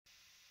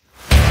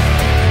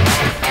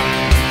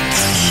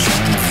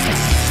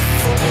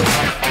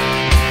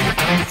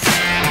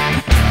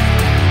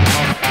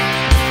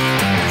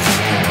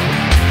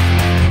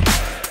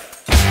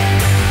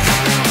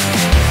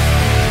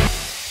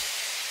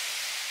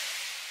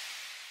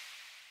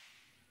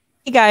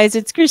Hey guys,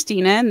 it's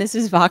Christina, and this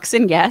is Vox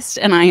and Guest,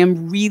 and I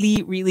am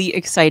really, really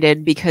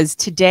excited because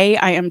today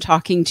I am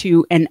talking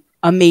to an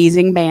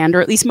amazing band,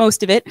 or at least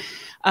most of it.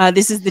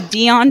 This is the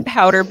Deon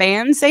Powter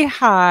Band. Say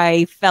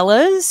hi,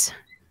 fellas.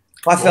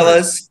 Hi,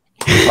 fellas.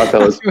 Hi,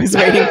 fellas. I was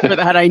waiting for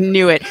that. I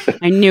knew it.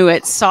 I knew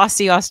it.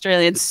 Saucy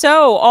Australian.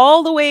 So,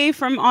 all the way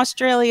from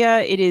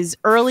Australia, it is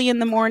early in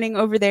the morning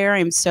over there.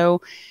 I'm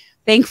so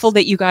thankful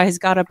that you guys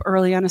got up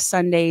early on a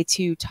Sunday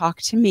to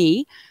talk to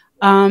me.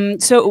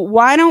 So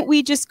why don't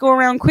we just go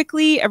around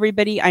quickly?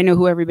 Everybody, I know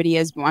who everybody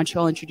is, but why don't you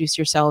all introduce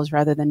yourselves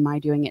rather than my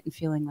doing it and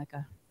feeling like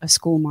a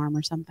school marm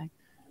or something.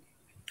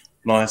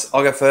 Nice.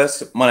 I'll go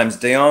first. My name's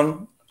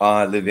Deon.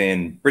 I live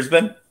in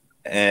Brisbane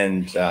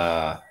and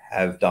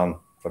have done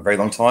for a very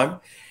long time.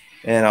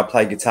 And I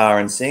play guitar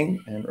and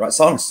sing and write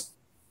songs.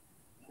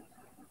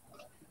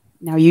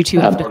 Now you two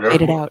have to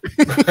fade it out.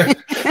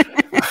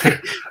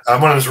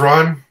 My name's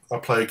Ryan. I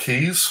play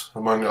keys,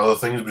 among other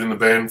things, but in the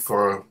band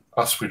for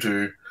us we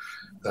do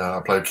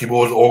I play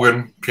keyboard,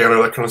 organ, piano,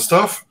 that kind of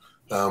stuff.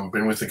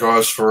 Been with the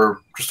guys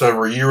for just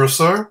over a year or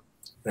so,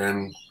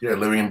 and yeah,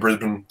 living in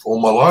Brisbane all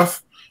my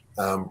life.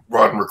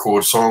 Write and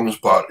record songs,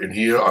 but in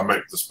here I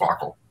make the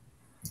sparkle.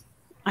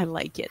 I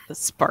like it, the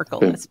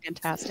sparkle. That's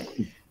fantastic.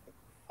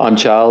 I'm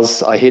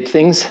Charles. I hit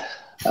things.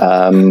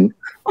 Doesn't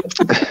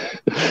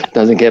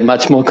get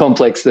much more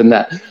complex than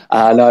that.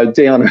 No,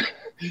 Deon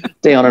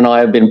and I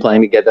have been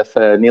playing together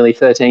for nearly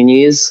 13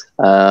 years.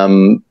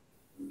 And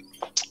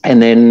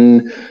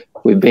then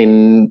we've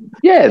been,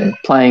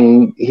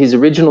 playing his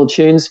original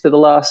tunes for the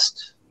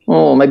last,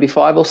 maybe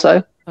 5 or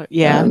so.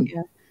 Yeah.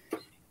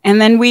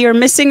 And then we are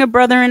missing a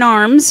brother in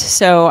arms,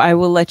 so I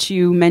will let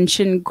you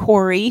mention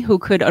Corey, who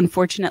could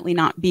unfortunately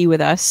not be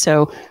with us.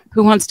 So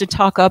who wants to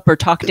talk up or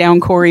talk down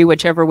Corey,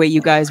 whichever way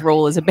you guys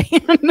roll as a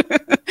band?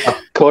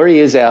 Corey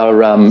is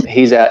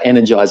he's our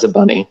Energizer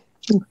Bunny.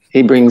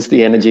 He brings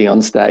the energy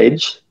on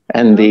stage,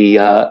 and he's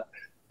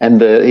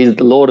the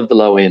Lord of the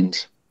low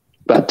end.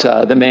 But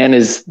the man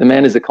is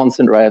a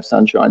constant ray of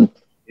sunshine.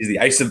 He's the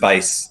ace of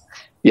base.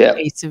 Yeah,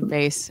 ace of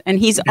base, and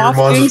he's He off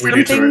reminds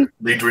doing us something.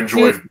 we need to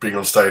enjoy being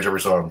on stage every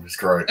time. It's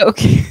great.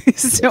 Okay,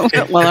 so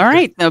well, all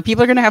right. Though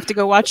people are going to have to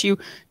go watch you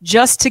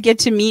just to get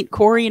to meet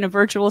Corey in a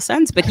virtual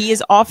sense. But he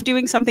is off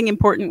doing something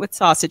important with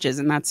sausages,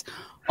 and that's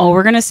all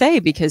we're going to say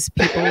because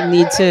people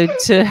need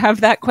to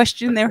have that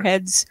question in their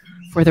heads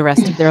for the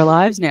rest of their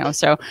lives now.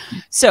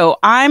 So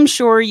I'm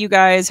sure you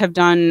guys have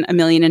done a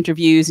million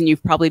interviews and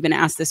you've probably been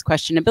asked this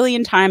question a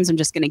billion times. I'm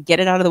just going to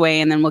get it out of the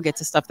way and then we'll get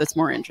to stuff that's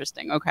more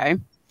interesting. Okay.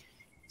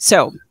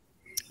 So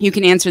you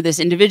can answer this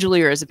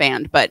individually or as a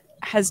band, but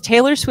has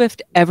Taylor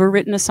Swift ever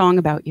written a song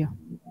about you?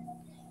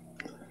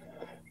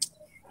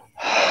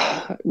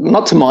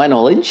 Not to my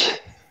knowledge.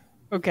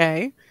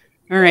 Okay.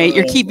 All right.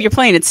 You're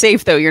playing it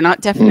safe though. You're not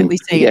definitely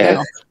saying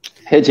no.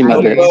 Hedging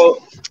my bets.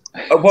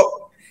 Well,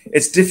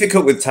 it's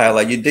difficult with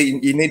Taylor. You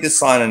need to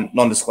sign a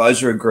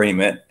non-disclosure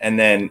agreement, and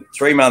then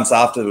 3 months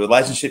after the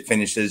relationship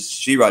finishes,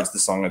 she writes the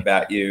song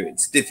about you.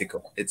 It's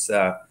difficult. It's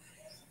the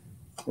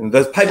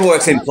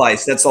paperwork's in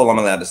place. That's all I'm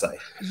allowed to say.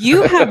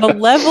 You have a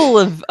level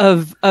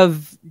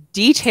of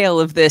detail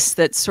of this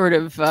that sort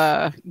of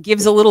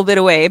gives a little bit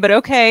away. But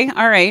okay,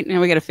 all right. Now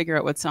we got to figure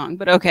out what song.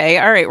 But okay,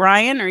 all right.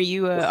 Ryan, are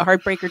you a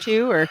heartbreaker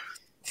too, or?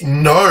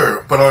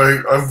 No, but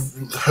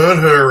I've heard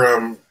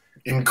her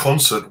in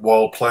concert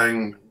while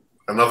playing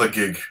another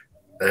gig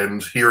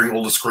and hearing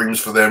all the screams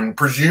for them,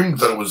 presumed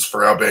that it was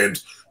for our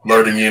band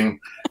loading in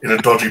a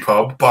dodgy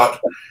pub, but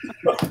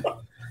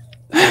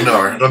no,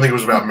 I don't think it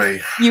was about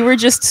me. You were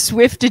just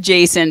Swift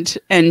adjacent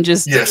and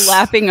just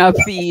lapping up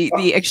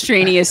the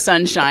extraneous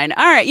sunshine.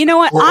 All right, you know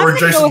what? Or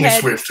adjacently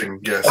Swifting,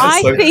 yes.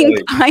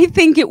 I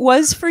think it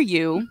was for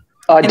you.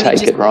 I'd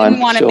take it, Ryan.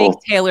 Didn't want to make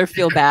Taylor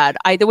feel bad.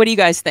 What do you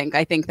guys think?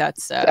 I think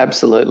that's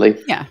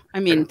absolutely. Yeah, I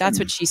mean that's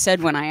what she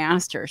said when I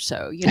asked her.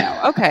 So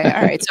okay,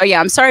 all right. So yeah,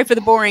 I'm sorry for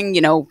the boring,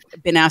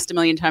 been asked a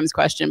million times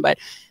question, but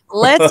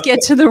let's get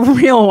to the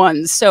real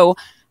ones. So,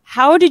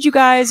 how did you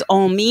guys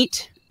all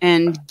meet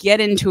and get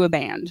into a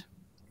band?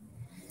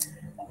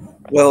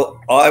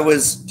 Well, I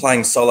was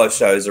playing solo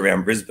shows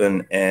around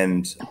Brisbane,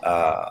 and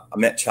I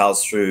met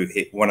Charles through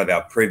one of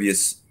our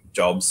previous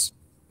jobs,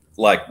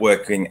 like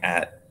working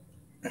at.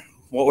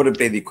 What would it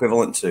be the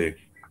equivalent to?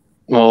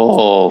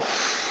 An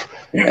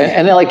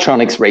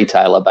electronics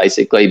retailer,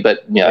 basically, but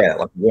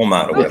like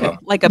Walmart or whatever.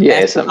 Like a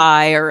Best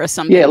Buy or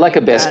something. Yeah, like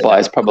a Best Buy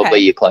is probably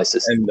your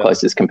closest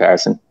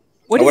comparison.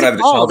 What is it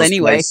called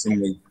anyway?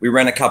 We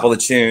ran a couple of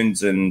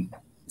tunes and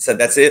said,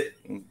 "That's it.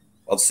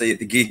 I'll see you at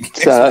the gig."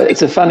 So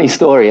it's a funny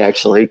story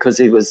actually, because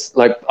it was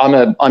like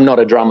I'm not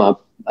a drummer.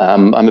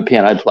 I'm a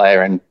piano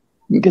player and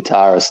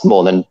guitarist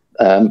more than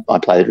I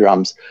play the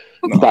drums,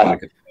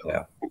 but.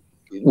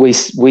 We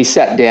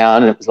sat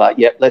down and it was like,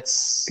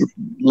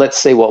 let's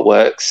see what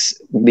works.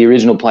 The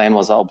original plan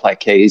was I'll play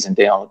keys and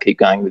Deon will keep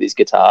going with his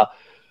guitar.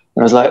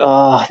 And I was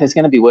like, there's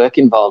going to be work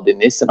involved in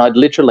this. And I'd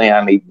literally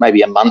only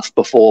maybe a month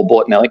before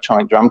bought an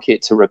electronic drum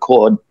kit to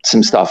record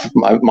some stuff,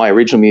 my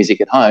original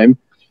music at home.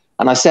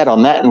 And I sat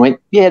on that and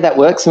went, yeah, that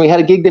works. And we had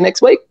a gig the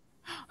next week.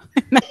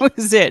 That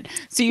was it.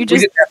 So you We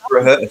just didn't have to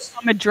rehearse.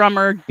 become a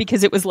drummer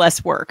because it was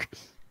less work.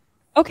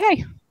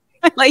 Okay.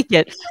 I like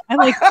it. I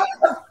like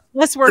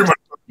less work.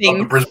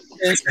 Pretty much up to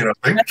Brisbane,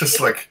 I think. Just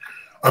like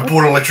I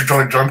bought an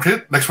electronic drum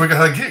kit. Next week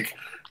I had a gig.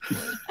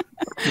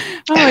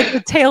 Oh, like the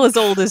tale as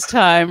old as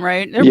time,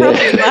 right? They're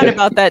probably glad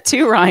about that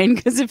too, Ryan,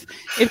 because if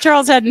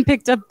Charles hadn't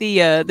picked up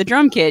the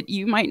drum kit,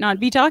 you might not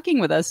be talking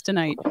with us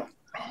tonight.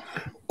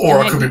 Or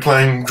I could be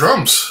playing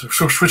drums,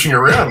 sort of switching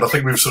around. I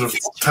think we've sort of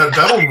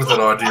dabbled with that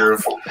idea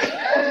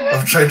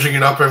of changing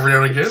it up every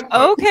now and again.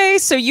 Okay,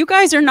 so you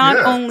guys are not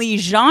only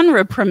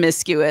genre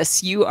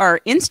promiscuous, you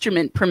are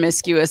instrument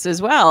promiscuous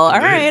as well. All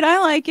right, I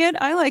like it.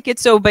 I like it.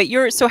 So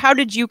how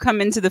did you come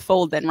into the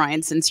fold then,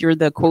 Ryan, since you're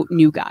the quote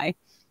new guy?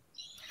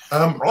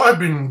 I've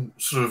been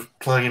sort of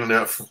playing in and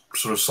out for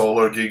sort of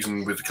solo gigs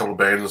and with a couple of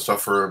bands and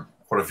stuff for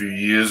quite a few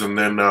years, and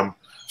then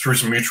through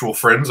some mutual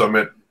friends, I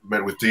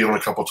met with Deon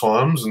a couple of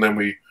times, and then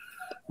we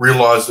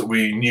realized that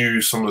we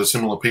knew some of the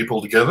similar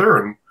people together,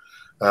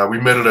 and we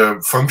met at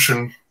a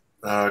function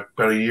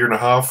about a year and a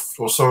half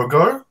or so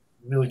ago,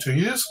 nearly 2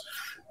 years,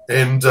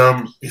 and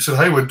he said,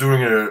 hey, we're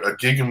doing a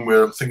gig and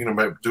we're thinking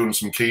about doing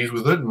some keys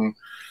with it, and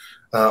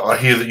I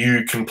hear that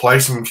you can play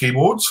some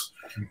keyboards.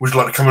 Would you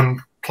like to come and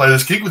play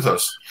this gig with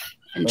us?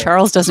 And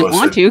Charles doesn't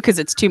want to because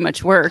it's too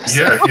much work.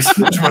 So. Yeah, it's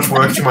too much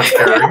work, too much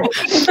carrying.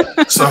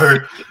 So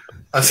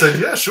I said,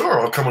 yeah, sure,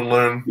 I'll come and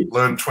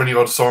learn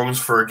 20-odd songs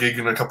for a gig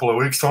in a couple of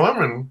weeks'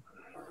 time. And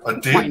I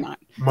did,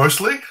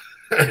 mostly.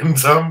 And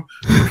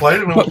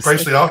played, and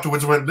basically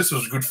afterwards went, this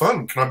was good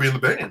fun. Can I be in the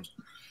band?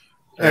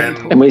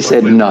 And we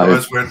said no.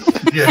 Went,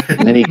 yeah,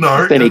 and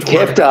then he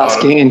kept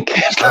asking and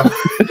kept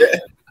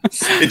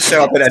It'd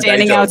show up at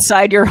standing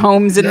outside your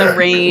homes in the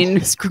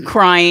rain,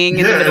 crying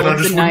in the middle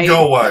of the night.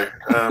 Go away.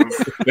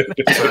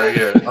 So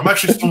yeah, I'm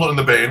actually still not in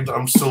the band.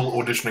 I'm still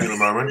auditioning at the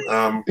moment.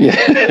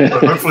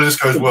 But hopefully this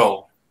goes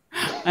well.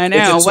 I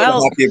know.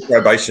 Well,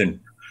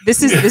 probation.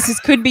 This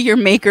could be your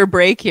make or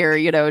break here.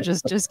 You know,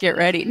 just get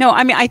ready. No,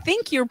 I mean, I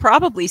think you're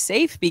probably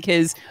safe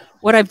because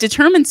what I've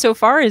determined so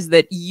far is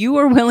that you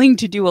are willing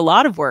to do a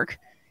lot of work.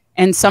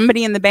 And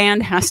somebody in the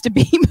band has to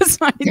be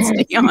besides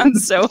Deon.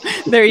 So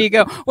there you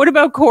go. What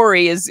about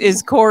Corey?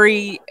 Is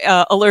Corey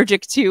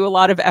allergic to a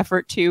lot of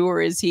effort too,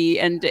 or is he?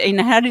 And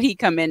how did he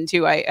come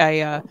into?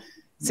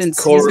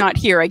 Since he's not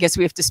here, I guess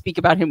we have to speak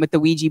about him with the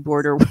Ouija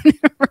board or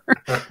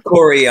whatever.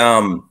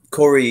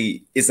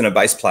 Corey isn't a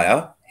bass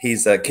player.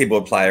 He's a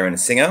keyboard player and a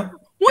singer.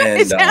 What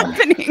is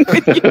happening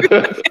with you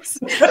guys?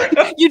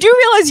 You do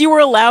realize you were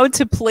allowed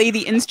to play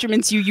the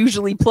instruments you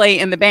usually play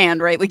in the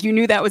band, right? Like you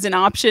knew that was an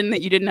option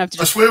that you didn't have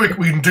to. I swear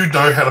we do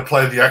know how to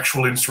play the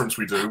actual instruments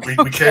we do. We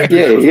can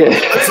do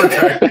That's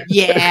okay.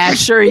 Yeah,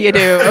 sure you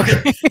do.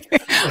 Okay.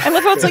 I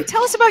love how it's like,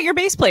 tell us about your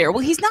bass player.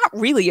 Well, he's not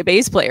really a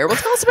bass player. Well,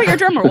 tell us about your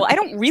drummer. Well, I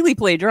don't really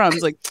play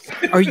drums. Like,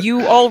 are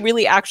you all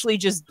really actually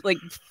just like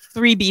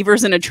 3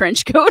 beavers in a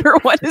trench coat or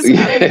what is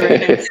happening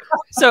right now?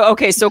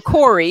 So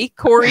Corey,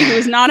 who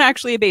is not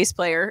actually a bass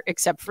player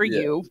except for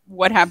you.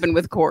 What happened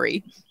with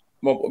Corey?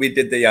 Well, we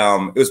did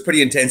it was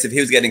pretty intensive. He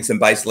was getting some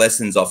bass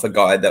lessons off a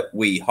guy that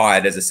we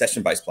hired as a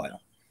session bass player.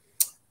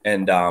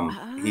 And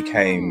he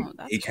came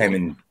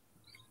and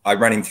I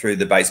ran him through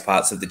the bass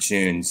parts of the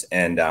tunes,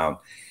 and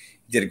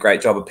he did a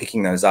great job of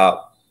picking those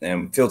up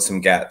and filled some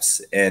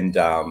gaps. And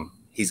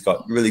he's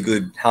got really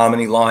good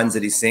harmony lines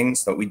that he sings.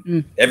 So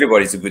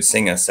everybody's a good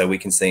singer, so we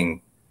can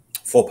sing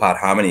 4-part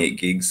harmony at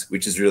gigs,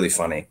 which is really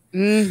funny.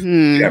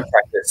 We don't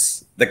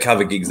practice the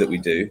cover gigs that we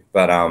do,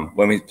 but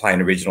when we play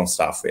an original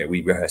stuff,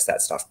 we rehearse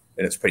that stuff,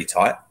 and it's pretty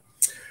tight.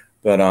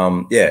 But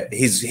yeah,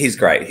 he's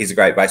great. He's a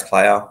great bass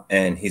player,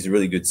 and he's a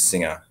really good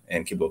singer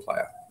and keyboard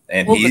player.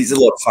 And he's a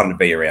lot of fun to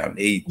be around.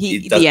 He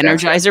does the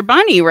Energizer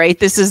Bunny, right?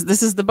 This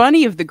is the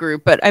bunny of the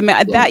group. But I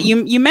mean, that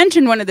you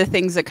mentioned one of the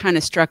things that kind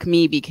of struck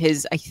me,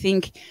 because I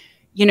think,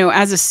 you know,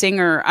 as a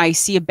singer, I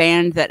see a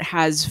band that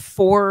has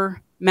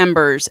 4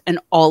 members and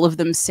all of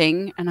them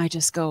sing, and I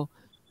just go,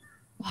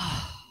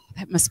 oh,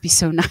 that must be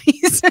so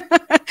nice,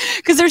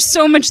 because there's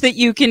so much that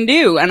you can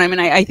do. And I mean,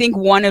 I think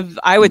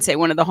I would say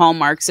one of the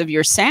hallmarks of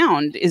your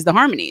sound is the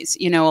harmonies.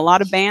 You know, a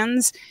lot of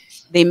bands,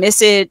 they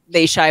miss it,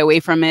 they shy away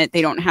from it,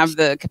 they don't have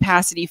the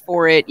capacity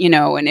for it, you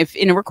know, and if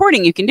in a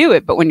recording you can do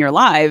it, but when you're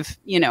live,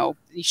 you know,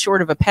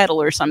 short of a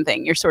pedal or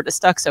something, you're sort of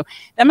stuck. So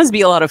that must be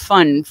a lot of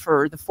fun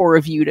for the 4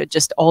 of you to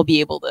just all be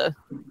able to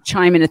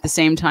chime in at the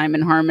same time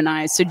and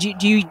harmonize. So do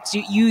you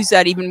use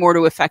that even more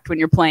to effect when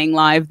you're playing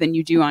live than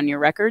you do on your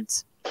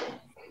records?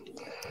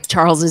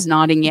 Charles is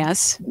nodding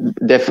yes.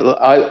 Definitely.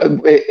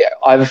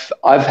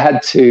 I've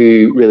had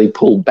to really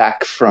pull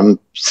back from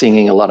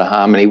singing a lot of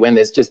harmony when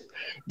there's just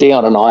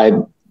Deon and I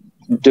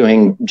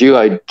doing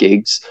duo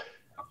gigs.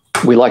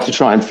 We like to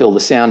try and fill the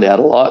sound out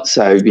a lot.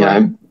 So, you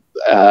know,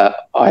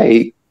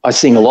 I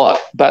sing a lot,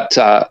 but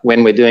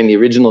when we're doing the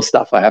original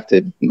stuff, I have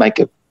to make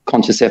a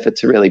conscious effort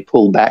to really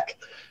pull back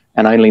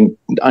and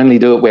only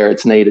do it where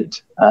it's needed.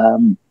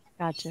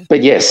 Gotcha.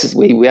 But yes,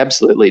 we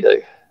absolutely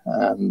do.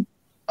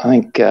 I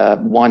think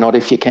why not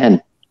if you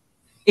can?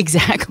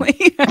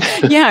 Exactly.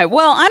 Yeah.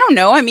 Well, I don't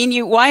know. I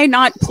mean, why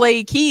not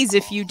play keys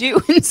if you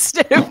do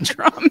instead of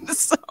drums?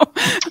 So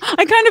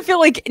I kind of feel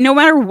like no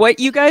matter what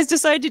you guys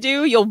decide to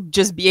do, you'll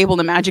just be able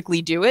to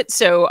magically do it.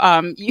 So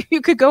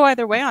you could go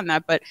either way on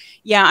that. But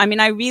yeah, I mean,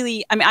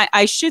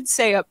 I should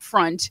say up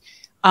front,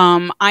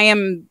 I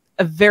am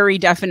a very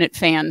definite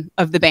fan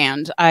of the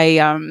band. I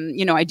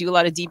do a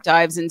lot of deep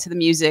dives into the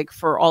music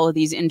for all of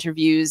these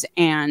interviews.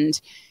 And,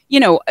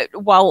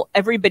 while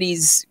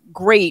everybody's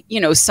great,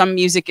 some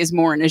music is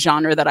more in a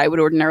genre that I would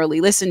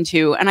ordinarily listen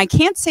to. And I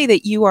can't say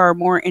that you are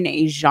more in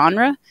a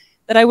genre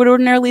that I would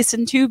ordinarily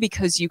listen to,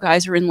 because you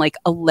guys are in like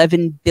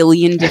 11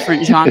 billion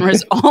different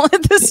genres all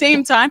at the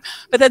same time.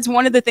 But that's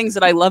one of the things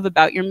that I love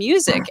about your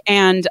music.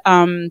 And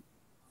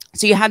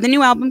so you had the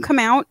new album come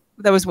out.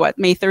 That was what,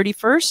 May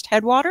 31st,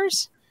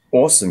 Headwaters?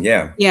 Awesome.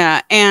 Yeah.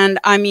 Yeah. And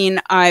I mean,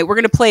 we're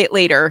going to play it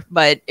later,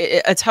 but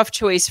a tough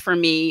choice for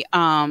me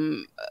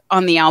on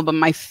the album.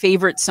 My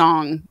favorite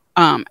song,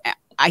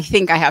 I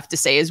think I have to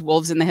say, is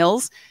Wolves in the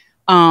Hills.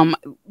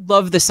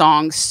 Love the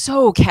song.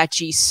 So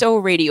catchy, so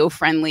radio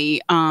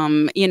friendly.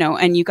 And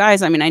you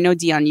guys, I mean, I know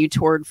Deon, you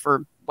toured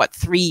for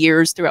 3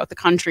 years throughout the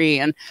country.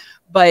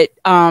 But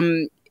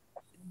to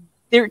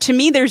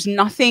me, there's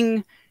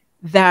nothing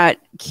that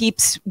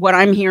keeps what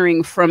I'm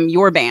hearing from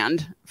your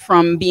band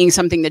from being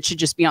something that should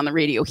just be on the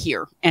radio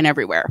here and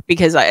everywhere,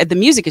 because the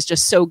music is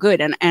just so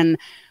good. And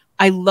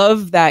I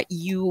love that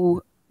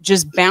you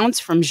just bounce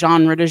from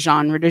genre to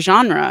genre to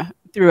genre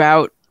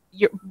throughout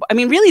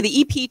really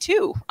the EP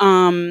too.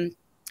 And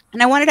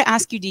I wanted to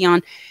ask you,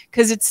 Deon,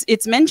 because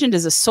it's mentioned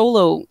as a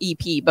solo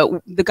EP, but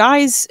the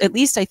guys, at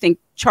least I think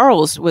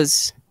Charles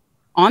was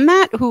on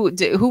that. Who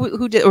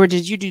did, or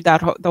did you do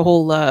that the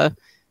whole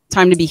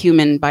Time to Be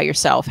Human by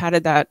yourself? How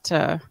did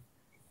that?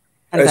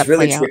 It's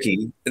really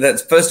tricky.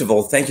 That's, first of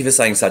all, thank you for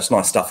saying such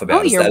nice stuff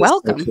about us. Oh, you're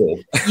welcome. So cool.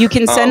 You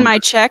can send my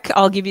check.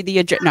 I'll give you the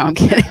address. No, I'm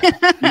kidding.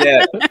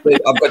 Yeah,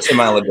 I've got your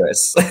mail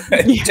address.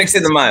 Check's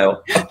in the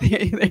mail.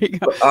 There you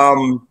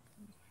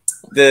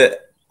go.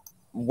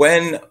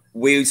 When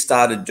we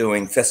started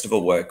doing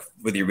festival work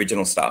with the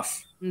original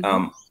stuff,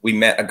 we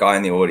met a guy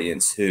in the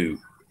audience who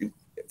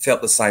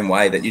felt the same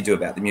way that you do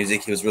about the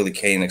music. He was really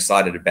keen and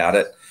excited about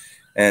it.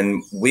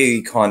 And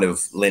we kind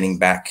of leaning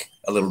back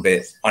a little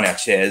bit on our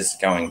chairs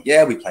going,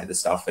 yeah, we play the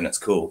stuff and it's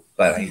cool.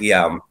 But he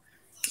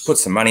put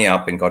some money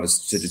up and got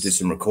us to do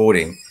some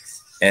recording.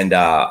 And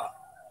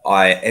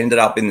I ended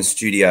up in the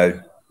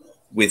studio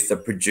with the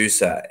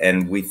producer,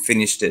 and we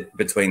finished it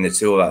between the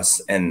two of us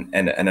and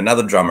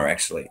another drummer,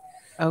 actually.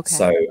 Okay.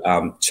 So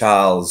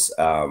Charles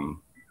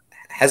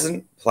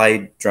hasn't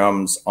played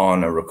drums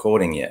on a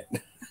recording yet.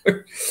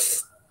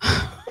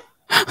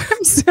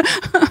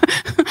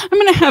 I'm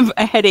going to have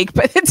a headache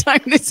by the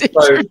time this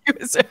interview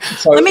is.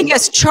 Let me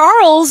guess.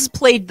 Charles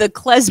played the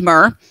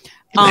klezmer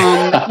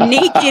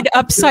naked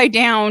upside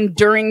down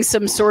during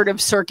some sort of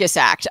circus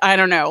act. I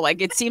don't know.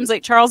 Like, it seems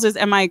like Charles is.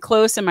 Am I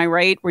close? Am I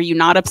right? Were you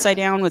not upside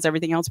down? Was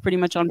everything else pretty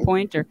much on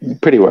point? Or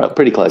pretty well,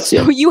 pretty close.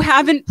 Yeah. So you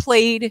haven't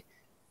played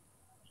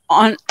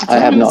on. I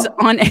have not.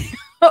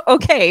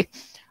 Okay.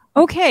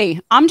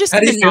 I'm just. How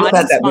do you feel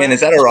about that, man?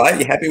 Is that all right?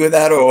 You happy with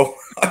that, or?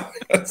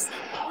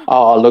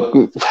 Oh,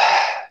 look.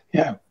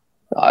 Yeah.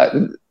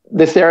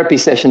 The therapy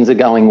sessions are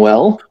going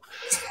well.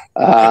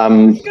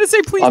 I'm going to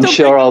say, please I'm don't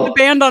sure bring the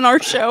band on our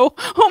show.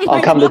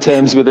 I'll come to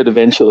terms with it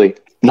eventually.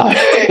 No,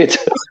 it's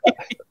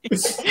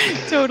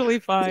totally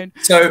fine.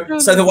 So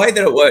the way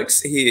that it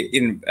works here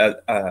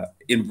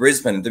in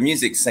Brisbane, the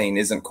music scene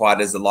isn't quite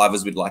as alive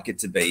as we'd like it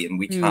to be, and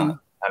we can't.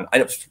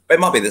 It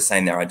might be the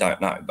same there. I don't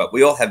know, but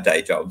we all have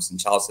day jobs, and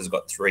Charles has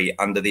got 3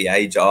 under the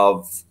age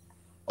of,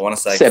 I want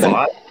to say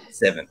 7.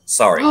 7.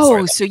 Sorry.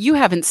 So you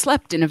haven't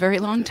slept in a very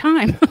long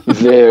time.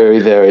 Very,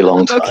 very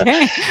long time.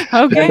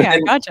 Okay, I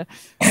gotcha.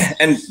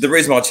 And the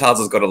reason why Charles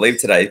has got to leave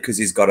today, because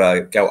he's got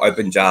to go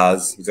open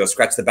jars. He's got to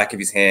scratch the back of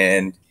his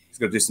hand. He's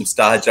got to do some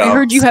star jumps. I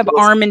heard you have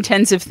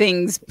arm-intensive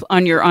things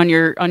on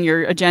your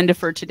agenda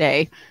for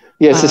today.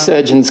 Yes, the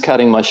surgeon's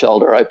cutting my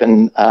shoulder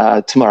open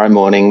tomorrow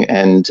morning,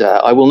 and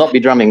I will not be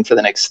drumming for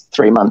the next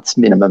 3 months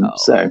minimum.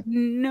 So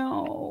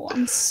no,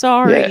 I'm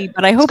sorry,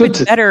 but I hope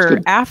it's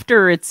better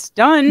after it's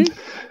done.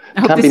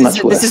 I hope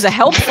this is a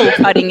helpful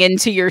cutting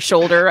into your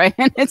shoulder, right?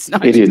 And it's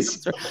not. It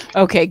is.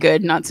 Okay,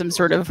 good. Not some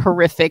sort of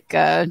horrific,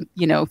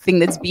 thing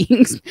that's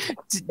being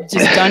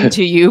just done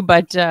to you.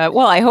 But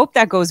I hope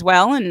that goes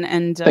well,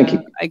 and thank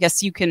you. I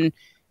guess you can,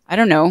 I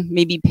don't know,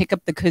 maybe pick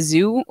up the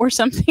kazoo or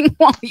something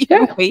while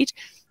you wait.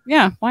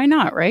 Yeah, why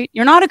not, right?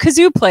 You're not a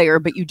kazoo player,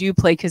 but you do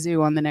play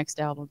kazoo on the next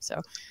album.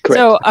 So,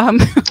 correct.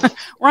 So,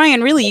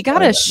 Ryan, really, you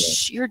gotta.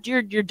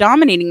 You're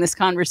dominating this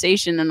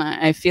conversation, and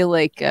I feel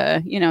like,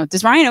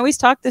 does Ryan always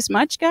talk this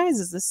much, guys?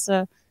 Is this?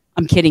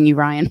 I'm kidding you,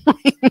 Ryan.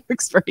 Ryan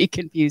looks very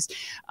confused.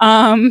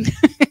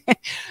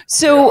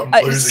 So,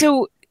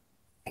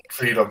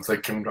 feed. I'm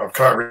thinking I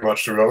can't read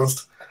much, to be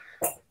honest.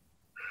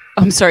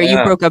 I'm sorry, you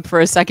broke up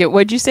for a second.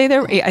 What'd you say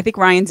there? I think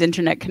Ryan's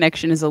internet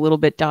connection is a little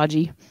bit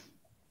dodgy.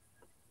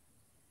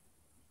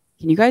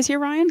 Can you guys hear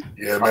Ryan?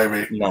 Yeah,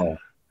 maybe.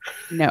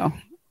 No.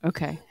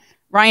 Okay.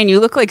 Ryan, you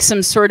look like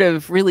some sort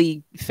of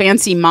really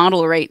fancy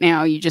model right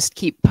now. You just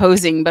keep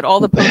posing, but all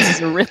the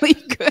poses are really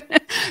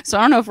good. So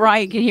I don't know if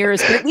Ryan can hear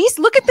us, but at least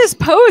look at this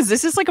pose.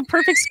 This is like a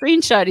perfect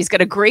screenshot. He's got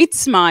a great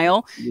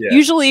smile. Yeah.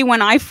 Usually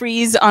when I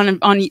freeze on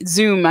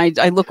Zoom, I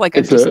look like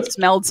I've just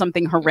smelled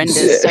something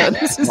horrendous. So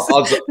this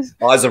is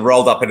eyes are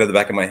rolled up into the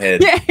back of my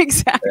head. Yeah,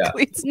 exactly. Yeah.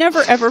 It's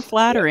never, ever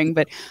flattering,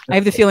 but I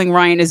have the feeling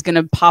Ryan is going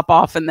to pop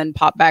off and then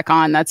pop back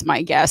on. That's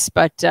my guess.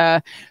 But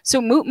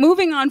so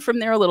moving on from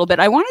there a little bit,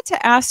 I wanted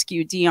to ask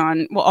you,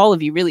 Deon, well, all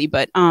of you really,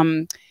 but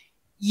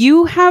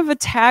you have a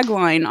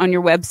tagline on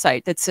your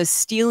website that says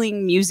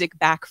stealing music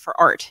back for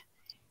art.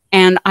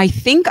 And I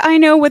think I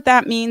know what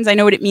that means. I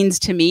know what it means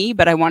to me,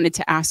 but I wanted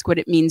to ask what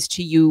it means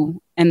to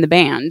you and the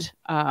band,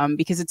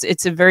 because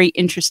it's a very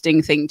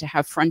interesting thing to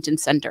have front and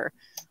center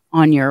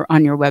on your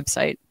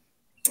website.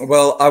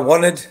 Well, I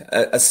wanted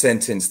a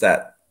sentence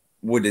that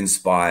would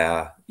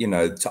inspire,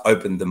 to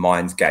open the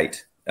mind's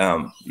gate.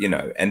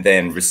 And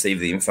then receive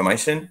the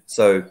information.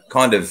 So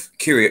kind of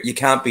curious, you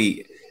can't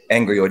be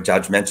angry or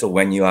judgmental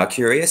when you are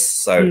curious.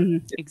 So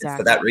exactly.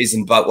 For that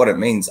reason, but what it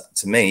means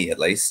to me, at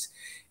least,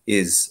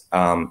 is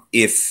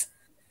if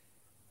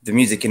the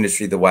music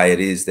industry, the way it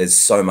is, there's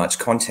so much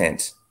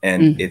content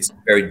and it's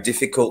very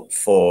difficult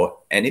for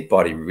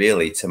anybody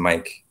really to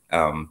make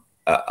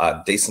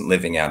a decent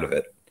living out of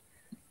it.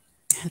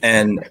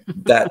 And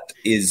that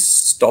is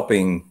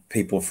stopping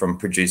people from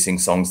producing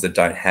songs that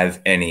don't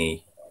have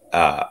any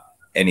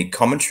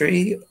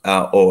commentary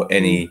or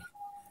any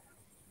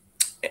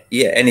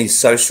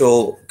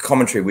social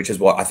commentary, which is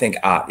what I think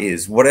art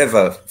is.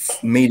 Whatever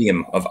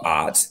medium of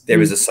art,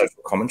 there is a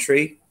social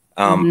commentary.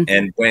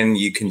 And when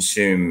you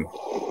consume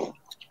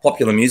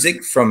popular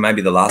music from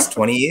maybe the last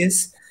 20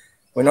 years,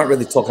 we're not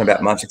really talking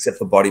about much except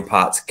for body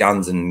parts,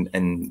 guns,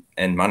 and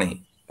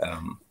money.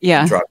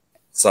 Drugs.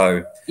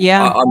 So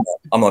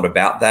I'm not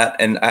about that.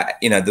 And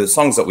the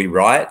songs that we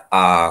write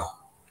are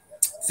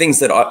things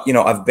that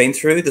I've been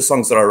through, the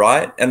songs that I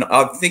write, and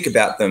I think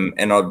about them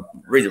and I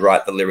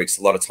rewrite the lyrics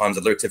a lot of times.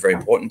 The lyrics are very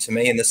important to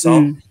me in the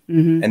song.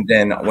 And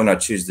then when I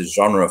choose the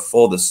genre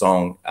for the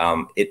song,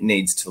 it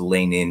needs to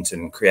lean into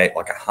and create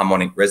like a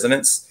harmonic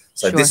resonance.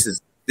 So this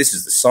is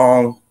the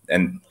song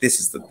and this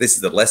is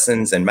the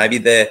lessons, and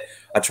maybe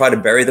I try to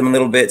bury them a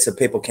little bit so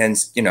people can,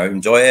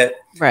 enjoy it.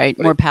 Right.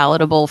 But more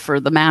palatable for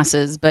the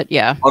masses, but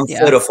on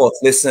third or fourth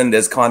listen,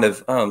 there's kind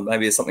of,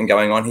 maybe there's something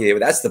going on here. But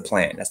that's the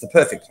plan. That's the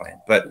perfect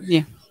plan. But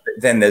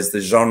then there's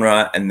the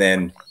genre and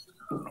then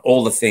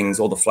all the things,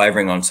 all the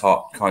flavoring on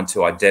top kind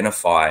to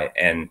identify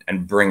and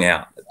bring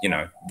out,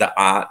 the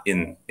art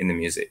in the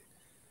music.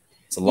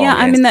 It's a long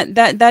answer. I mean,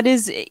 that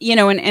is,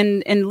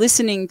 and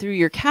listening through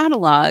your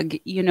catalog,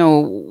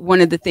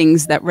 one of the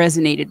things that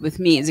resonated with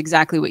me is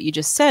exactly what you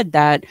just said,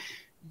 that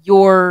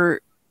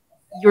you're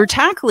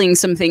tackling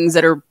some things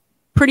that are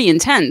pretty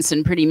intense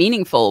and pretty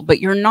meaningful, but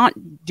you're not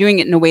doing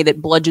it in a way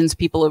that bludgeons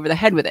people over the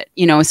head with it.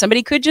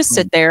 Somebody could just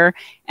sit there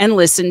and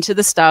listen to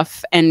the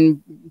stuff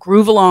and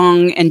groove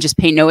along and just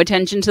pay no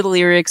attention to the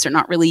lyrics or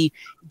not really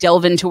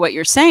delve into what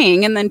you're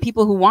saying. And then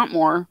people who want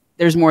more,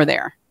 there's more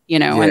there,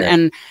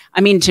 and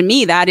I mean, to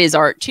me, that is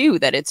art too,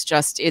 that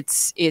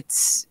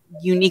it's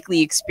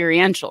uniquely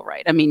experiential,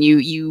 right? I mean,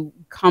 you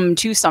come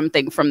to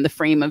something from the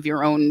frame of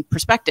your own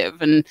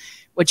perspective, and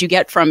what you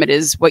get from it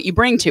is what you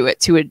bring to it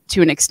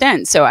to an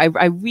extent. So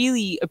I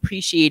really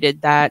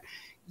appreciated that,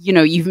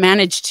 you've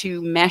managed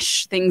to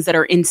mesh things that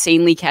are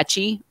insanely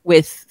catchy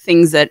with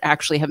things that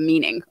actually have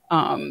meaning,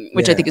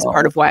 which I think is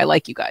part of why I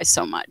like you guys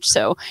so much.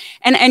 So,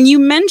 and you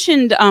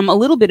mentioned a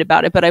little bit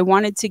about it, but I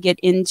wanted to get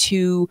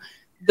into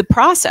the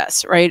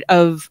process, right,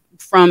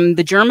 from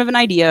the germ of an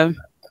idea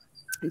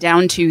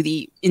down to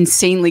the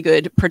insanely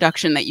good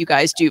production that you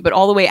guys do, but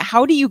all the way,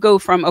 how do you go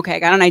from, okay, I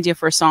got an idea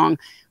for a song.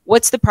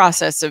 What's the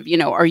process of,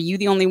 are you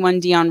the only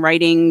one, Deon,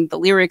 writing the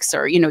lyrics,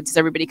 or, does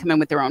everybody come in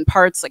with their own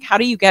parts? Like, how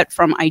do you get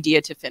from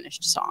idea to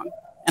finished song?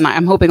 And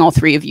I'm hoping all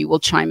three of you will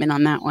chime in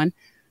on that one.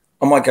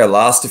 I might go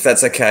last if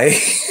that's okay.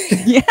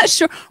 Yeah,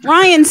 sure.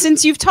 Ryan,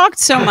 since you've talked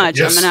so much,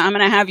 yes. I'm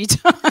gonna have you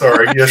talk.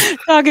 Sorry, yes.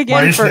 Talk again.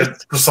 My internet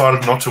first.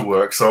 decided not to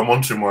work, so I'm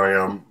onto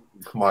my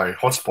my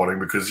hotspotting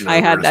because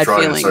I had that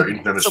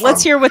feeling. So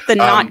let's hear what the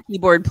not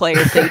keyboard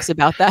player thinks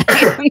about that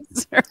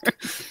answer.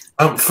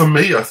 For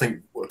me, I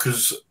think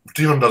because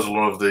Deon does a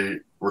lot of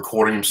the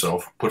recording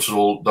himself, does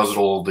all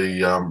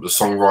the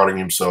songwriting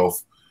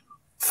himself,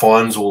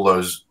 finds all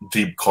those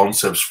deep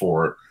concepts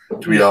for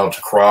it to be able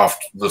to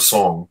craft the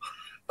song.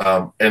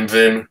 And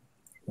then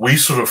we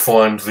sort of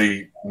find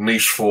the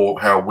niche for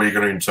how we're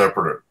going to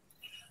interpret it.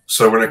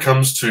 So when it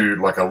comes to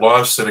like a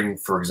live setting,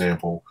 for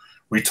example,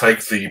 we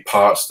take the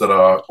parts that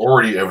are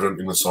already evident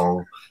in the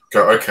song,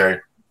 go, okay,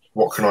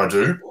 what can I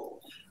do?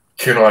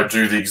 Can I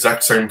do the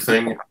exact same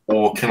thing?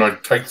 Or can I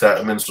take that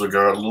and then sort of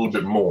go a little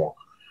bit more?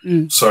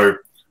 So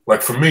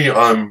like for me,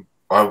 I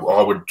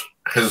would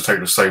hesitate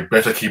to say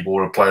better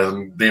keyboard player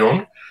than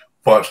Deon,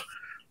 but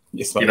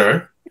yes, but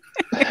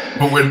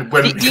when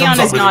it Deon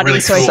comes up with a really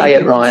cool... Say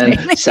it,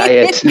 Ryan. Say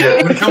it.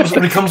 Yeah, when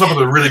it comes up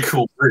with a really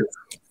cool riff.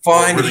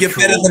 Fine, you're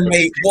better than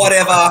me.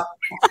 Whatever.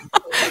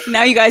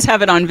 Now you guys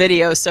have it on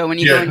video, so when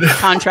you go into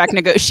contract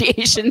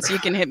negotiations, you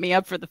can hit me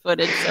up for the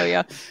footage. So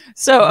yeah.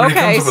 So when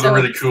okay. It comes up with a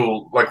really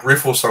cool like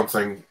riff or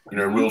something, you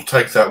know, we'll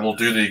take that and we'll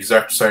do the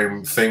exact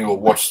same thing or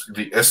watch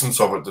the essence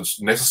of it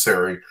that's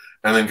necessary,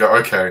 and then go,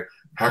 okay,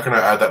 how can I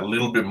add that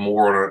little bit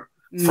more on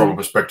it from a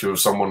perspective of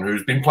someone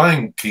who's been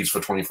playing keys for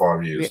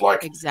 25 years?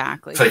 Like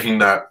exactly taking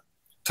that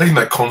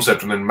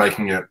concept and then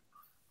making it,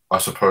 I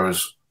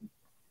suppose,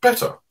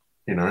 better.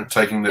 You know,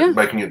 taking it,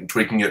 making it, and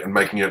tweaking it, and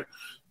making it,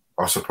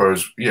 I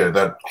suppose,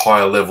 that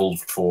higher level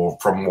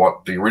from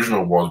what the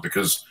original was,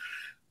 because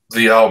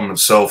the album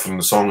itself and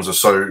the songs are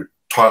so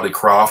tightly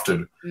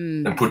crafted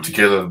and put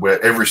together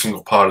where every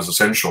single part is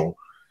essential.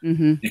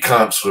 You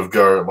can't sort of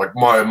go like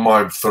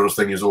my sort of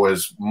thing is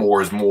always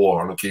more is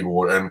more on a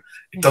keyboard, and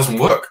it doesn't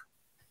work.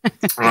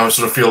 And I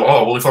sort of feel,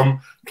 oh well, if I'm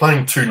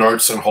playing 2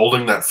 notes and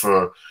holding that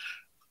for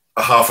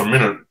a half a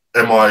minute,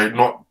 am I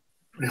not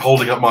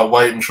holding up my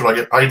weight, and should I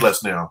get paid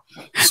less now?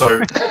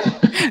 So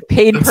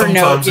paid per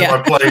note. Sometimes if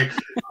I play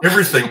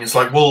everything, it's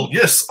like, well,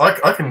 yes,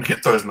 I can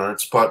hit those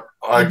notes, but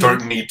I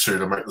don't need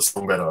to make the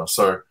song better.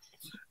 So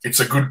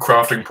it's a good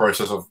crafting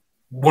process of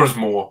what is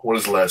more, what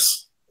is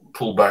less,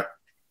 pull back,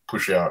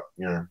 push out,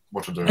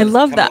 what to do. I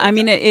love that. I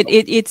mean,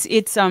 it's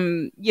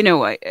you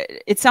know,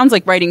 it sounds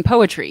like writing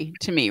poetry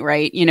to me,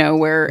 right? You know,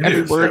 where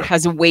every word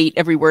has a weight,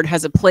 every word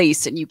has a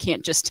place, and you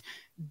can't just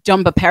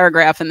dump a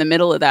paragraph in the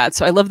middle of that.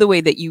 So I love the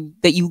way that you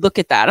look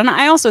at that, and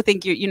I also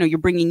think you're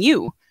bringing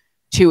you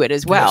to it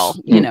as well,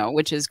 you know,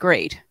 which is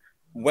great.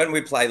 When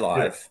we play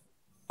live,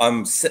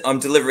 I'm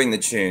delivering the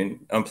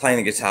tune, I'm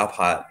playing the guitar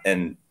part,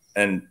 and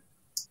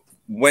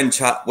when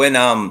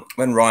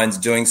Ryan's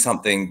doing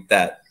something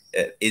that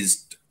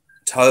is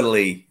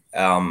totally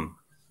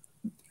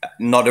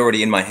not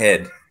already in my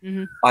head,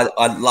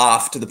 I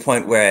laugh to the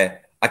point where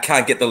I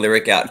can't get the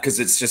lyric out because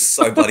it's just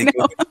so bloody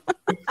good.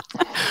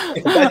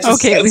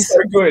 Okay, so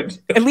good.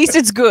 At least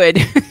it's good.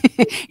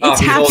 It's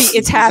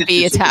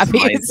happy.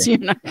 It's you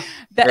know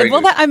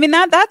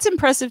that's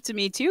impressive to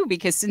me too,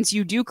 because since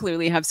you do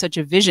clearly have such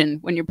a vision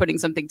when you're putting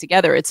something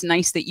together, it's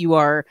nice that you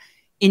are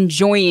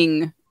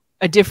enjoying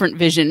a different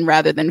vision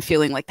rather than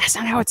feeling like that's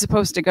not how it's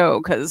supposed to go.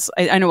 Because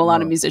I know a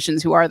lot of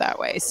musicians who are that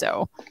way.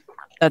 So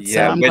that's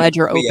I'm glad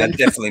you're open. Yeah,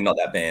 definitely not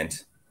that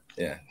band.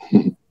 Yeah.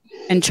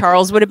 And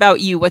Charles, what about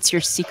you? What's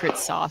your secret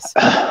sauce?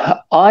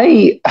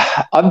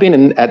 I've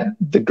been at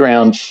the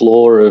ground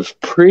floor of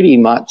pretty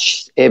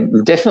much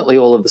definitely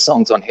all of the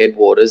songs on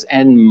Headwaters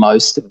and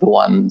most of the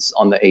ones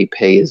on the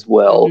EP as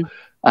well.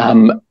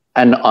 And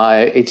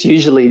it's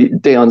usually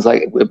Deon's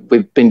like,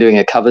 we've been doing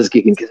a covers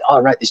gig and goes, oh, I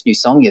wrote this new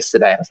song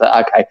yesterday. I was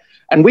like, okay.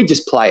 And we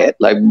just play it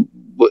like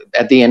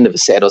at the end of a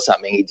set or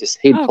something.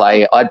 He'd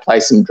play, I'd play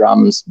some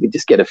drums. We'd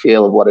just get a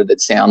feel of what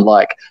it'd sound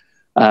like.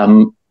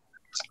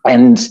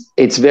 And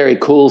it's very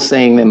cool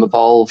seeing them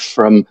evolve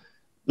from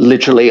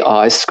literally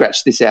I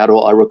scratched this out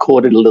or I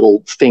recorded a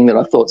little thing that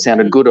I thought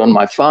sounded good on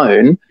my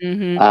phone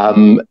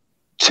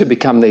to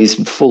become these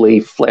fully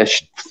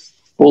fleshed,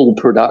 full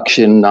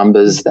production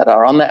numbers that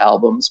are on the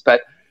albums.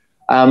 But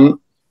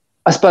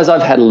I suppose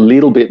I've had a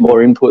little bit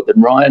more input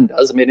than Ryan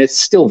does. I mean, it's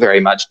still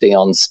very much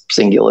Deon's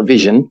singular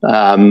vision,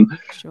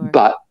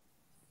 but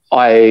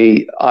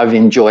I've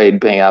enjoyed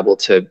being able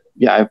to,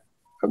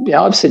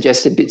 I've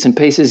suggested bits and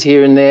pieces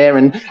here and there.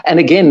 And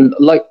again,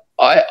 like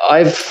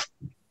I've,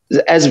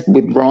 as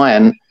with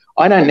Ryan,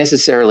 I don't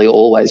necessarily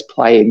always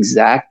play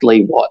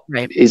exactly what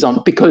is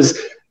on, because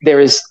there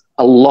is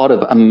a lot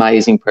of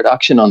amazing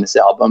production on this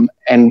album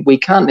and we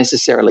can't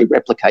necessarily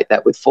replicate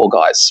that with 4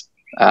 guys.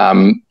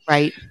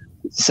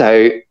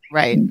 So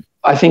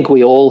I think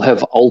we all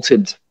have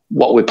altered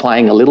what we're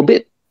playing a little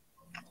bit.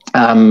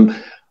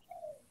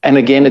 And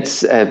again,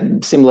 it's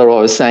similar to what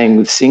I was saying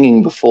with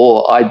singing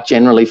before. I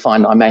generally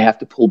find I may have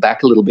to pull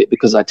back a little bit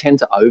because I tend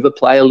to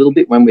overplay a little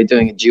bit when we're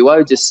doing a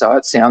duo, just so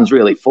it sounds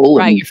really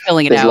full and you're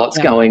filling it there's out. Lots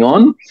going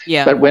on.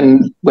 But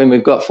when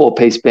we've got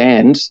 4-piece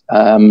band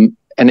and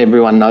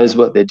everyone knows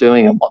what they're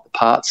doing and what the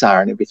parts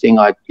are and everything,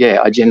 I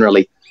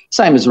generally,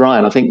 same as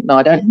Ryan, I think, no,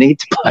 I don't need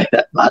to play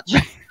that much.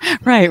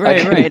 Right.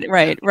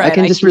 I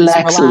can just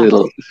relax a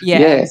little. Yeah,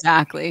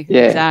 exactly.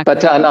 Yeah, exactly.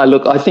 But no,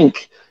 look, I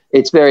think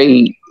it's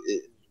very,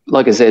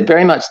 like I said,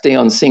 very much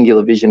Deon's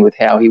singular vision with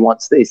how he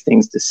wants these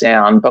things to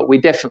sound. But we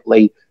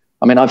definitely,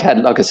 I mean, I've had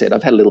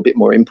a little bit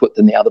more input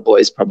than the other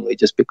boys, probably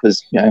just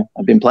because,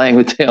 I've been playing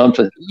with Deon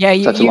for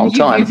such a long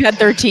time. You've had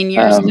 13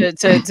 years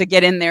to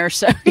get in there.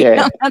 So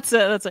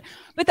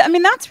but I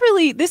mean, that's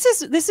really,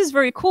 this is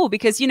very cool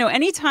because,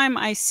 anytime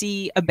I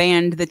see a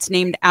band that's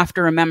named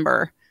after a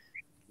member,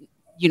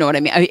 you know what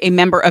I mean? A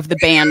member of the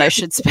band, I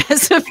should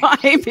specify,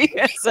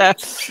 because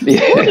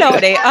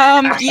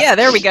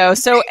there we go.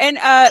 So, and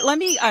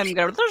anytime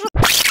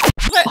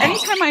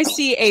I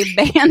see a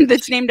band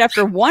that's named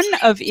after one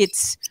of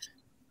its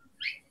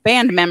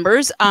band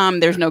members,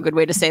 there's no good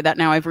way to say that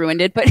now, I've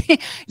ruined it, but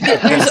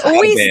there's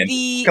always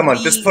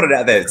just put it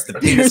out there. It's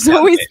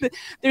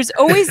there's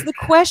always the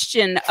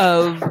question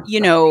of,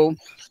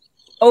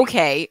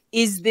 okay,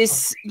 is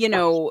this,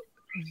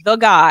 the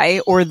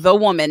guy or the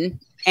woman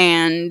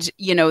and,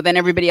 you know, then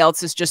everybody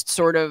else is just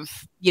sort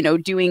of, you know,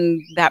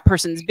 doing that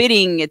person's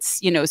bidding.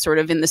 It's, you know, sort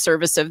of in the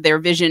service of their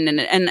vision.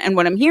 And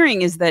what I'm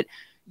hearing is that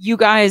you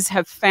guys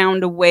have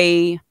found a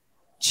way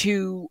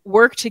to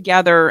work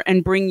together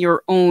and bring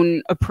your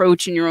own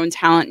approach and your own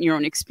talent and your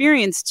own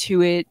experience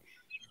to it,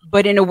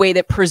 but in a way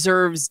that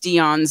preserves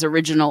Deon's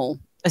original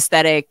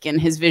aesthetic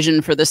and his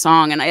vision for the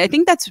song. And I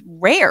think that's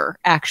rare,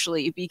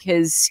 actually,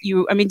 because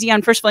I mean,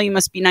 Deon, first of all, you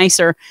must be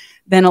nicer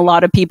than a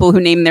lot of people who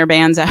name their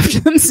bands after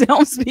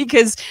themselves,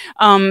 because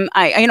you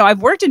know,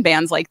 I've worked in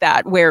bands like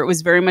that where it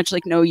was very much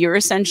like, no, you're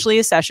essentially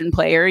a session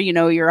player, you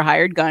know, you're a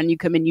hired gun, you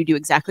come in, you do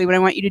exactly what I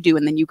want you to do,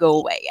 and then you go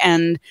away.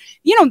 And,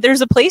 you know,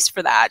 there's a place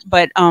for that,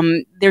 but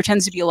there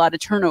tends to be a lot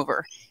of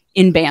turnover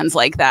in bands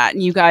like that.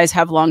 And you guys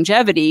have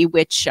longevity,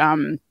 which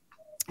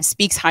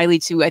speaks highly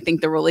to, I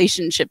think, the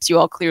relationships. You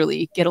all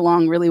clearly get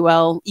along really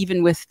well,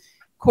 even with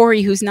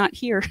Corey, who's not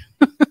here,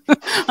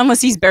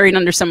 unless he's buried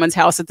under someone's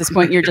house at this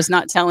point. You're just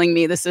not telling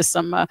me this is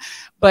some,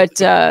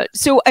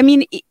 so, I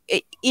mean,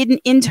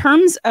 in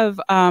terms of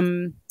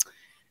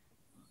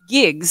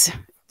gigs,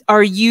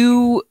 are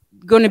you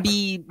going to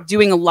be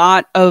doing a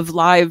lot of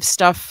live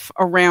stuff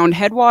around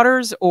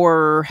Headwaters,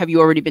 or have you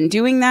already been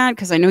doing that?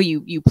 Because I know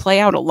you play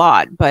out a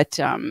lot, but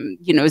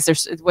you know,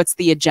 what's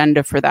the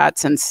agenda for that?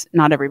 Since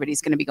not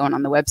everybody's going to be going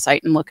on the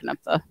website and looking up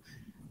the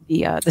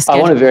schedule. I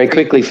want to very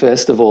quickly,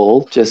 first of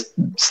all, just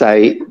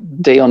say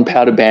Deon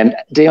Powter Band.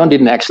 Deon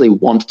didn't actually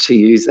want to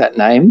use that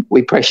name.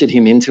 We pressured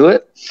him into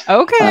it.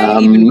 Okay,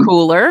 even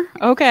cooler.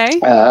 Okay.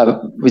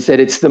 We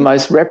said it's the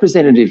most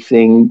representative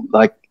thing.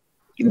 Like,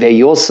 they're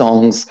your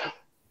songs.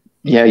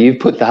 Yeah, you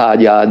put the hard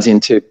yards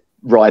into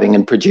writing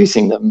and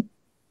producing them.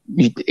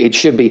 It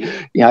should be,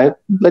 you know,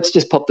 let's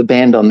just pop the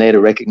band on there to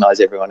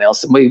recognize everyone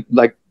else. And we,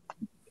 like,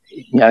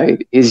 you know,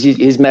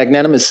 his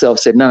magnanimous self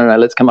said, no,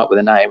 let's come up with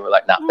a name. We're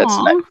like, no, that's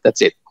the name.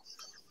 That's it.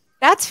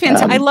 That's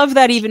fantastic. I love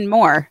that even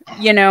more.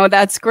 You know,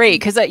 that's great.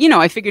 Because, you know,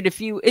 I figured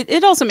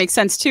it also makes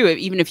sense too,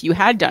 even if you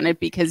had done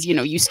it, because, you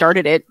know, you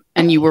started it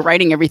and you were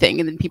writing everything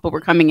and then people were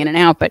coming in and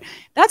out. But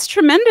that's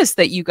tremendous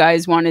that you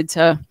guys wanted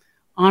to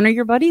honor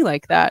your buddy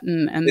like that.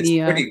 And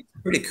it's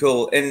pretty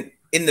cool. And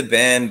in the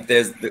band,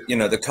 there's you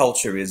know, the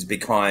culture is be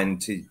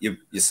kind to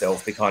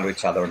yourself, be kind to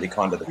each other, and be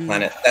kind to the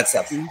planet. That's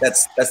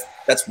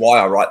why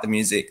I write the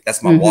music.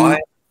 That's my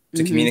why,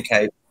 to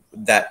communicate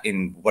that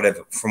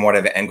from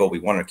whatever angle we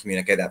want to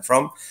communicate that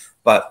from.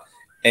 But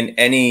in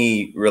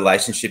any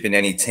relationship, in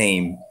any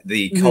team,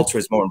 the culture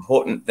is more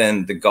important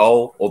than the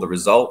goal or the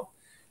result.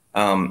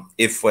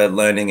 If we're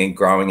learning and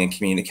growing and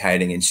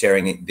communicating and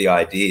sharing the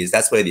ideas,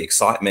 that's where the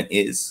excitement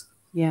is.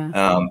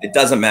 Yeah. It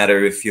doesn't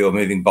matter if you're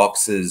moving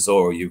boxes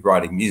or you're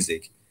writing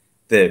music.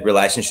 The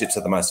relationships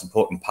are the most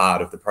important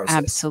part of the process.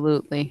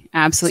 Absolutely.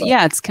 So,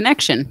 yeah, it's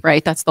connection,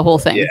 right? That's the whole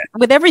thing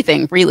with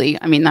everything, really.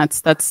 I mean,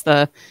 that's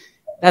what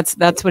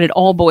it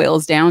all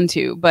boils down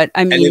to. But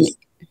I mean,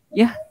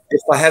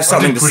 if I have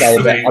something to say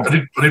about,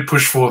 I did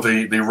push for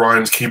the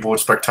Ryan's Keyboard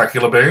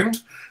Spectacular Band,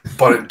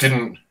 but it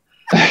didn't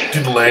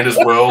land as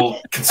well,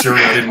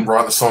 considering I didn't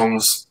write the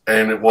songs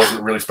and it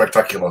wasn't really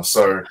spectacular.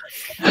 So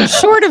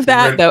short of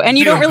that, though, and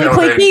you don't really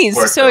play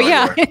keys, so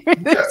yeah.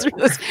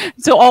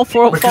 So all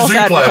four false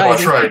advertising.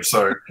 Player by trade,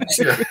 so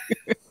yeah.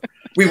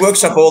 We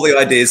workshop all the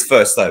ideas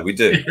first, though. We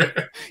do.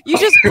 Yeah. You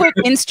just put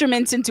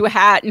instruments into a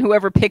hat, and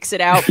whoever picks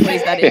it out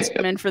plays that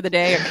instrument for the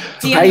day.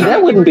 Hey,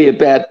 that wouldn't be a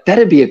bad.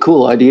 That'd be a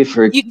cool idea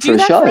for a do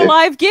that show. For a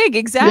live gig,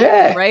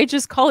 exactly. Right?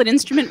 Just call it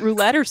instrument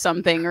roulette or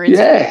something, or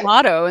instrument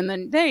lotto, and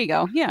then there you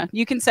go. Yeah,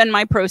 you can send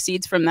my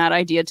proceeds from that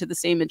idea to the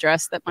same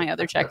address that my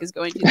other check is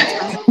going to.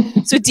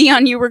 So,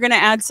 Deon, you were going to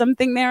add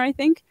something there, I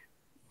think.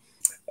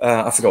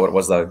 I forgot what it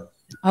was, though.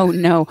 Oh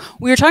no,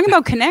 we were talking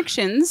about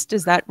connections.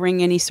 Does that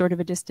ring any sort of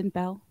a distant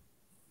bell?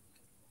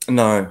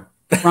 No.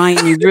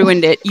 Ryan, you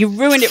ruined it. You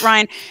ruined it,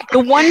 Ryan. The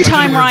one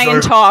time Ryan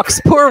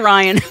talks, poor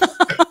Ryan.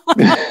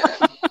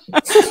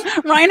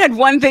 Ryan had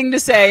one thing to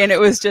say, and it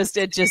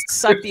just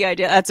sucked the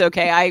idea. That's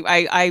okay.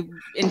 I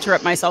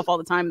interrupt myself all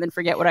the time and then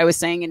forget what I was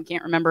saying and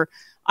can't remember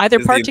either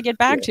part to get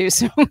back to.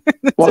 So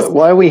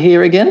why are we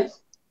here again?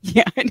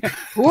 Yeah, I know.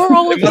 Who are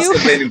all of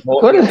you?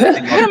 What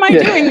am I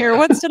doing here?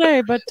 What's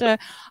today? But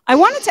I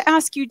wanted to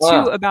ask you too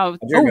about.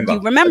 You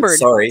remembered.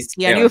 Sorry.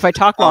 Yeah, I knew if I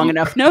talk long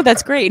enough. No,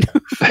 that's great.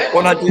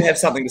 When I do have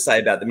something to say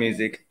about the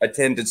music, I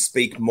tend to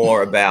speak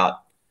more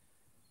about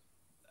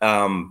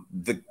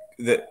the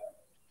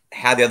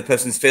how the other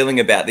person's feeling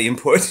about the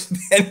input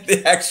than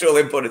the actual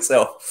input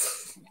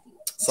itself.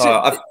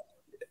 So what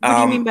do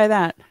you mean by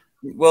that?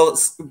 Well,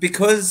 it's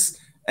because,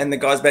 and the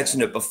guys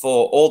mentioned it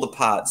before, all the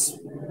parts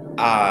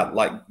are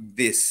like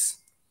this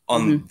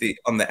on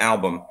the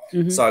album.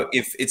 So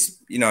if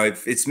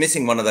it's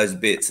missing one of those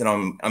bits, and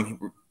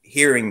I'm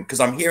hearing, because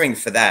I'm hearing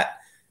for that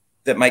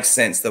makes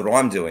sense that what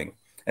I'm doing,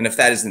 and if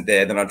that isn't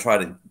there, then I try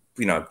to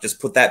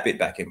just put that bit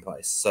back in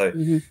place. So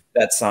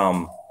that's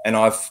and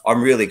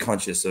I'm really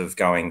conscious of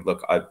going,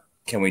 look,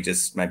 can we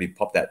just maybe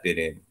pop that bit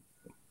in?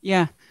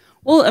 Yeah.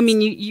 Well, I mean,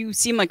 you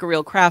seem like a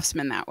real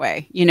craftsman that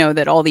way, you know,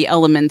 that all the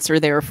elements are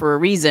there for a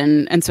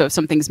reason. And so if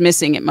something's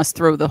missing, it must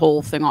throw the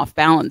whole thing off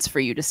balance for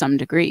you to some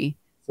degree.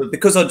 So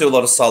because I do a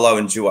lot of solo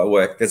and duo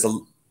work,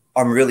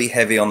 I'm really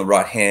heavy on the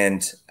right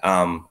hand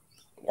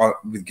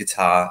with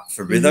guitar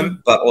for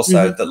rhythm, but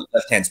also the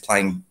left hand's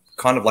playing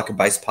kind of like a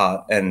bass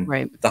part and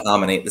the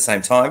harmony at the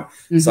same time.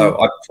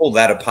 So I pull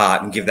that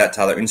apart and give that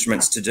to other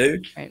instruments to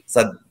do.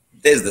 So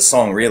there's the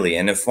song really,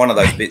 and if one of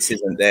those bits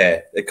isn't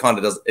there, it kind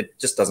of doesn't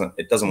work.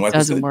 It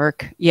doesn't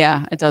work.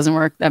 Yeah, it doesn't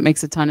work. That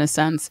makes a ton of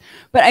sense.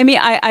 But I mean,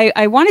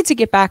 I wanted to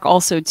get back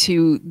also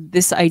to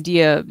this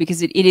idea,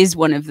 because it is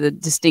one of the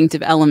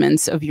distinctive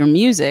elements of your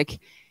music,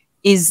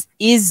 is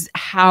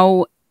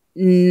how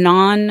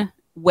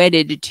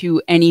non-wedded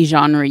to any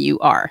genre you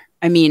are.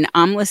 I mean,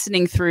 I'm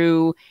listening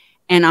through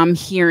and I'm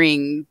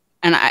hearing,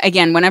 and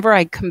again, whenever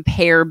I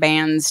compare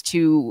bands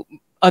to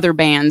other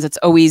bands, it's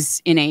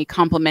always in a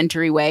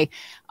complimentary way.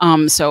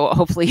 So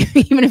hopefully,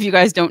 even if you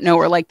guys don't know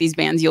or like these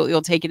bands,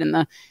 you'll take it in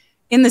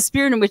the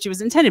spirit in which it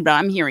was intended. But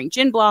I'm hearing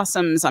Gin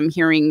Blossoms, I'm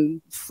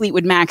hearing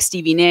Fleetwood Mac,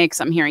 Stevie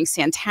Nicks, I'm hearing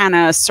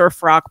Santana,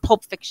 surf rock,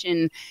 Pulp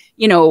Fiction.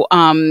 You know,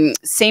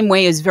 same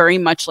way as very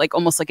much like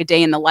almost like A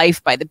Day in the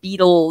Life by the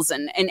Beatles,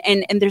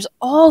 and there's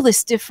all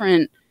this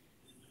different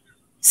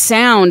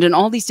sound and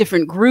all these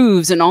different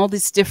grooves and all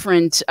this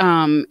different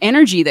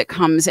energy that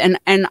comes, and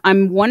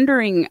I'm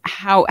wondering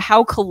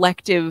how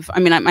collective. I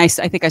mean, I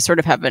think I sort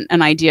of have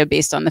an idea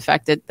based on the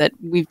fact that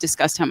we've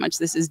discussed how much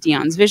this is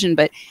Deon's vision.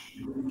 But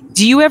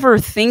do you ever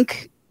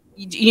think,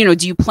 you know,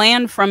 do you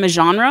plan from a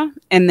genre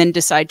and then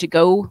decide to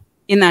go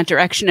in that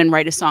direction and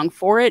write a song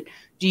for it?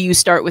 Do you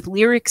start with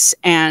lyrics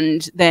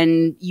and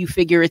then you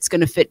figure it's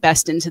going to fit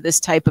best into this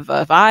type of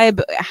a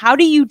vibe? How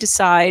do you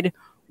decide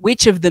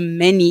which of the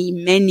many,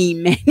 many,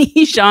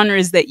 many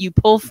genres that you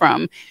pull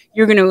from,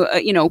 you're going to,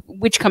 you know,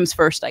 which comes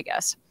first, I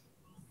guess?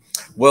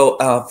 Well,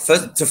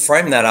 first, to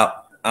frame that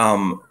up,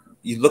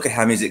 you look at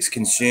how music's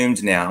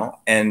consumed now,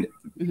 and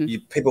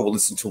people will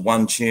listen to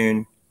one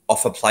tune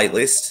off a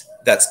playlist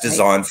that's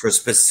designed for a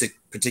specific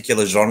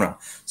particular genre.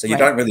 So you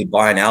don't really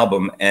buy an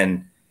album,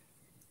 and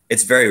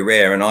it's very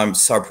rare. And I'm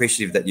so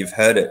appreciative that you've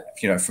heard it,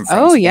 you know, from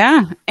friends. Oh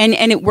yeah, and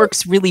it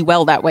works really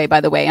well that way.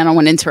 By the way, I don't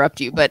want to interrupt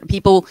you, but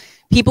people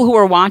who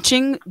are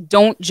watching,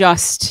 don't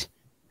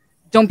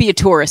be a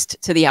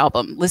tourist to the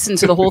album. Listen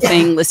to the whole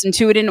thing. Listen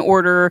to it in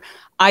order.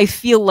 I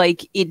feel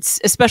like it's,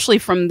 especially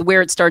from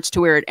where it starts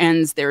to where it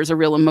ends, there's a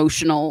real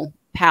emotional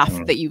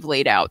path that you've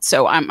laid out.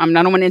 So I don't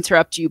want to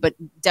interrupt you, but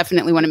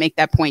definitely want to make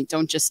that point.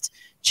 Don't just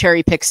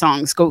cherry pick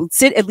songs. Go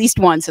sit at least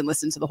once and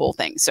listen to the whole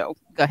thing. So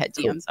go ahead,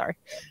 Deon. Cool. Sorry.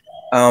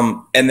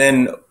 And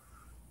then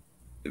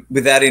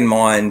with that in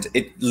mind,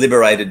 it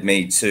liberated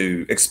me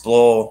to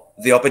explore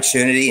the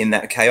opportunity in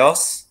that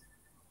chaos.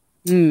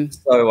 So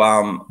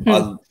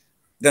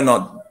then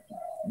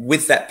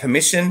with that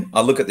permission, I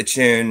look at the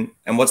tune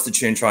and what's the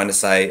tune trying to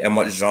say, and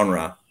what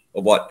genre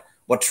or what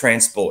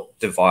transport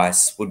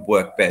device would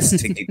work best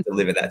to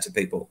deliver that to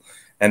people.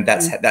 And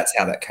that's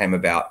how that came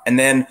about. And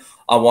then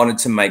I wanted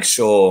to make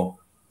sure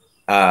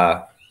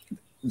the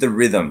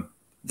rhythm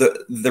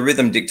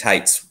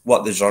dictates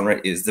what the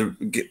genre is.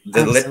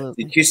 The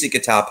acoustic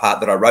guitar part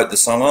that I wrote the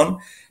song on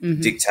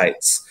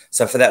dictates.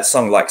 So for that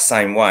song, like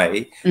Same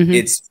Way,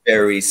 it's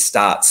very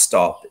start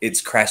stop. It's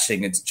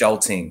crashing. It's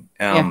jolting.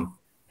 And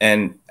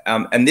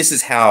this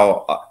is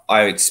how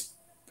I'm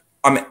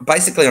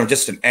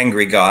just an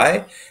angry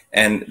guy,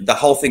 and the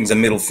whole thing's a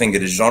middle finger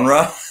to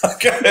genre.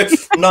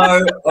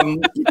 No,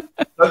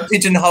 don't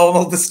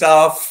pigeonhole the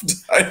stuff.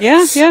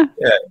 Yeah.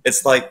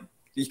 It's like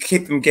you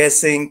keep them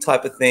guessing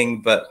type of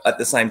thing, but at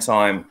the same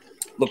time,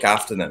 look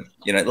after them.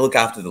 You know, look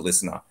after the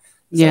listener.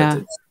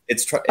 So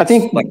I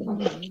think like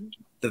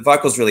the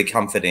vocal's really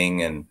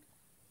comforting, and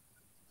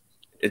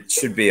it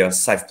should be a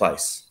safe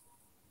place.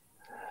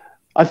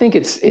 I think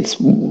it's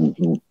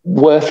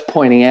worth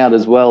pointing out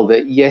as well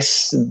that,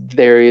 yes,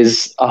 there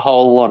is a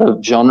whole lot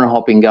of genre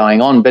hopping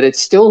going on, but it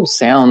still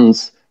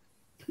sounds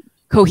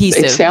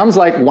cohesive. It sounds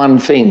like one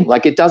thing.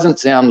 Like, it doesn't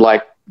sound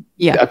like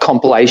a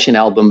compilation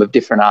album of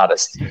different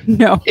artists.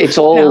 No, it's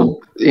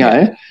all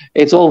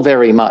it's all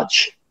very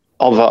much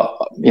of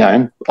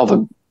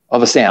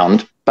a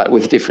sound, but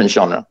with different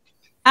genre.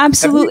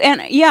 Absolutely.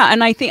 And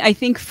I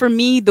think for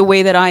me, the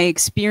way that I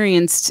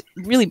experienced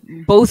really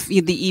both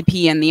the EP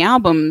and the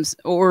albums,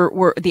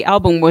 or the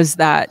album, was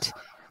that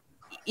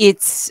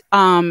it's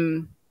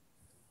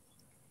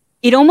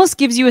it almost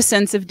gives you a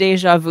sense of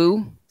deja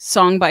vu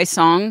song by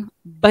song,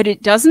 but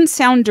it doesn't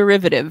sound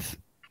derivative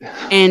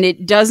and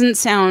it doesn't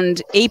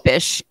sound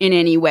apish in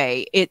any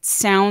way.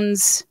 It's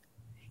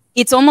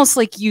almost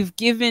like you've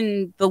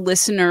given the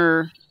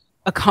listener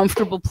a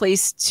comfortable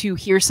place to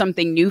hear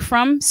something new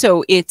from.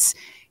 So it's,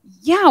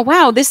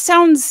 wow, this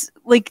sounds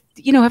like,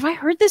 have I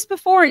heard this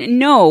before?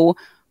 No,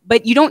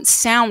 but you don't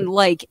sound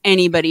like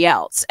anybody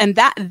else. And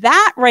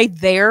that right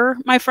there,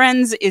 my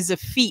friends, is a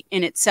feat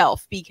in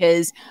itself,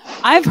 because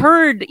I've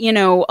heard,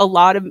 a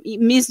lot of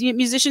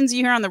musicians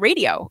you hear on the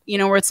radio,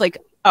 where it's like,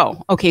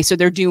 oh, okay, so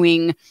they're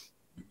doing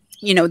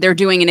you know, they're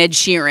doing an Ed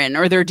Sheeran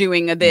or they're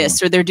doing a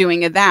this or they're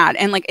doing a that.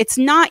 And like, it's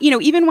not, you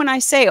know, even when I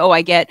say, oh,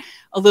 I get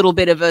a little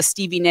bit of a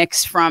Stevie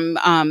Nicks from,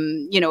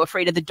 you know,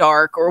 Afraid of the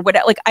Dark or what,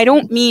 like, I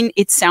don't mean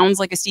it sounds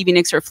like a Stevie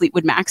Nicks or a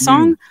Fleetwood Mac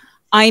song.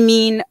 I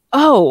mean,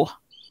 oh,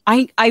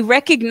 I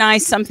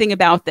recognize something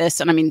about this.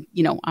 And I mean,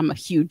 you know, I'm a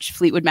huge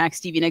Fleetwood Mac,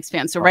 Stevie Nicks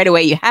fan. So right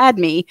away you had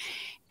me.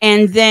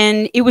 And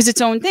then it was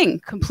its own thing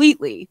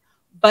completely.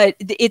 But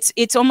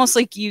it's almost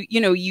like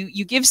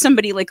you give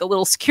somebody like a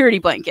little security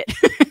blanket.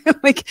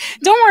 Like,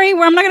 don't worry,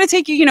 I'm not going to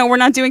take you, you know, we're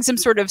not doing some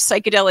sort of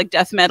psychedelic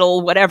death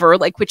metal, whatever,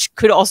 like, which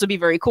could also be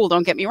very cool.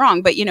 Don't get me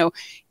wrong. But, you know,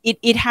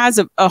 it has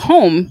a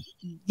home,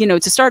 you know,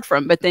 to start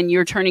from, but then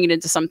you're turning it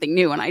into something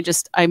new. And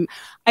I'm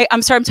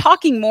sorry, I'm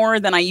talking more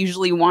than I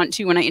usually want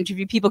to when I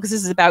interview people, because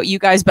this is about you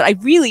guys. But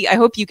I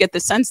hope you get the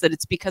sense that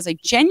it's because I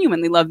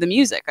genuinely love the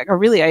music. Like,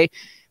 I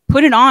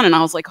put it on and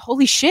I was like,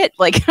 holy shit.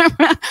 Like,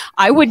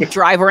 I would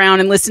drive around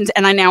and listen to,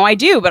 and I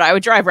do, but I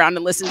would drive around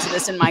and listen to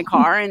this in my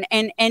car,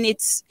 and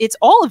it's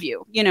all of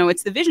you, you know,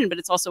 it's the vision, but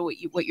it's also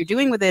what you're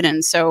doing with it.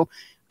 And so,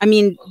 I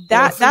mean,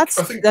 that's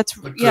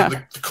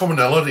the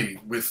commonality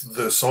with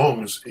the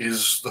songs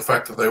is the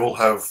fact that they all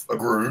have a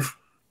groove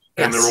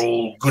and they're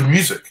all good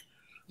music.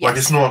 Like,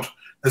 it's not,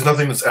 there's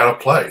nothing that's out of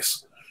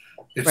place.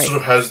 It sort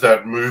of has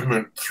that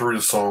movement through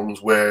the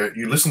songs where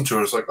you listen to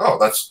it, it's like, oh,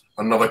 that's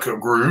another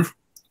groove.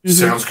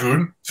 Sounds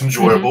good, it's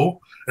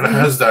enjoyable, and it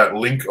has that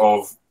link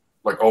of,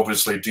 like,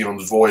 obviously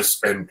Deon's voice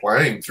and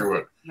playing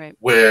through it,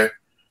 where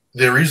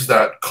there is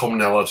that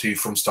commonality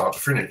from start to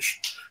finish.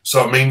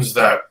 So it means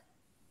that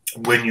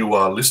when you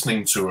are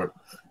listening to it,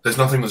 there's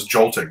nothing that's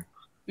jolting,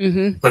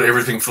 but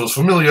everything feels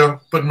familiar,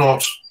 but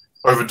not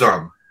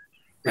overdone.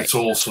 It's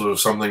all sort of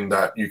something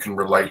that you can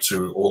relate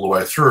to all the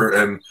way through,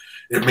 and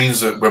it means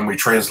that when we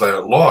translate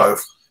it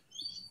live,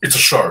 it's a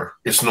show.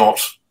 It's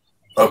not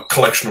a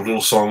collection of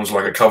little songs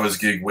like a covers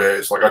gig where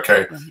it's like,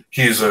 okay,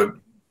 here's a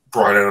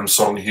Bryan Adams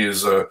song,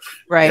 here's a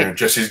you know,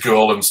 Jesse's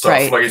Girl and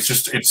stuff. Like,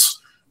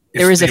 it's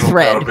there is a Deon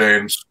thread. Powter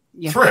Band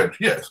thread,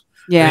 yes.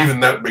 And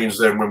even that means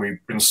then when we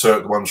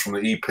insert the ones from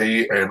the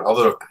EP and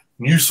other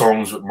new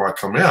songs that might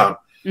come out,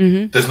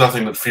 there's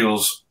nothing that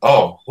feels,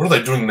 oh, what are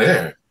they doing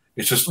there?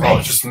 It's just, oh,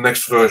 it's just the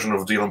next version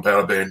of Deon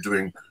Powter Band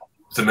doing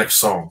the next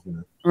song. You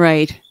know?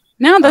 Right.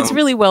 No, that's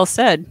really well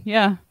said.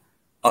 Yeah.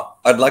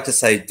 I'd like to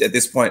say at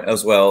this point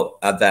as well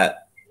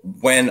that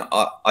when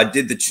I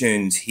did the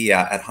tunes here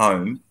at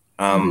home,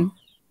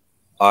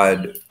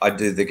 I'd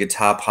do the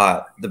guitar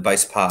part, the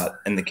bass part,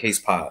 and the keys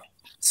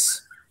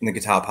parts, and the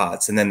guitar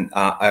parts, and then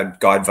I'd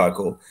guide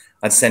vocal.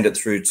 I'd send it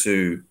through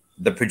to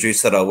the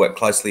producer that I work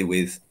closely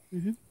with,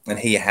 and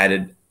he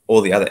added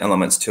all the other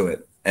elements to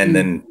it, and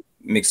then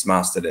mixed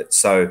mastered it.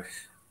 So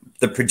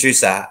the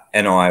producer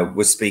and I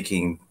were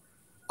speaking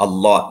a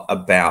lot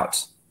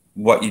about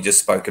what you just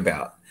spoke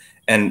about.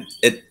 And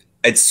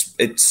it's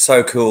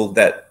so cool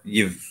that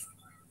you've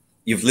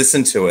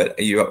listened to it.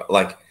 You're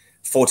like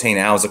 14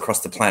 hours across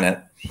the planet,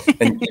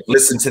 and you've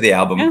listened to the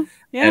album,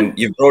 and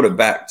you've brought it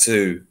back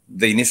to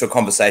the initial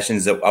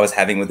conversations that I was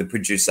having with the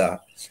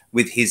producer,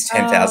 with his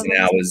 10,000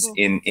 hours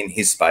in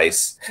his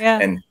space,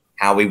 and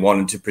how we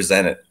wanted to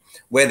present it.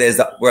 Where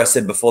I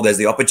said before, there's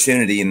the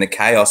opportunity in the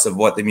chaos of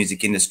what the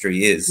music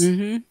industry is,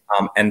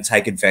 and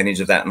take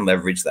advantage of that and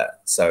leverage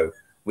that. So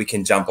we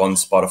can jump on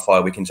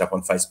Spotify, we can jump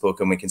on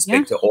Facebook, and we can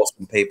speak to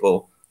awesome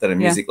people that are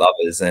music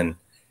lovers. And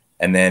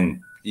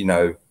then, you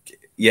know,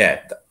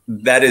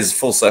 that is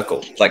full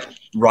circle. Like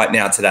right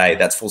now, today,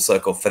 that's full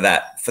circle for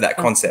that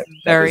concept.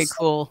 Very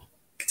cool.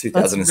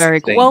 2016. That's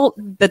very cool. Well,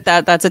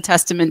 that's a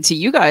testament to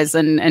you guys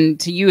and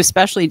to you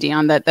especially,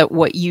 Deon, that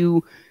what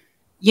you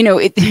know,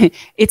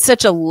 it's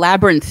such a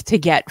labyrinth to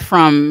get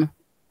from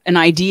an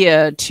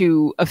idea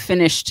to a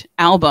finished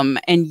album,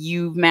 and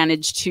you've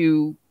managed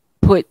to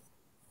put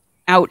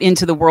out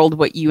into the world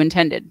what you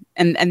intended,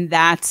 and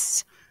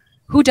that's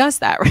who does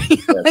that,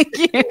 right? Like,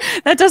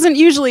 that doesn't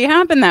usually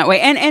happen that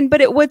way.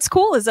 But what's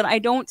cool is that I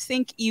don't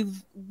think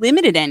you've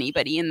limited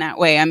anybody in that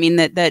way. I mean,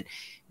 that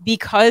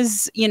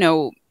because, you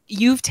know,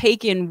 you've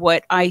taken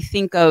what I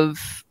think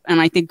of, and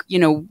I think, you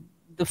know,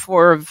 the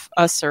four of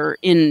us are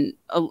in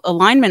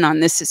alignment on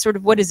this, is sort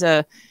of what is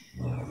a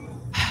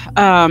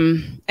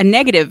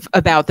negative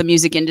about the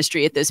music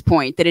industry at this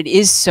point, that it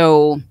is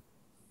so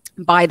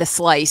by the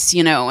slice,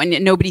 you know,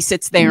 and nobody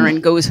sits there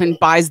and goes and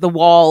buys the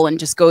wall and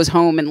just goes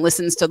home and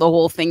listens to the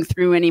whole thing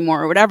through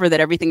anymore or whatever,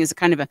 that everything is a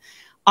kind of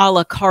a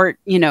la carte,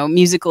 you know,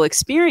 musical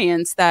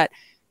experience. That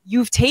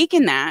you've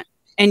taken that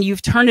and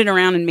you've turned it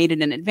around and made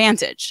it an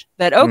advantage.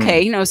 That,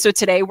 okay, you know, so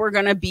today we're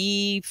going to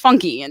be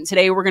funky, and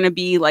today we're going to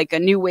be like a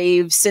new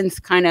wave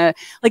synth kind of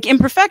like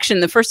Imperfection.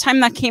 The first time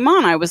that came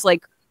on, I was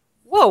like,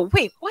 whoa,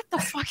 wait, what the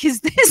fuck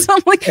is this?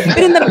 I'm like, but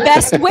in the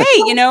best way,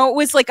 you know. It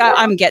was like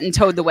I'm getting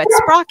Toad the Wet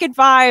Sprocket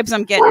vibes.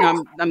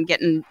 I'm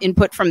getting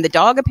input from the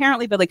dog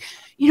apparently, but like,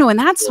 you know, and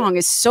that song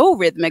is so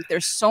rhythmic.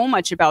 There's so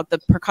much about the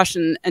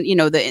percussion and, you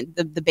know,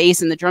 the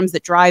bass and the drums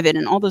that drive it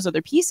and all those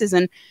other pieces,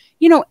 and,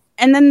 you know,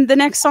 and then the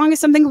next song is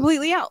something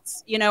completely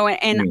else, you know.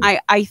 And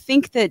I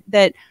think that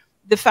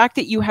the fact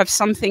that you have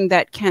something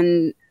that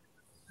can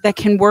that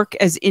can work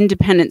as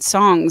independent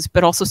songs,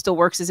 but also still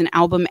works as an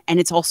album. And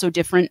it's also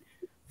different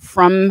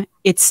from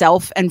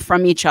itself and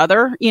from each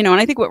other, you know.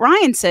 And I think what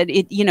Ryan said,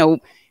 it, you know,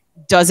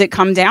 does it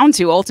come down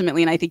to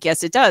ultimately, and I think,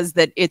 yes, it does,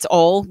 that it's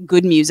all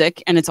good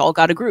music and it's all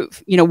got a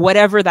groove, you know,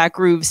 whatever that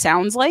groove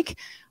sounds like.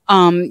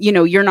 You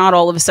know, you're not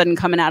all of a sudden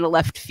coming out of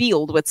left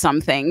field with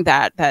something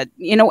that,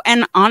 you know,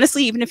 and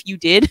honestly, even if you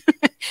did,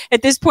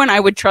 at this point,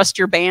 I would trust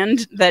your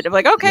band that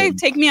like, okay,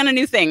 take me on a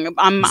new thing.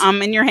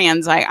 I'm in your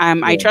hands.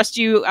 I trust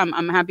you.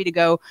 I'm happy to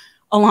go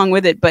along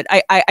with it. But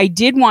I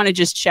did want to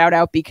just shout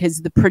out,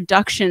 because the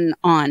production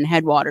on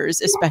Headwaters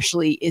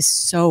especially is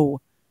so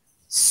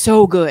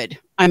good.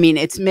 I mean,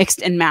 it's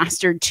mixed and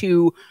mastered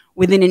to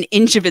within an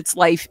inch of its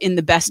life in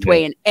the best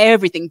way, and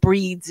everything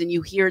breathes, and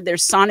you hear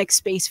there's sonic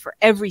space for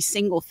every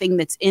single thing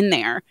that's in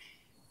there.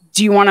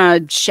 Do you want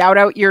to shout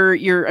out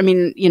your, I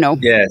mean, you know.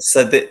 Yeah.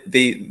 So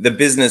the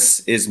business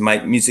is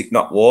Make Music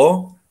Not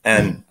War.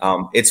 And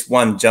it's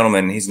one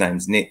gentleman, his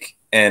name's Nick.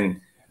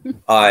 And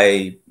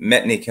I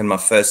met Nick in my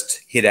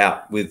first hit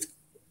out with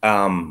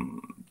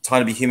Time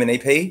to Be Human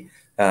EP.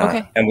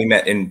 And we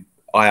met in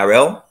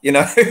IRL, you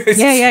know.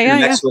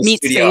 Yeah. Meet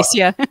studio. space,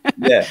 yeah.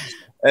 Yeah.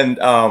 And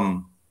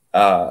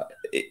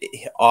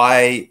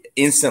I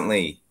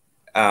instantly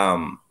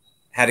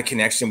had a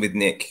connection with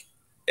Nick,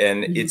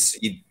 and it's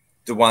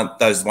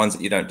those ones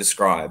that you don't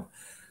describe.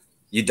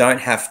 You don't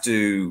have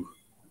to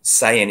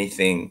say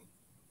anything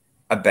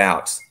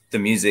about the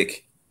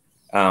music.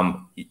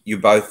 You're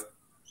both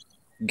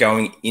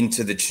going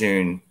into the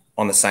tune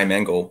on the same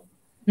angle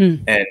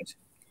and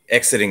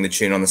exiting the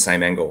tune on the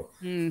same angle,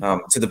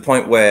 to the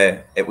point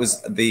where it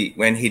was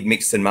when he'd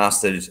mixed and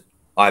mastered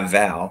I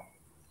Vow,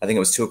 I think it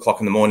was 2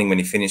 o'clock in the morning when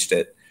he finished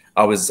it.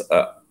 I was,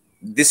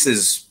 this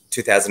is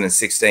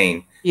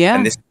 2016. Yeah.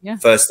 And this is the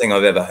first thing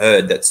I've ever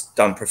heard that's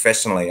done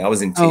professionally. I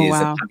was in tears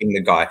and hugging the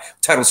guy.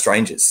 Total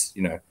strangers,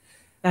 you know.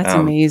 That's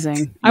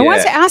amazing. I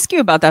wanted to ask you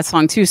about that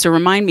song too. So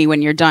remind me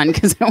when you're done,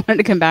 because I wanted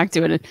to come back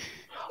to it.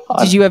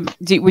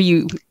 Were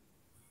you?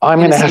 I'm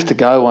going to have to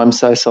go. I'm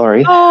so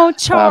sorry. Oh,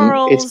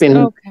 Charles. It's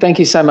been, thank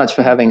you so much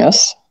for having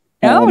us.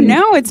 No,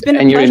 it's been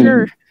a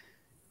pleasure.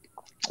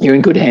 You're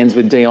in good hands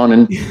with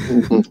Deon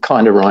and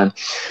kind of Ryan.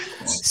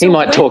 He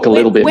might talk a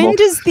little bit more. When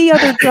does the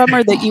other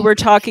drummer that you were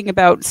talking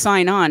about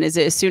sign on? Is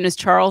it as soon as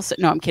Charles?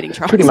 No, I'm kidding,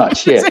 Charles. Pretty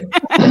much, yeah.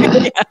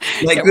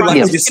 Like, good luck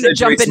with your surgery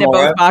jump into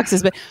both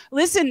boxes. But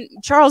listen,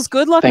 Charles,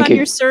 good luck on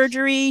your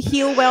surgery.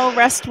 Heal well,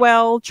 rest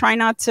well. Try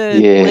not to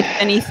lift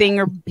anything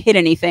or hit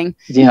anything.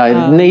 You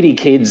know, needy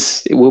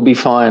kids will be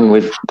fine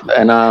with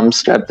an arm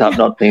strapped up,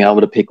 not being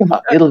able to pick them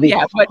up. It'll be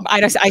fine. But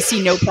I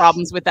see no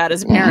problems with that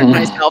as a parent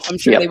myself. I'm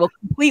sure they will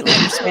completely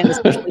understand,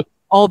 especially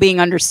all being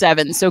under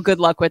 7. So good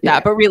luck with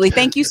that. But really,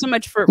 thank you so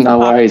much for no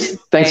worries.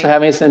 Thanks for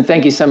having us, and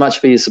thank you so much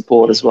for your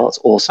support as well. It's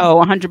awesome. Oh,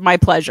 100. My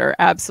pleasure.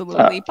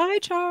 Absolutely. Bye,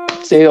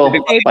 Charles. See you all.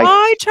 Okay,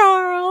 bye,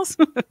 Charles.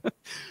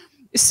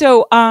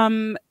 So,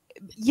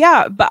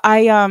 yeah, but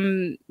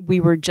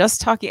we were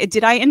just talking.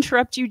 Did I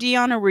interrupt you,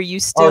 Deon, or were you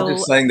still? I was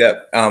just saying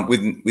that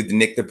with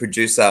Nick, the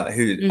producer,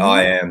 who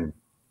I am,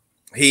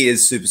 he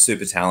is super,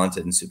 super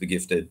talented and super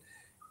gifted.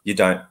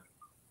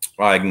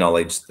 I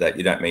acknowledge that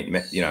you don't meet,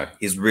 you know,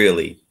 he's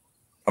really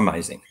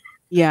amazing.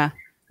 Yeah.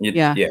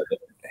 Yeah.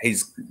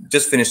 He's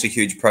just finished a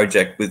huge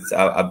project with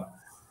a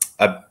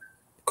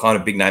kind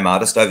of big name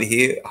artist over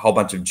here, a whole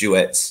bunch of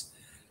duets.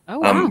 Oh,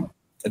 wow.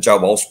 Joe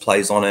Walsh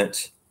plays on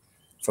it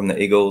from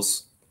the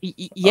Eagles.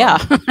 Yeah.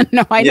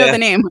 No, I know the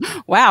name.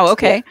 Wow.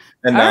 Okay.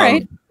 And all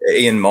right.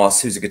 Ian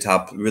Moss, who's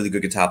really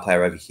good guitar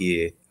player over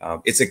here.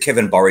 It's a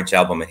Kevin Borridge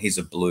album, and he's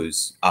a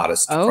blues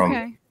artist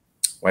from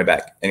way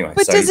back. Anyway,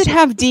 but does it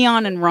have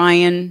Deon and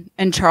Ryan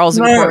and Charles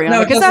and Corey on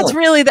it? Because that's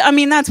really,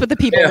 that's what the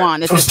people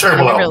want. It's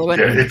terrible.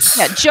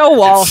 Joe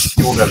Walsh,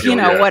 you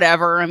know,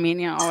 whatever. I mean,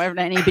 you know,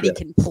 anybody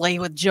can play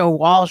with Joe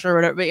Walsh or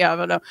whatever.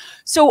 But but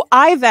so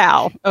I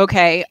Vow.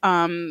 Okay.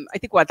 I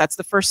think that's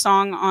the first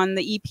song on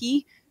the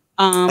EP.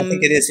 I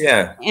think it is,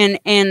 yeah.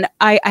 And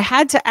I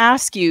had to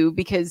ask you,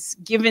 because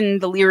given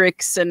the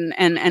lyrics and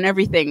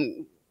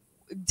everything,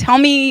 tell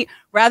me,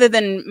 rather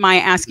than my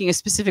asking a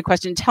specific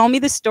question, tell me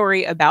the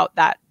story about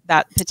that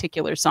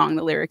particular song,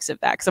 the lyrics of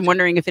that, because I'm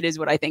wondering if it is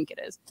what I think it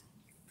is.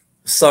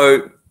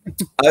 So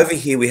over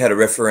here we had a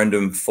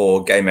referendum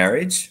for gay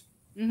marriage,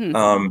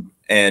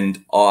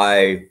 and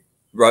I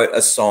wrote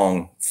a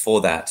song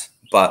for that,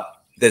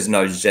 but there's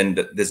no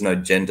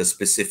gender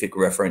specific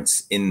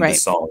reference in the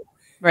song.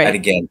 Right. And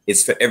again,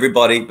 it's for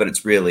everybody, but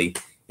it's really,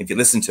 if you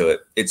listen to it,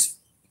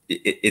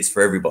 it's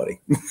for everybody.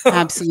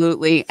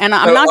 Absolutely. And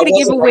I'm not going to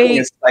give away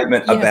a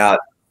statement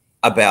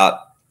about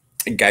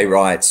gay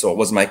rights, or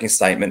wasn't making a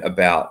statement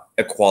about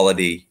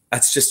equality.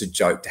 That's just a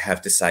joke to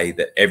have to say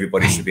that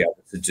everybody should be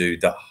able to do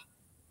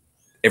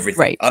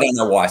everything. Right. I don't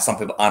know why some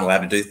people aren't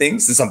allowed to do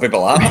things and some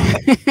people are.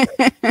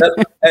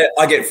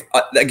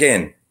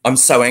 Again, I'm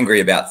so angry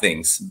about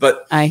things,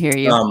 but I hear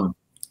you.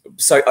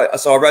 So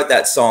I wrote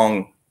that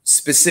song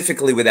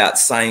specifically without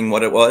saying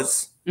what it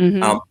was.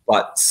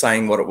 But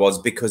saying what it was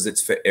because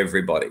it's for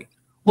everybody.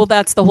 Well,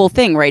 that's the whole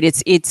thing, right?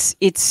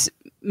 It's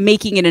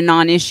making it a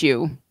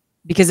non-issue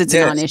because it's a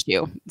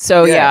non-issue.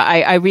 So yeah,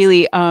 I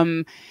really,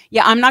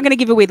 yeah, I'm not going to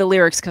give away the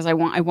lyrics because I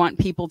want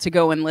people to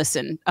go and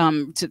listen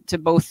to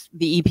both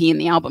the EP and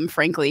the album,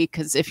 frankly,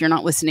 because if you're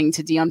not listening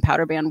to Deon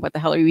Powter Band, what the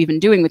hell are you even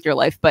doing with your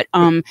life? But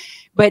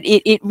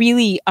it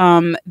really,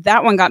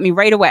 that one got me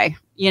right away.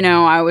 You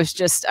know, I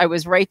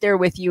was right there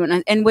with you.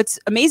 And what's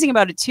amazing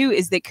about it too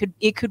is that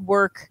it could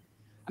work.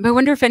 I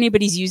wonder if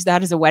anybody's used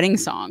that as a wedding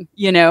song,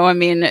 you know, I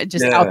mean,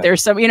 just out there.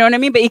 So, you know what I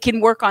mean? But it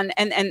can work on,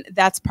 and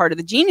that's part of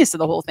the genius of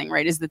the whole thing,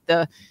 right? Is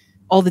that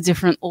all the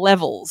different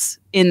levels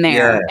in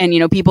there. Yeah. And,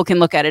 you know, people can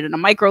look at it at a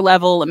micro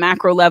level, a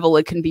macro level.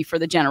 It can be for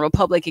the general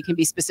public. It can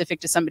be specific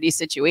to somebody's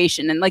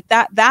situation. And like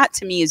that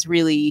to me is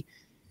really,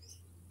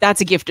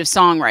 that's a gift of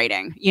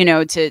songwriting, you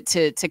know,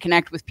 to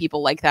connect with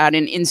people like that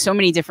in so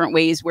many different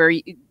ways where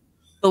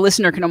the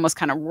listener can almost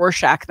kind of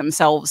Rorschach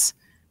themselves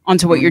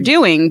onto what you're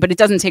doing, but it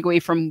doesn't take away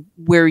from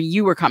where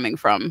you were coming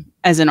from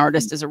as an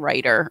artist, as a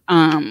writer,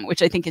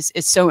 which I think is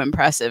so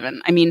impressive.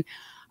 And I mean,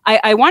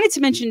 I wanted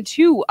to mention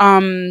too,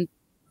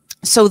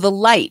 so The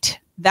Light,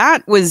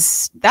 that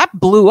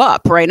blew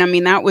up, right? I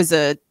mean, that was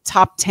a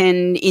top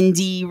 10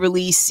 indie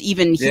release,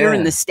 even here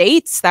in the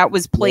States. That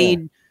was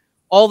played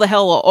all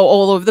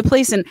over the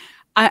place. And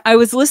I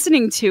was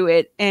listening to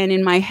it, and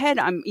in my head,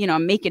 I'm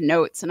making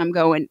notes, and I'm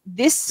going,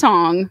 this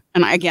song,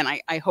 and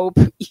I hope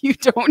you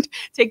don't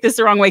take this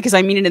the wrong way, because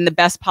I mean it in the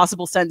best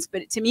possible sense,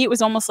 but to me, it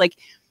was almost like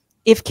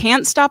if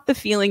Can't Stop the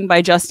Feeling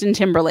by Justin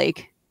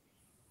Timberlake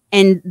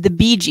and the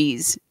Bee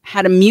Gees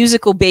had a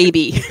musical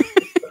baby.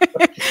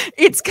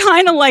 It's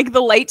kind of like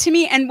The Light to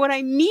me. And what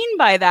I mean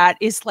by that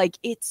is like,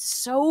 it's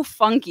so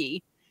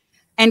funky,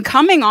 and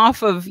coming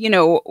off of, you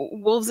know,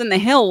 Wolves in the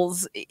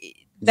Hills,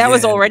 that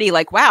was already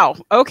like, wow,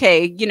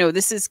 okay, you know,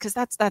 this is, because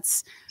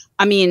that's,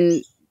 I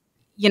mean,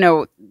 you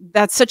know,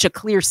 that's such a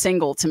clear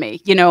single to me,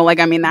 you know, like,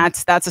 I mean,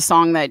 that's a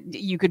song that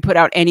you could put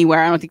out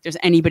anywhere. I don't think there's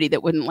anybody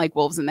that wouldn't like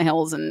Wolves in the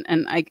Hills, and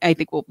I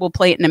think we'll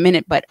play it in a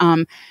minute, but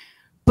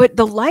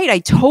The Light, I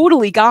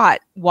totally got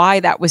why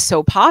that was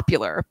so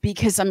popular,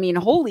 because I mean,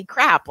 holy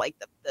crap, like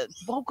the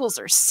vocals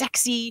are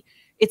sexy.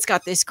 It's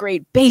got this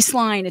great bass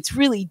line. It's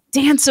really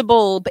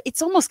danceable, but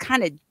it's almost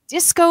kind of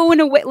disco in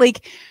a way.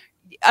 Like,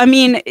 I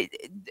mean,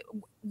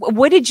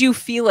 what did you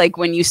feel like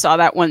when you saw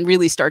that one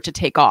really start to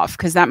take off?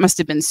 Because that must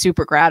have been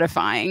super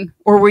gratifying.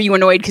 Or were you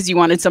annoyed because you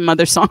wanted some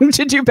other song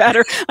to do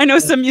better? I know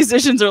some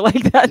musicians are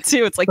like that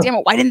too. It's like, damn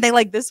it, why didn't they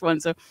like this one?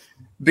 So,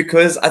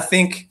 because I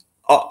think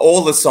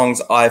all the songs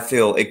I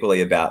feel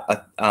equally about.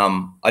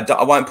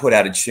 I won't put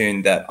out a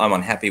tune that I'm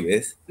unhappy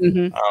with.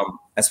 Mm-hmm.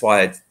 That's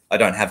why I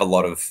don't have a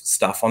lot of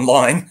stuff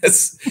online.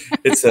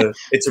 It's a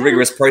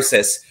rigorous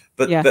process.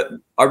 But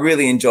I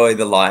really enjoy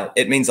The Light.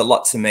 It means a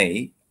lot to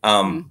me.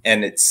 And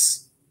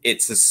it's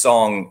a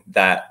song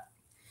that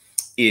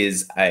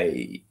is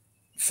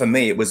for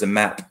me, it was a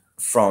map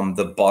from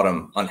the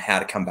bottom on how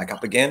to come back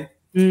up again.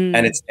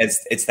 And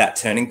it's that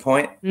turning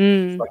point.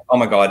 It's like, oh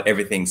my God,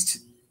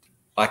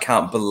 I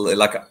can't believe,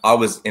 like, I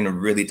was in a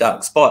really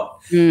dark spot.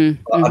 I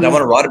don't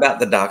want to write about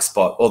the dark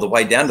spot or the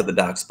way down to the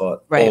dark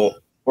spot,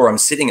 or I'm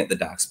sitting at the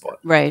dark spot.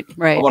 Right.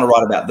 I want to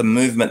write about the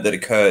movement that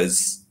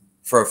occurs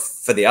for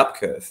the up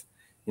curve,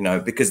 you know,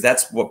 because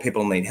that's what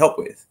people need help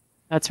with.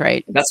 That's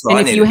right. That's what.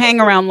 And if you hang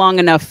around long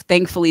enough,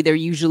 thankfully there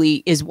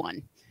usually is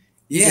one.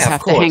 You just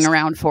have to hang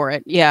around for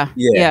it. Yeah.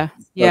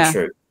 So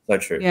true. So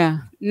true. Yeah.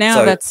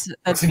 Now that's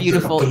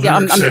beautiful. The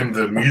lyrics and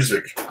the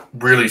music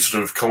really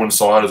sort of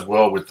coincide as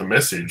well with the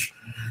message.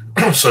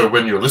 So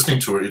when you're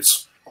listening to it,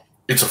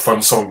 it's a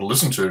fun song to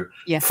listen to.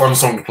 Yeah. Fun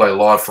song to play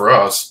live for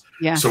us.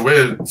 Yeah. So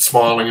we're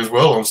smiling as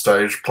well on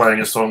stage, playing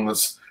a song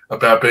that's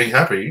about being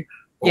happy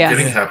or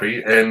getting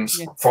happy and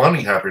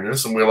finding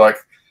happiness, and we're like,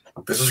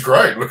 this is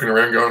great. Looking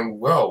around, going,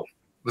 well,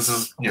 this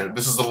is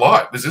the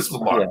light. This is the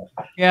light.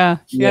 Yeah.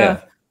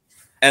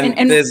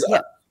 And there's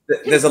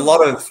a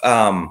lot of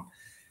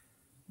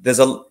there's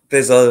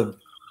a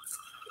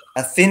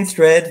thin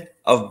thread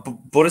of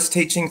Buddhist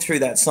teaching through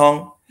that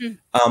song,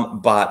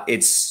 but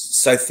it's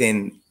so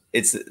thin.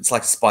 It's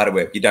like a spider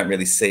web. You don't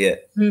really see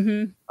it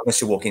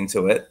unless you walk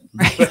into it.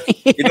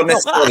 You're not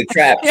necessarily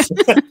trapped.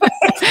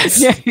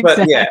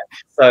 But yeah,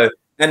 so.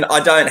 And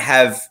I don't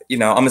have, you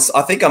know,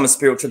 I think I'm a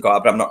spiritual guy,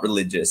 but I'm not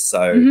religious.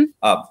 So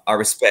I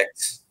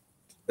respect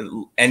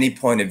any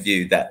point of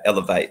view that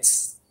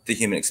elevates the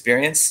human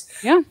experience.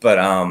 Yeah. But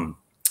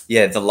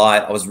The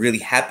Light, I was really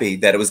happy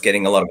that it was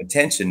getting a lot of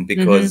attention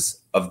because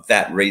of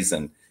that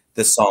reason.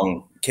 The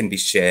song can be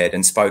shared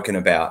and spoken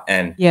about.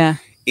 And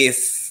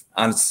if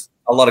a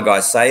lot of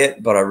guys say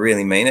it, but I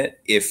really mean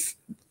it, if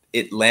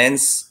it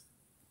lands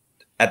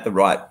at the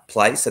right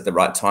place at the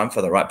right time for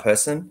the right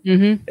person,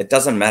 it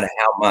doesn't matter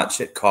how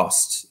much it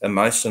costs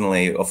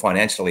emotionally or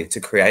financially to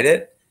create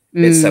it.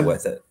 It's so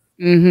worth it.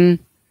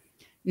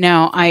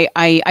 No,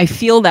 I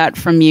feel that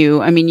from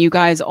you. I mean, you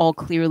guys all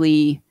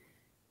clearly,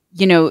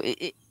 you know,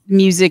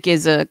 music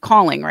is a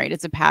calling, right?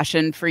 It's a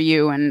passion for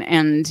you,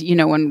 and you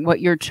know, and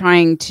what you're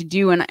trying to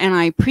do, and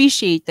I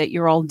appreciate that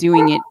you're all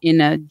doing it in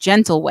a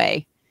gentle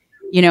way.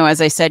 you know,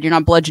 as I said, you're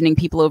not bludgeoning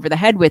people over the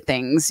head with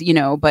things, you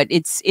know, but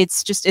it's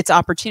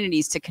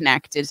opportunities to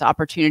connect. It's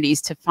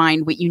opportunities to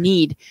find what you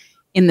need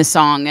in the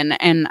song. And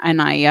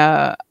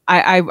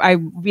I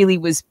really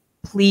was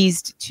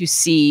pleased to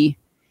see,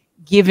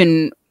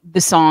 given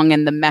the song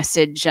and the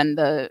message and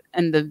the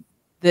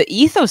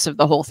ethos of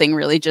the whole thing,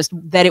 really just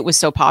that it was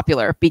so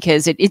popular,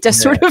 because it does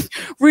sort of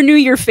renew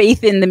your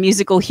faith in the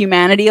musical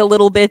humanity a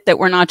little bit, that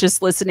we're not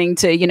just listening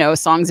to, you know,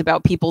 songs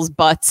about people's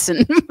butts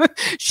and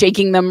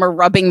shaking them or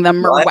rubbing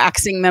them or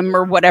waxing them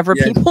or whatever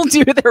people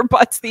do to their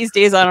butts these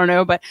days. I don't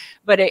know. But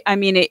I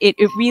mean, it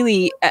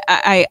really,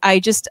 I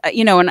just,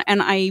 you know,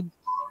 and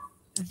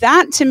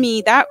that to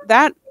me,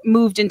 that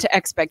moved into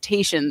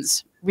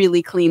expectations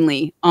really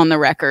cleanly on the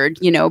record,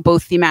 you know,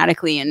 both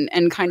thematically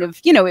and kind of,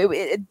 you know,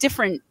 a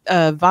different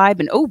vibe.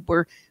 And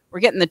we're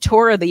getting the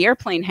tour of the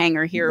airplane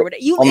hangar here. On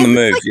the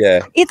move,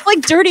 It's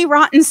like Dirty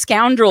Rotten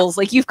Scoundrels.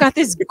 Like, you've got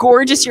this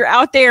gorgeous, you're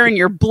out there in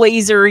your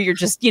blazer, you're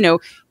just, you know,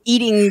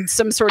 eating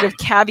some sort of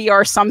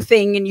caviar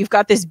something, and you've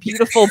got this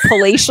beautiful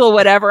palatial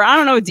whatever. I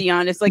don't know,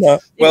 Deon. It's like,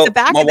 if the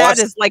back of that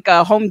is like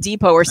a Home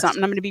Depot or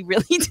something, I'm going to be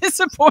really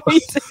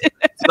disappointed.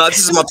 No,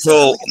 this is my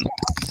pool.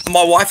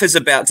 My wife is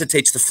about to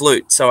teach the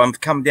flute, so I'm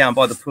come down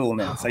by the pool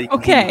now. So you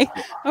can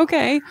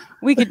okay.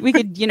 We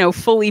could, you know,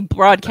 fully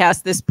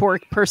broadcast this poor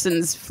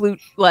person's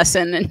flute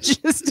lesson and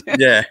just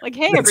like,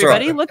 hey,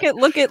 everybody, look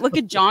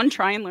at John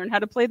try and learn how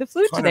to play the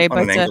flute today.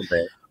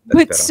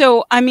 But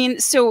so, I mean,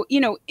 so, you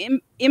know,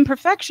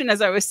 imperfection,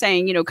 as I was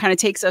saying, you know, kind of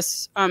takes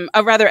us,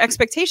 rather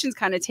expectations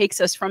kind of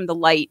takes us from the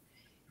light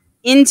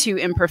into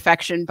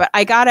imperfection. But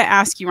I got to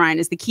ask you, Ryan,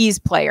 as the keys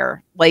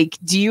player, like,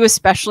 do you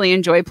especially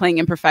enjoy playing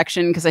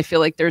imperfection? Because I feel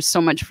like there's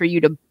so much for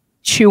you to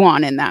chew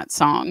on in that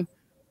song.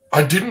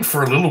 I didn't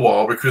for a little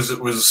while because I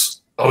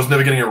was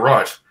never getting it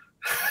right.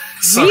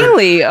 So,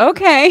 really?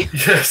 Okay.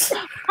 Yes.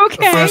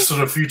 Okay. The first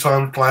sort of few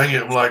times playing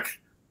it, I'm like,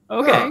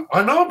 okay,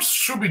 I know I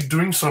should be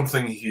doing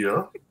something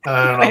here,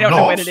 and I don't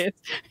know what it is.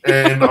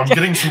 And I'm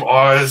getting some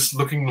eyes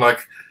looking like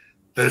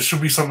there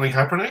should be something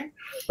happening.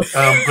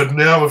 But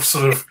now we've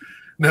sort of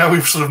nailed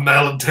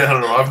it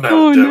down, or I've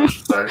nailed it down, I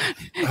should say.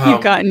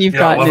 You've gotten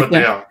I love it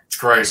down. now. It's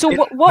great. So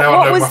now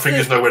I know my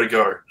fingers know where to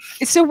go.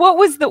 So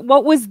was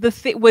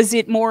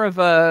it more of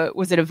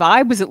was it a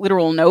vibe? Was it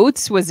literal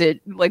notes? Was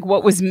it like,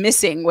 what was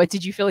missing? What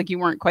did you feel like you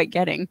weren't quite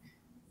getting?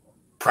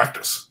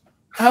 Practice.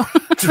 Oh.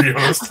 To be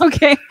honest.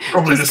 Okay.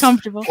 Probably just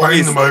comfortable.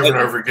 Playing them over and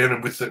over again,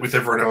 and with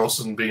everyone else,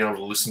 and being able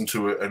to listen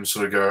to it and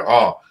sort of go,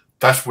 oh,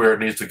 that's where it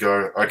needs to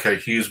go. Okay,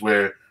 here's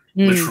where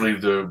literally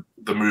the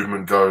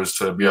movement goes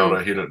to be able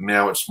to hit it.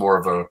 Now it's more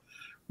of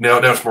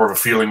a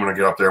feeling when I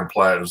get up there and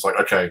play it. It's like,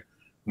 okay,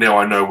 now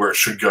I know where it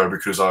should go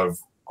because I've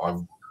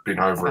been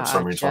over it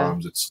so many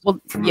times. It's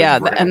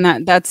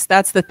and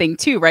that's the thing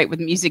too, right?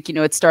 With music, you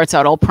know, it starts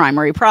out all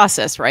primary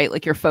process, right?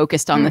 Like, you're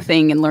focused on the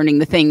thing and learning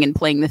the thing and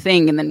playing the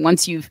thing, and then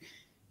once you've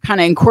kind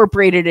of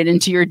incorporated it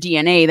into your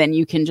DNA, then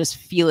you can just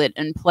feel it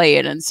and play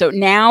it. And so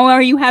now,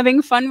 are you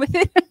having fun with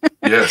it?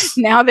 Yes.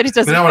 Now that it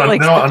doesn't now feel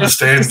like I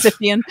understand.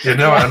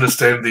 I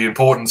understand the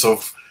importance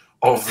of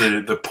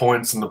the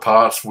points and the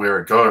parts where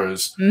it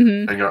goes,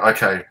 and go,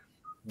 okay,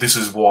 this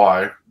is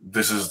why.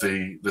 This is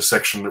the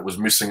section that was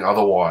missing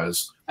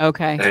otherwise.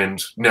 Okay. And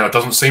now it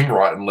doesn't seem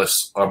right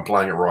unless I'm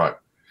playing it right.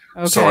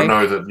 Okay. So I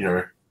know that, you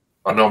know,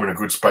 I'm in a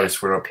good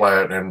space when I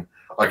play it, and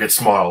I get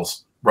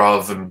smiles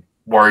rather than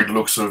worried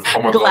looks of,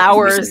 oh my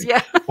glowers,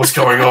 God, what's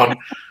going on?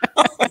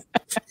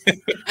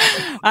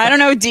 I don't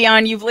know,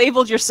 Deon. You've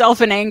labeled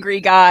yourself an angry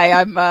guy.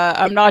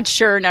 I'm not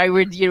sure now.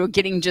 We're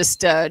getting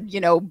just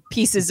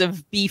pieces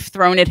of beef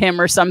thrown at him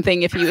or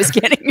something if he was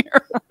getting it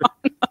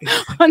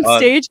wrong on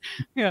stage.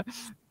 Yeah.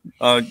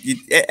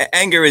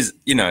 Anger is,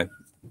 you know,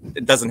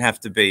 it doesn't have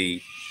to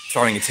be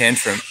throwing a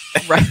tantrum.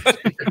 Right.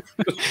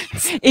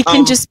 It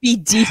can just be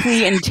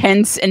deeply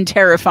intense and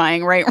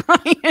terrifying, right,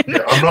 Ryan?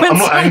 Yeah, I'm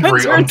not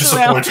angry. I'm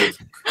disappointed.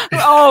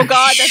 Oh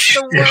God, that's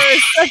the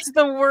worst. That's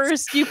the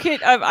worst. You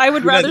could. I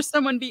would rather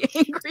someone be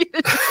angry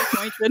than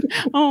disappointed.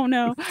 Oh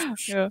no.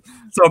 Yeah.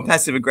 So I'm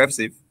passive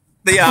aggressive.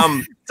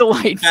 The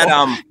delightful.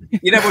 And,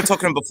 you know, we were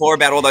talking before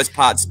about all those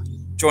parts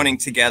joining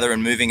together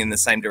and moving in the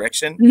same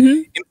direction.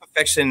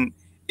 Imperfection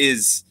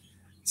is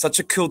such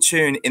a cool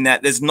tune in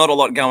that there's not a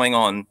lot going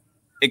on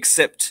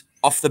except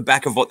off the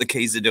back of what the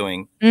keys are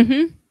doing.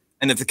 And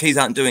if the keys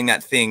aren't doing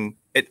that thing,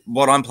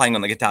 what I'm playing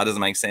on the guitar doesn't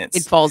make sense.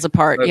 It falls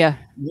apart. So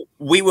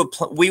we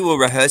were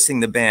rehearsing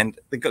the band.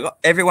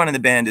 Everyone in the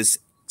band is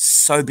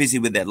so busy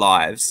with their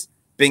lives.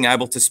 Being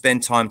able to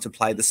spend time to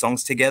play the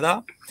songs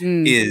together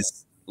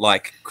is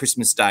like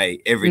Christmas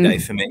Day every day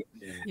for me.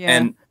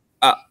 And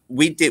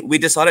we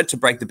decided to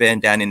break the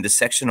band down into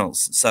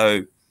sectionals.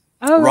 So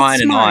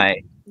Ryan and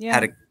I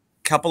had a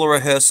couple of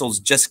rehearsals,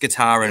 just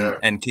guitar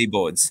and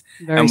keyboards.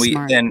 Very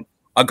smart. Then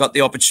I got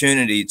the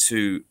opportunity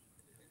to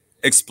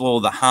explore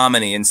the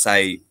harmony and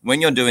say,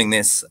 when you're doing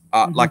this,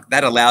 like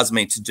that allows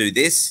me to do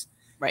this.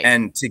 Right.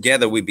 And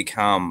together we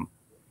become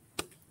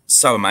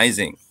so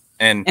amazing.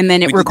 And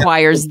then it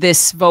requires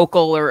this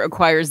vocal or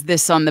requires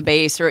this on the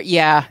bass or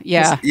yeah.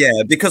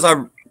 Because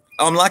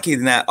I'm lucky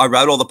in that I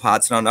wrote all the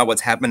parts and I know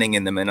what's happening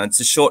in them, and it's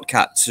a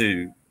shortcut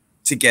to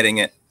getting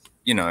it,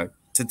 you know,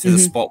 to the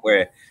spot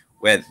where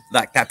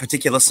like that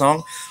particular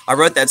song, I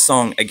wrote that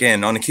song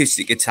again on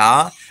acoustic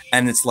guitar,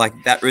 and it's like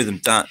that rhythm,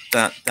 dun,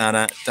 dun, dun,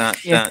 dun, dun,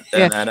 dun,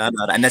 dun, dun, dun,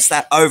 dun, and it's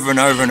that over and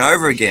over and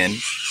over again,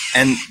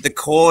 and the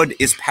chord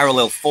is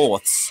parallel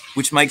fourths,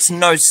 which makes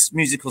no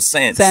musical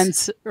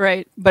sense.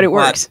 Right? But it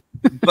works.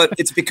 But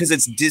it's because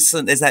it's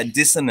dissonant. There's that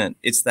dissonant.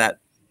 It's that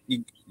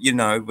you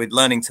know, we're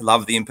learning to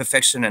love the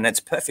imperfection, and it's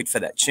perfect for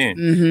that tune.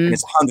 And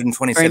it's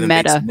 127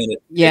 beats a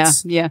minute.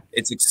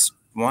 It's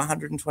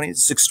 120.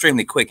 It's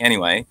extremely quick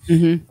anyway,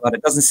 but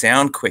it doesn't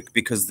sound quick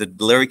because the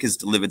lyric is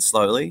delivered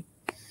slowly.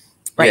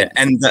 Yeah,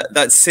 and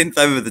that synth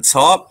over the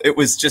top, it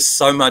was just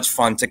so much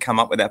fun to come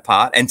up with that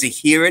part and to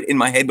hear it in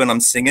my head when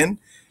I'm singing.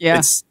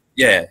 It's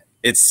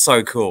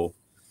so cool.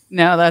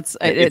 No, that's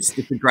it's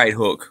a great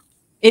hook.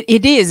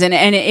 It is, and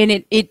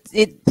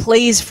it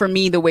plays for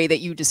me the way that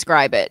you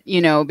describe it,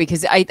 you know,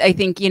 because I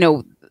think, you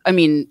know, I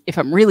mean, if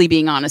I'm really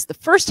being honest, the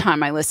first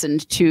time I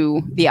listened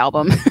to the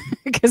album,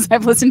 because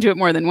I've listened to it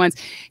more than once,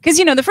 because,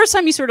 you know, the first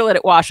time you sort of let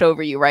it wash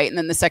over you, right? And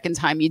then the second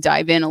time you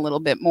dive in a little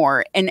bit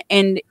more.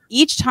 And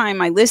each time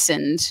I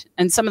listened,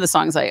 and some of the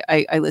songs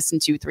I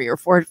listened to 3 or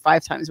 4 or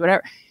 5 times,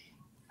 whatever,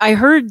 I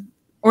heard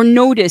or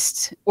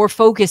noticed or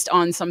focused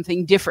on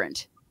something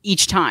different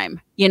each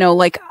time, you know,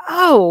 like,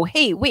 oh,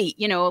 hey, wait,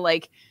 you know,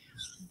 like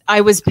I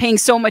was paying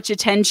so much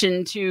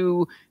attention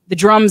to the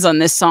drums on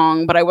this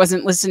song, but I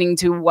wasn't listening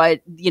to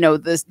what, you know,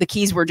 the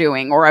keys were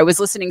doing, or I was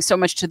listening so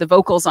much to the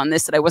vocals on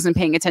this that I wasn't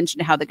paying attention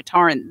to how the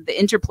guitar and the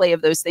interplay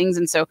of those things.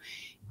 And so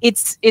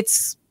it's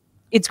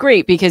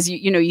great because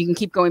you know, you can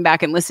keep going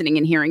back and listening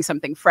and hearing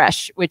something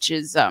fresh, which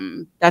is,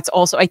 that's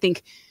also, I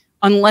think,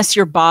 unless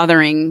you're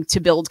bothering to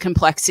build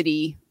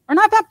complexity, or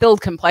not that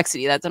build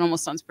complexity, that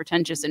almost sounds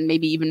pretentious and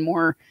maybe even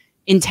more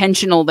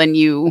intentional than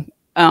you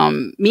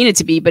mean it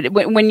to be. But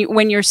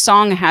when your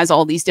song has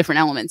all these different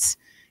elements,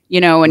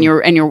 you know, and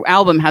your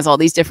album has all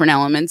these different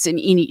elements in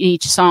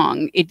each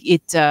song,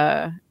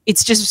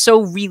 it's just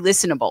so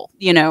re-listenable,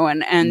 you know.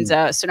 And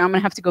so now I'm gonna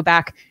have to go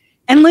back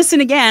and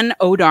listen again.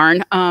 Oh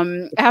darn!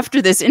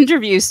 After this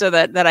interview, so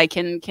that I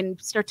can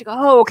start to go,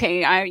 oh,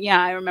 okay,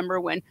 I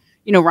remember when,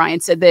 you know, Ryan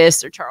said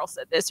this, or Charles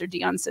said this, or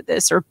Deon said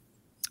this, or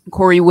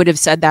Corey would have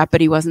said that,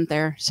 but he wasn't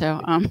there. So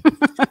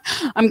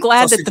I'm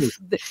glad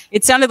that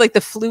it sounded like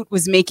the flute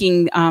was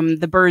making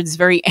the birds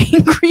very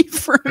angry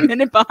for a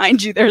minute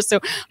behind you there. So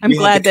I'm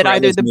glad that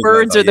either the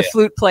birds or the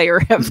flute player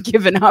have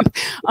given up.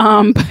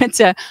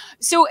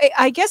 So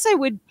I guess I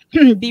would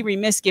be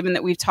remiss, given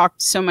that we've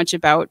talked so much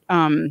about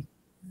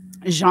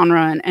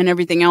genre and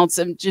everything else.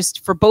 And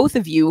just for both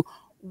of you,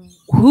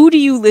 who do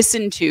you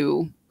listen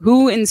to?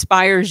 Who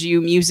inspires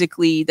you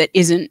musically that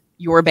isn't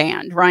your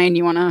band? Ryan,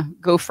 you want to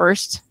go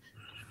first?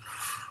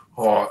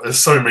 Oh, there's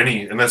so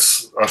many, and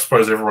that's, I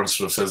suppose everyone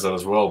sort of says that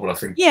as well, but I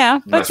think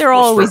but they're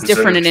all always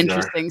different and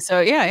interesting. So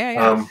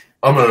yeah.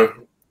 I'm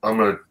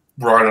a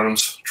Ryan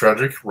Adams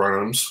tragic. Ryan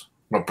Adams,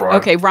 not Brian.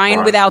 Okay,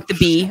 Ryan without the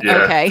B.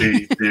 Yeah,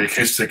 okay, the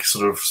acoustic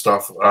sort of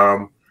stuff.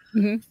 I'm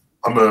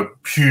a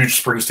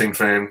huge Springsteen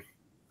fan.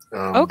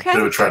 Bit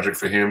of a tragic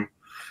for him.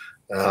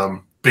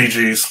 Bee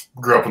Gees,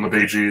 grew up on the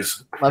Bee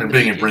Gees, and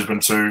being in Brisbane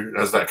too,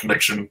 has that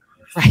connection.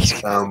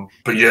 Right.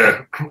 But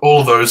yeah,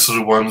 all of those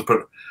sort of ones.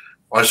 But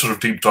I sort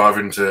of deep dive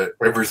into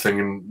everything,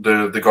 and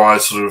the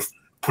guys sort of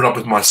put up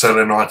with my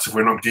Saturday nights. If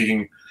we're not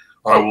gigging,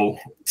 I will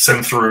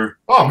send through,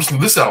 oh, I'm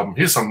listening to this album.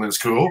 Here's something that's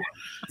cool.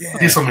 Yeah.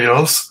 Here's something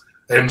else.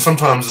 And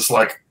sometimes it's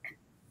like,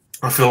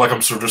 I feel like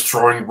I'm sort of just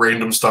throwing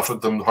random stuff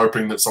at them,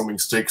 hoping that something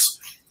sticks.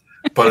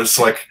 But it's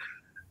like,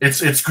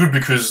 it's good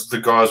because the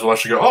guys will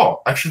actually go,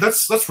 oh, actually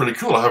that's really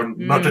cool. I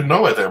didn't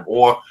know about them.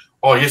 Or,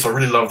 oh yes, I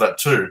really love that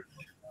too.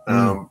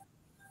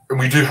 And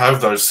we do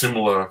have those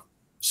similar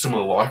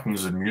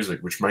likings in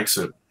music, which makes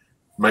it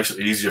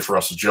easier for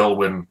us to gel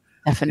when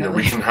you know,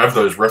 we can have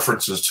those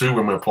references too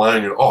when we're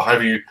playing it. Oh,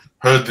 have you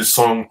heard this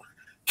song?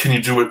 Can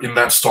you do it in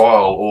that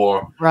style,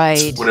 or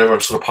whatever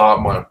sort of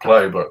part might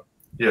play? But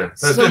yeah,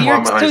 they're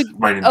my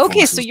main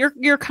influences. So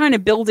you're kind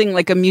of building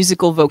like a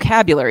musical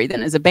vocabulary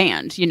then as a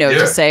band, you know,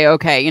 to say,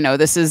 okay, you know,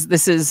 this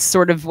is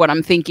sort of what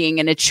I'm thinking,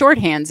 and it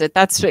shorthands it.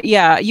 That's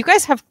you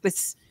guys have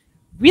this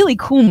really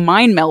cool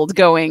mind meld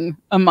going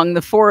among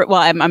the four.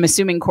 Well, I'm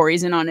assuming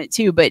Corey's in on it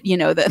too, but you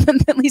know,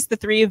 at least the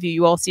three of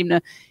you all seem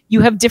to, you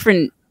have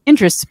different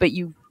interests, but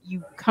you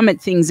come at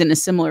things in a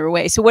similar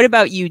way. So what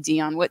about you,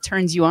 Deon? What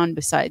turns you on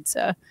besides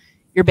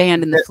your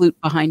band and the flute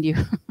behind you?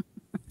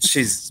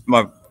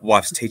 My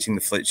wife's teaching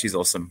the flute. She's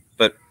awesome.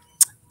 But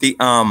the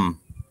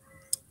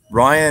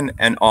Ryan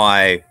and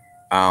I,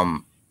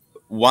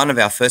 one of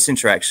our first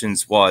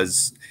interactions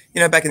was, you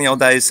know, back in the old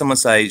days, someone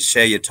say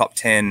share your top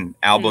 10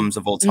 albums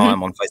of all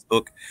time on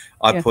Facebook.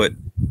 I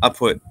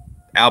put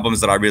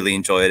albums that I really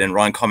enjoyed, and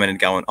Ryan commented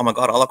going, "Oh my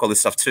God, I like all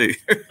this stuff too."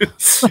 Do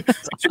you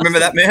remember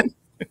that, man?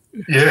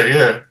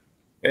 Yeah.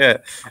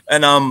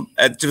 And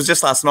it was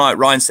just last night.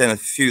 Ryan sent a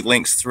few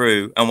links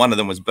through, and one of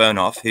them was Burn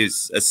Off. He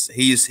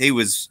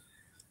was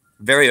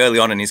very early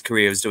on in his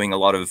career, was doing a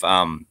lot of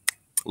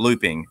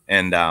looping,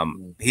 and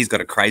he's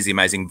got a crazy,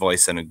 amazing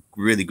voice and a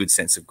really good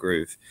sense of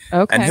groove.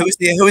 Okay. And who was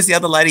the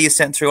other lady you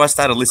sent through? I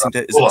started listening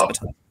to. Is it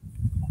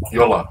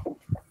Yola.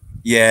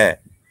 Yeah,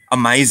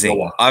 amazing.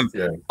 Yola. I'm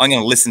going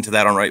to listen to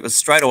that on repeat.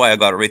 Straight away, I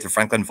got Aretha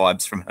Franklin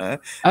vibes from her.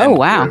 Oh,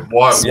 wow.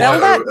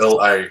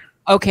 Y-O-L-A.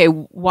 Okay,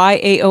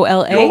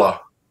 Y-A-O-L-A?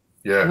 Yola.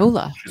 Yeah.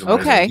 Yola.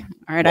 Okay.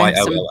 All right.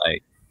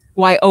 Y-O-L-A.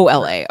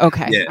 Y-O-L-A.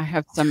 Okay. Yeah. I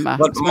have some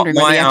But who am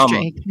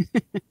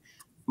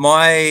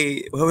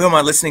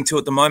I listening to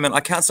at the moment? I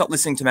can't stop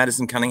listening to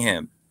Madison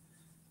Cunningham.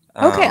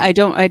 Okay, I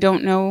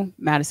don't know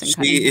Madison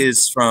Cunningham. She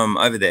is from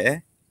over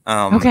there.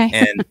 Okay.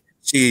 And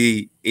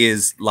she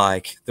is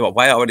like, the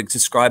way I would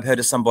describe her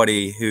to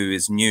somebody who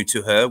is new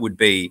to her would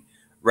be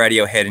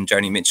Radiohead and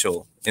Joni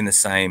Mitchell in the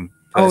same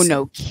person. Oh,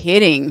 no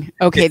kidding.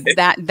 Okay,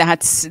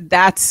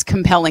 that's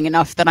compelling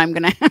enough that I'm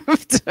going to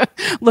have to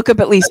look up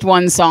at least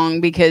one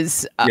song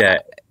because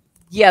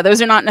yeah,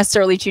 those are not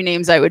necessarily two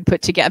names I would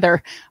put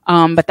together,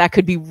 but that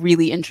could be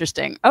really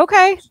interesting.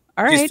 Okay,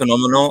 all right. She's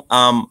phenomenal.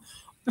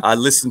 I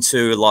listened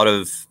to a lot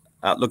of,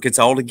 look, it's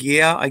older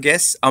gear, I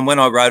guess. When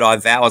I wrote I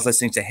Vow, I was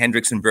listening to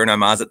Hendrix and Bruno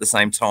Mars at the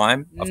same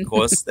time. Of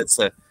course, that's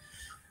a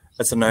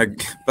no.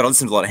 But I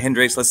listened to a lot of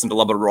Hendrix, listened to a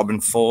lot of Robin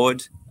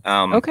Ford.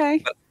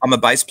 Okay. I'm a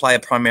bass player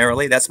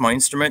primarily. That's my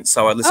instrument.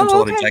 So I listen to a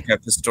lot of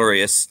Jaco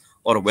Pastorius,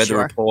 a lot of Weather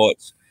Report.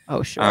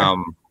 Oh, sure.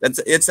 That's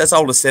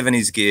older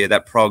 70s gear,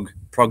 that prog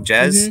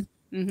jazz.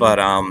 But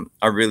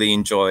I really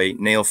enjoy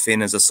Neil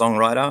Finn as a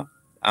songwriter.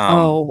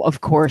 Of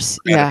course.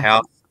 Yeah.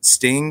 House.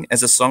 Sting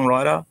as a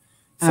songwriter.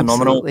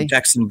 Phenomenal. Absolutely.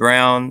 Jackson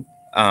Brown,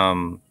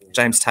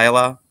 James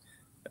Taylor.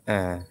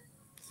 Can't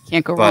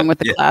go wrong with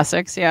the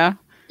classics. Yeah.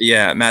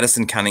 Yeah.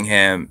 Madison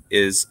Cunningham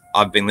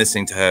I've been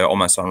listening to her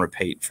almost on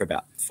repeat for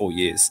about 4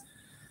 years.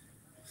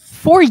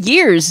 4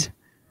 years?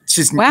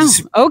 Wow.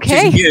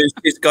 Okay.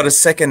 She's got a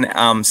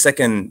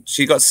second,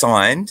 she got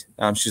signed.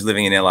 She's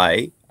living in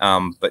LA,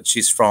 but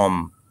she's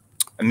from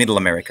Middle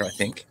America, I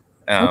think.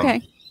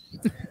 Okay.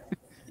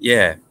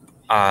 Yeah.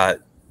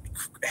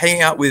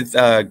 Hanging out with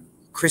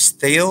Chris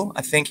Thiel,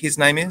 I think his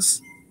name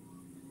is.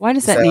 Why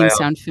does that name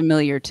sound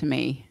familiar to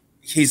me?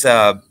 He's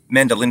a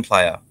mandolin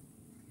player.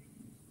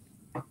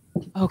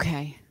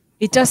 Okay.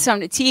 It does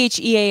sound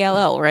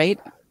Theall, right?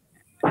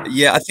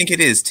 Yeah, I think it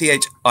is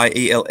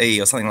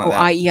Thiele or something like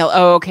that. I-E-L.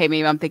 Oh, okay.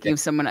 Maybe I'm thinking of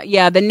someone else.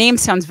 Yeah, the name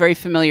sounds very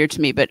familiar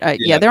to me, but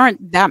there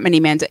aren't that many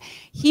bands.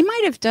 He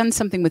might have done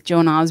something with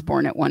Joan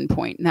Osborne at one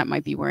point, and that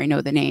might be where I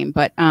know the name.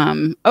 But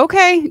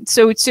okay.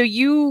 So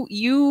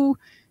you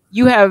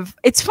have,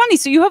 it's funny.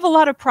 So you have a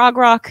lot of prog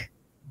rock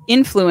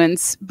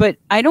influence, but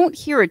I don't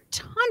hear a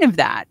ton of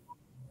that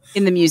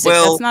in the music.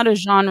 That's not a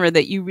genre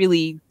that you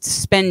really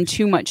spend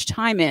too much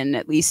time in,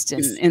 at least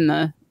in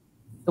the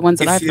ones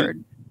that I've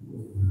heard.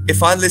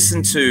 If I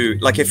listen to,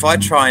 like, if I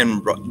try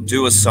and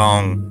do a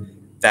song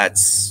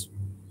that's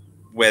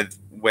where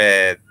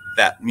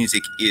that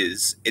music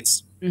is,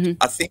 it's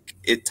I think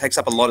it takes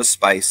up a lot of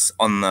space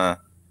on the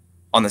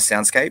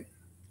soundscape,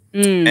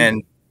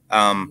 and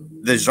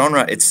the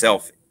genre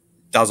itself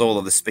does all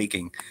of the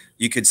speaking.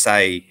 You could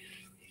say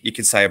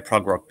a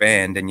prog rock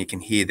band, and you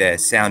can hear their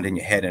sound in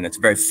your head, and it's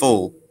very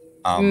full.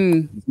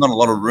 There's not a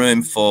lot of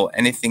room for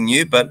anything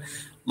new, but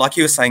like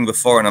you were saying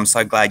before, and I'm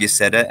so glad you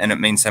said it, and it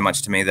means so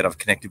much to me that I've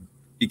connected.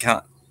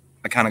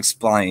 I can't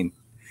explain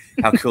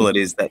how cool it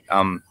is that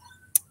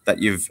that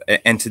you've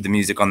entered the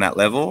music on that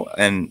level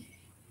and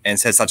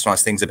said such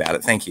nice things about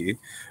it. Thank you.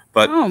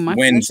 But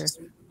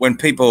when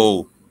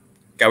people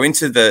go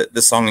into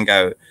the song and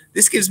go,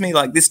 this gives me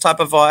like this type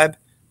of vibe,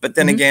 but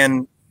then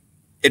again,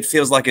 it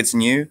feels like it's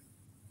new.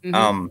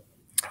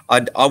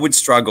 I would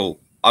struggle.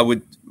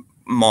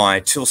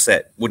 My tool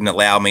set wouldn't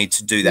allow me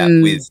to do that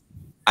with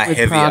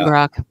heavier prog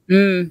rock.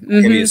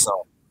 Heavier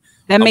song.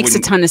 That makes a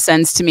ton of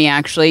sense to me,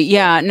 actually.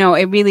 Yeah, no,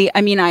 it really,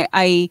 I mean,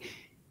 I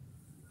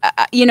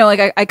you know,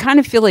 like I kind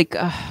of feel like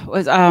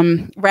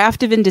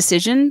Raft of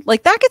Indecision,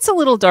 like that gets a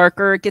little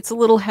darker, it gets a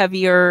little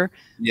heavier,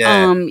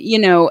 you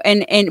know,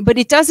 and but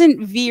it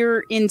doesn't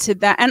veer into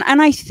that.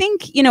 And I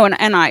think, you know,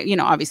 and I, you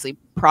know, obviously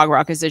prog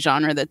rock is a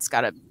genre that's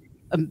got a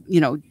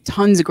you know,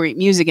 tons of great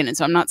music in it.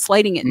 So I'm not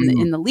slighting it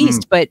in the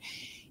least, but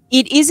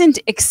it isn't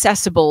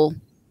accessible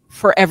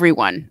for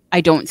everyone,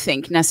 I don't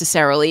think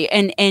necessarily.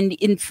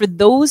 And for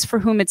those for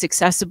whom it's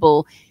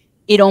accessible,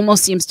 it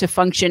almost seems to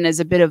function as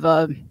a bit of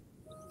a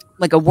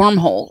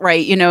wormhole,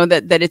 right? You know,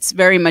 that it's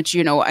very much,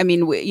 you know, I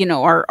mean, you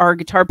know, our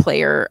guitar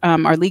player,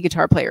 our lead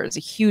guitar player is a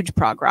huge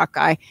prog rock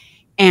guy.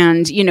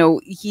 And, you know,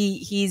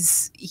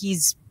 he's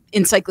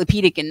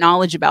encyclopedic in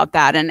knowledge about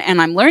that. And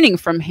I'm learning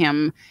from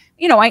him.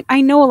 You know, I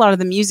know a lot of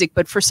the music,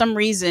 but for some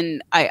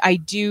reason I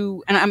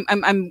do, and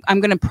I'm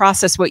going to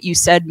process what you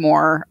said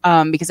more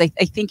because I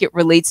think it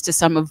relates to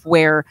some of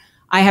where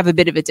I have a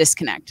bit of a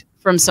disconnect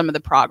from some of the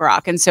prog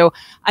rock. And so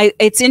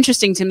it's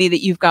interesting to me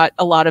that you've got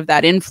a lot of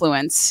that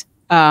influence,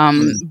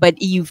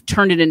 but you've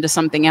turned it into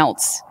something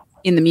else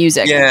in the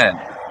music.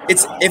 Yeah.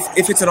 It's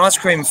if it's an ice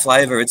cream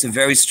flavor, it's a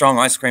very strong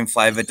ice cream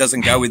flavor. It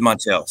doesn't go with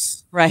much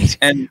else. Right.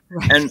 And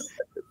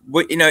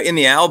you know, in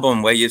the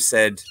album where you've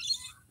said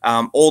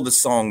all the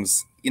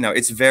songs you know,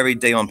 it's very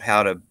Deon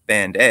Powter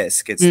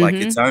Band-esque. It's like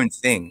its own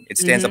thing. It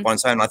stands up on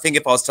its own. I think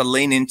if I was to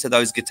lean into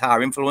those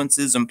guitar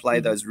influences and play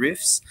those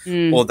riffs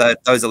or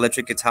those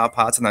electric guitar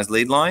parts and those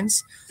lead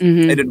lines,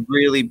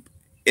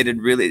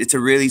 it's a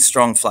really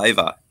strong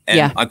flavor.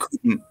 And I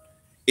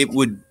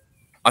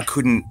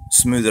couldn't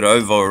smooth it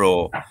over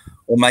or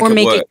make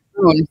it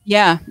work.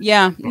 Yeah.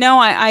 No,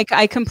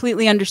 I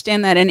completely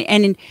understand that.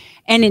 And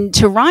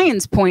to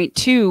Ryan's point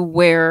too,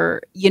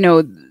 where, you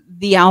know,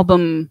 the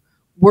album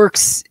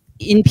works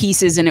in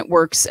pieces and it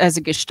works as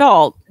a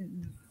gestalt.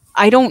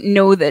 I don't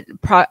know that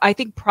I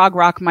think prog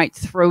rock might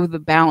throw the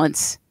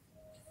balance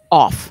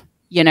off.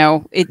 You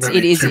know, it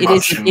is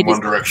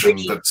one direction.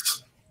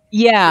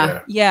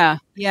 Yeah.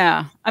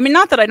 I mean,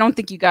 not that I don't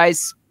think you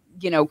guys,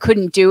 you know,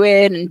 couldn't do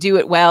it and do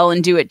it well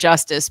and do it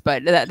justice,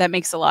 but that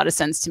makes a lot of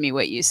sense to me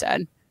what you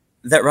said.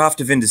 That Raft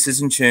of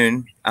Indecision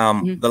tune,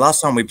 the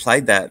last time we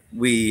played that,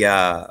 we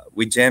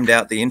jammed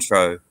out the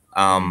intro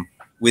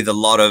with a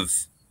lot of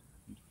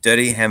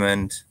Dirty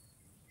Hammond.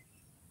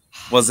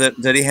 Was it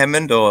Dirty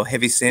Hammond or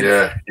Heavy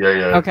Synth?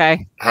 Yeah.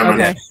 Okay.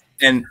 Hammond. Okay.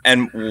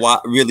 And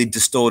really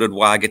distorted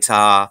wire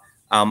guitar,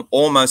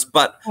 almost,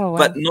 but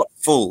not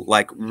full,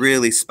 like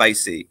really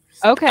spacey.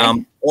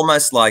 Okay.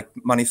 Almost like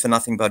Money for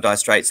Nothing by Dire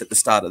Straits at the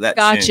start of that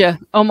Gotcha.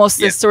 tune. Almost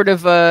this sort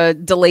of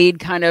delayed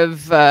kind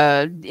of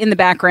in the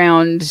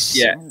background.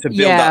 Yeah. To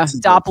build up to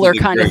Doppler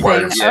kind of thing.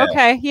 waves. Yeah.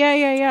 Okay.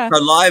 Yeah.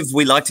 So live,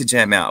 we like to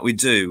jam out. We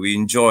do. We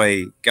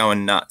enjoy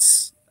going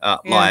nuts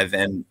live,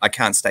 and I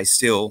can't stay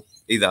still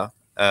either.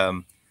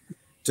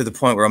 To the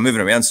point where I'm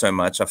moving around so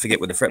much, I forget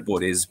where the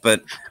fretboard is,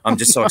 but I'm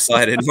just so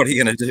excited. What are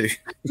you going to do?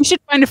 You should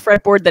find a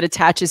fretboard that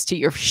attaches to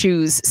your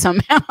shoes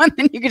somehow, and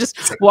then you can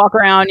just walk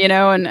around, you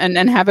know,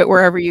 and have it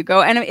wherever you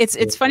go. And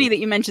it's funny that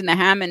you mentioned the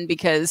Hammond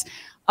because,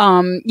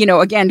 you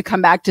know, again, to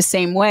come back to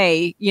Same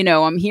Way, you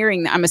know, I'm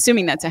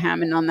assuming that's a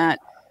Hammond on that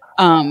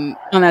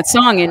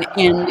song, and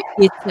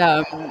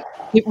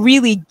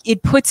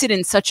it puts it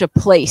in such a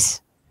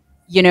place.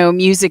 You know,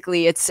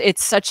 musically, it's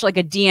such like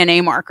a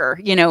DNA marker,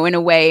 you know, in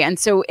a way. And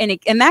so,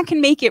 and that can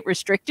make it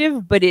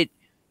restrictive, but it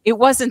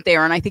wasn't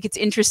there. And I think it's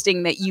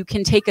interesting that you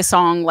can take a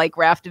song like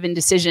Raft of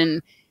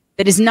Indecision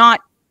that is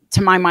not,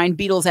 to my mind,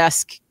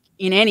 Beatles-esque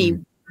in any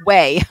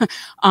way.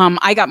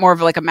 I got more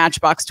of like a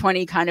Matchbox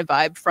 20 kind of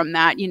vibe from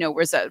that, you know,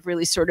 whereas that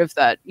really sort of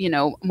that, you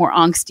know, more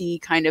angsty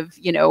kind of,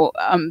 you know,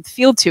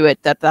 feel to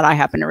it that I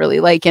happen to really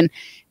like. And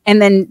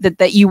then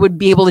that you would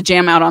be able to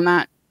jam out on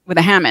that with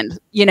a Hammond,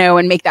 you know,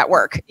 and make that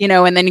work, you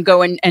know, and then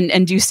go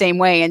and do Same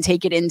Way and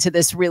take it into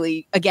this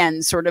really,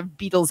 again, sort of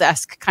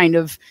Beatles-esque kind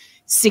of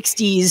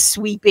 60s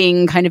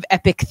sweeping kind of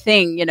epic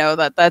thing, you know,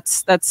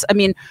 that's, I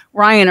mean,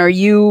 Ryan, are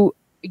you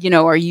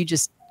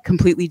just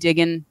completely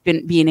digging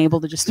being able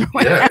to just throw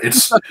it? Yeah,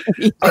 it's,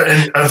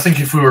 and I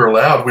think if we were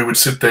allowed, we would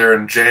sit there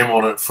and jam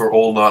on it for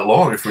all night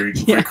long if we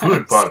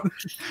could, but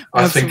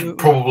I think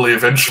probably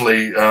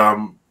eventually,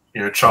 you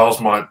know, Charles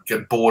might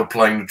get bored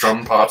playing the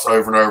drum parts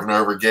over and over and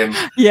over again.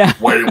 Yeah,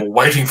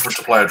 waiting for it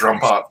to play a drum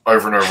part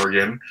over and over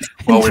again.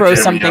 While throw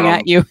something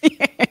at you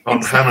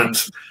on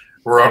Hammond,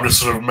 where I'm just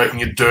sort of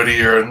making it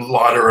dirtier and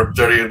lighter and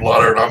dirtier and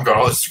lighter, and I'm going,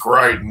 "Oh, this is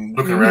great," and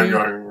looking around,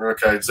 going,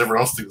 "Okay, does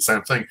everyone else think the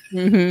same thing?"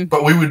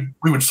 But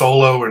we would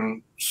solo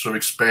and sort of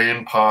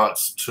expand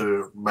parts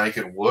to make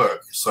it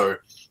work. So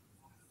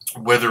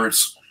whether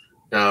it's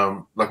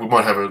like we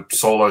might have a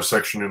solo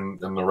section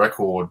in the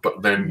record,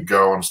 but then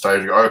go on stage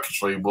and go,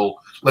 actually, well,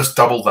 let's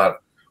double that.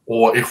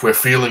 Or if we're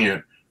feeling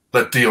it,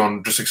 let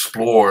Deon just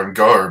explore and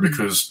go,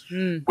 because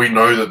we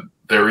know that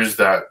there is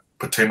that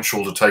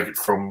potential to take it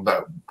from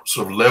that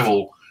sort of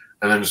level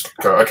and then just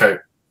go, okay,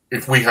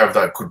 if we have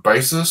that good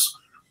basis,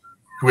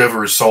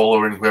 whoever is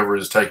soloing, whoever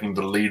is taking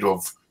the lead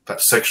of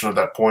that section at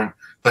that point,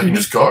 they can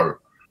just go.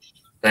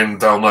 And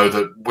they'll know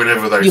that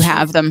whenever they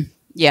have them,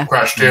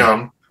 crash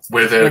down,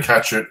 we're there to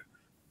catch it.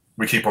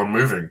 We keep on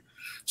moving.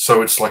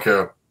 So it's like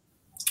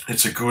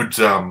it's a good,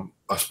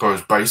 I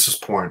suppose, basis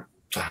point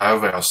to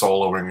have our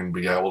soloing and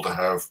be able to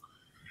have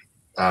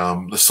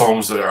the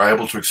songs that are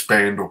able to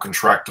expand or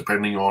contract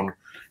depending on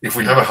if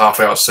we have a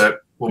half-hour set,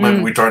 well,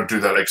 maybe we don't do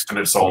that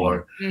extended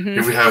solo.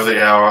 If we have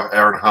the hour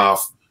and a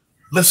half,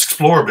 let's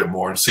explore a bit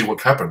more and see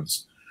what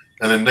happens.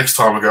 And then next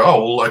time we go,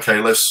 oh, well, okay,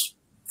 let's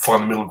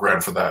find the middle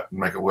ground for that and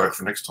make it work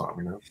for next time,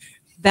 you know?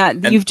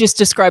 That you've just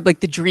described like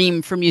the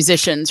dream for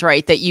musicians,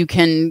 right? That you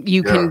can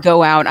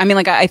go out. I mean,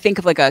 like I think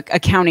of like a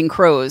Counting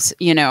Crows,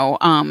 you know,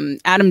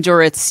 Adam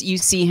Duritz, you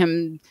see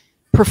him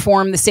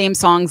perform the same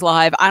songs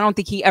live. I don't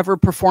think he ever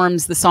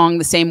performs the song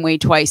the same way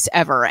twice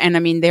ever. And I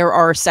mean, there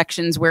are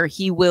sections where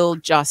he will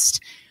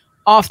just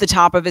off the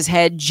top of his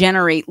head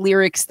generate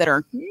lyrics that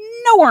are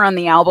nowhere on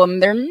the album.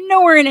 They're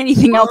nowhere in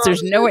anything else.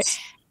 There's nowhere.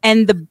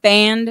 And the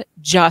band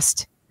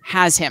just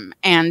has him,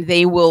 and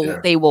they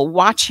will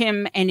watch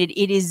him, and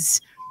it's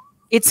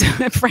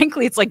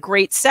frankly, it's like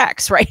great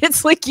sex, right?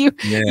 It's like you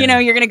know,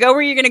 you're going to go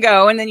where you're going to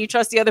go, and then you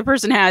trust the other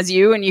person has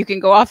you, and you can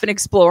go off and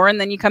explore, and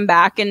then you come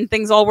back and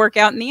things all work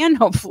out in the end,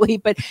 hopefully.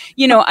 But,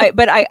 you know,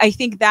 I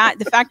think that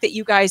the fact that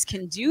you guys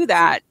can do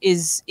that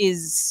is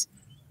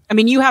I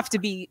mean, you have to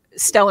be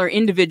stellar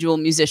individual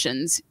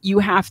musicians. You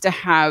have to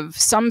have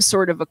some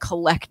sort of a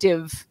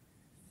collective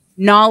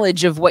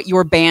knowledge of what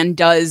your band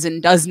does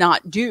and does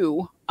not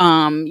do.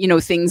 You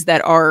know, things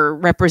that are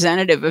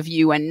representative of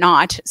you and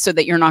not, so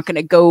that you're not going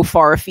to go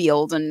far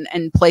afield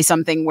and play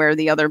something where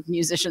the other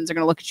musicians are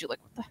going to look at you like,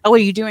 what the hell are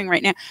you doing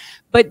right now?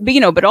 But you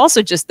know, but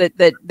also just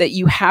that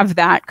you have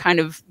that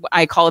kind of,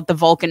 I call it the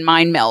Vulcan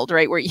mind meld,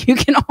 right? Where you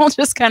can all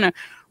just kind of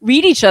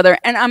read each other.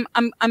 And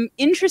I'm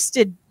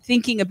interested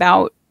thinking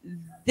about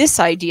this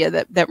idea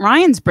that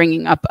Ryan's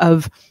bringing up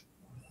of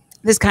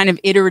this kind of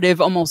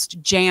iterative,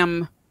 almost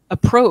jam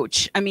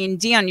approach. I mean,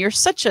 Deon, you're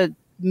such a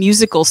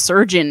musical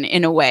surgeon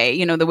in a way,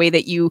 you know, the way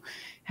that you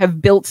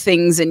have built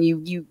things and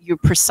you're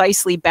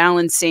precisely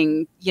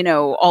balancing, you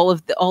know, all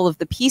of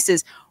the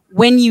pieces.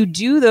 When you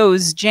do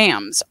those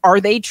jams,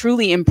 are they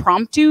truly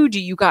impromptu?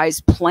 Do you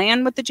guys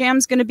plan what the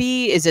jam's going to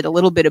be? Is it a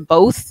little bit of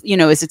both? You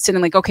know, is it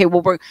sitting like, okay,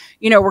 well, we're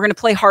going to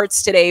play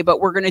Hearts today, but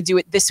we're going to do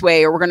it this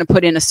way, or we're going to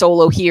put in a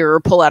solo here or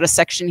pull out a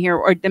section here?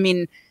 Or, I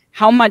mean,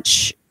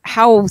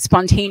 how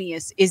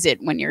spontaneous is it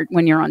when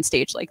you're on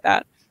stage like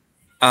that?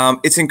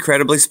 It's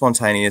incredibly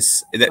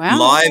spontaneous.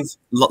 Wow.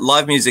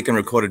 Live music and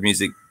recorded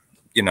music,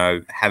 you know,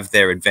 have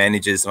their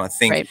advantages. And I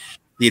think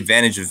the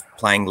advantage of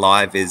playing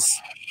live is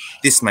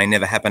this may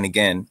never happen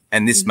again.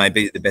 And this may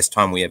be the best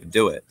time we ever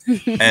do it.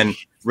 And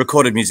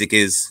recorded music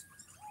is,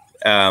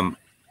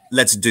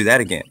 let's do that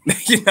again.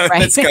 You know,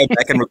 let's go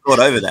back and record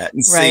over that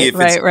and see if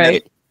it's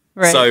right.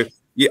 So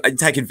I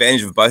take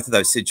advantage of both of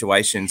those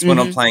situations. When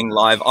I'm playing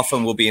live,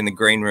 often we'll be in the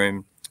green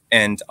room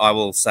and I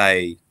will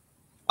say,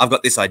 I've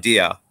got this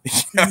idea,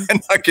 you know,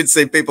 and I can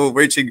see people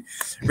reaching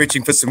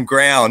for some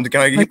ground,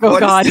 going, like, "Oh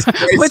God,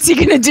 what's he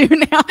going to do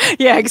now?"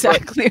 Yeah,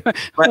 exactly.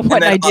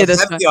 What idea?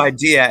 I'll have the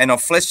idea, and I'll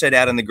flesh it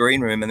out in the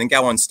green room, and then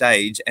go on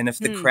stage. And if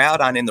the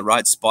crowd aren't in the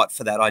right spot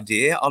for that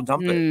idea, I'll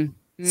dump it.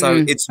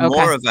 So it's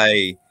more of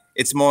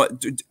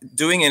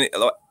doing it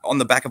on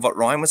the back of what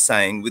Ryan was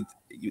saying. With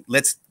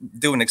let's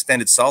do an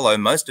extended solo.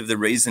 Most of the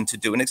reason to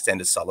do an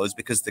extended solo is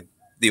because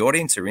the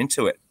audience are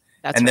into it,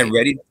 and they're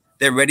ready.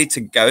 They're ready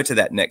to go to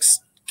that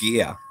next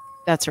gear.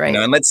 That's right. You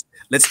know, and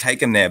let's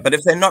take them there. But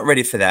if they're not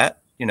ready for that,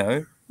 you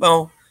know,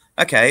 well,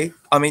 okay.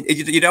 I mean,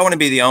 you don't want to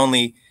be the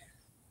only.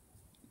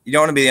 You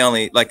don't want to be the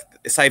only, like,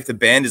 say if the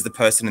band is the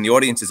person and the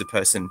audience is a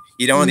person,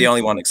 you don't want to be the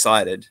only one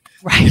excited.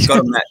 Right.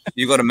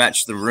 You've got to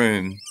match the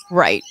room.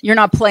 Right. You're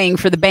not playing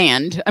for the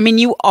band. I mean,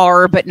 you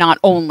are, but not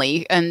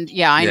only. And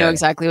yeah, I know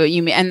exactly what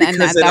you mean. And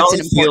that's an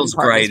important feels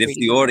part. Great if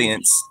the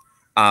audience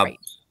are,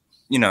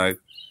 you know,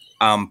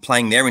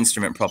 playing their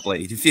instrument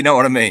properly, if you know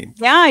what I mean.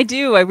 Yeah, I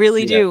do. I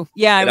really do.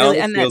 Yeah,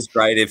 it feels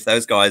great if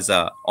those guys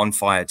are on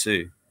fire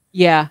too.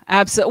 Yeah,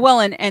 absolutely. Well,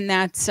 and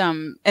that's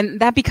and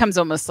that becomes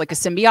almost like a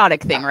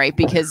symbiotic thing, right?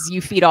 Because you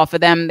feed off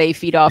of them, they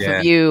feed off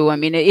of you. I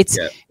mean, it's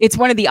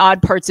one of the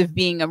odd parts of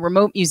being a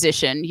remote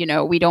musician. You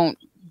know, we don't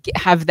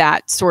have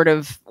that sort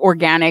of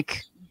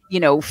organic,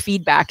 you know,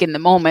 feedback in the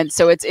moment.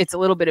 So it's a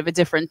little bit of a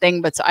different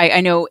thing. But I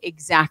know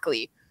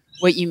exactly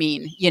what you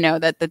mean, you know,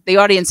 that the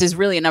audience is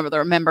really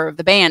another member of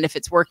the band if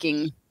it's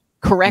working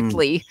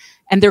correctly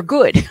and they're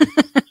good.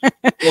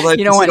 Well,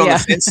 you know what?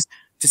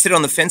 To sit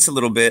on the fence a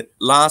little bit.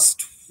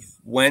 Last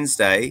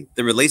Wednesday,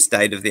 the release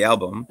date of the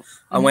album,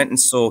 I went and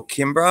saw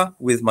Kimbra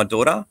with my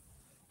daughter.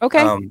 Okay.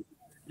 I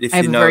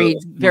have a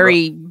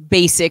very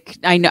basic.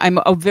 I'm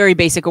a very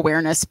basic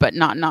awareness, but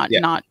not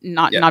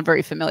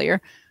very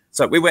familiar.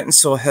 So we went and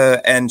saw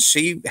her, and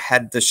she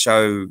had the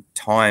show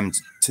timed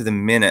to the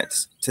minute,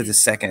 to the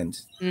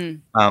second.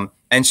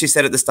 And she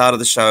said at the start of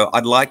the show,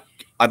 I'd like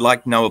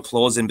no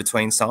applause in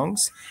between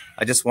songs.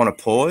 I just want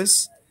to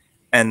pause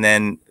and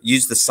then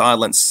use the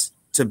silence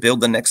to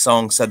build the next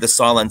song. So the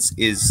silence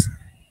is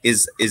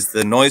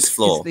the noise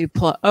floor.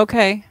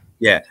 Okay.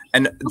 Yeah.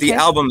 And the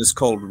album is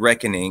called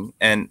Reckoning,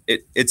 and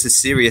it's a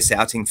serious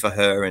outing for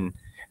her, and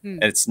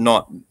it's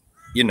not,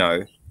 you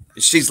know,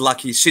 she's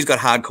lucky. She's got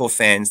hardcore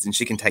fans and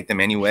she can take them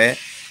anywhere.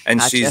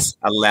 And she's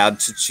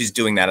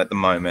doing that at the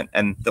moment.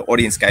 And the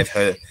audience gave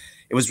her,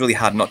 it was really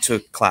hard not to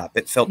clap.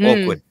 It felt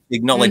awkward.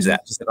 Acknowledge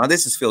that. She said, oh,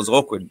 this feels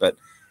awkward, but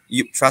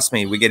you trust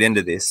me, we get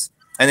into this.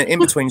 And then in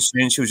between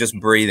tunes, she was just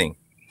breathing.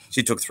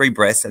 She took 3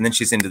 breaths and then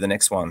she's into the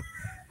next one.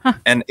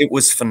 And it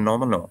was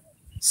phenomenal.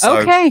 So,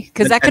 okay.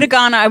 Because that could have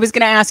gone, I was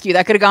going to ask you,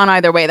 that could have gone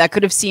either way. That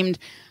could have seemed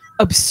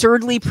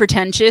absurdly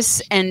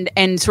pretentious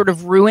and sort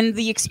of ruined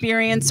the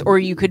experience, or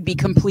you could be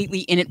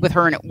completely in it with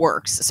her and it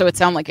works. So it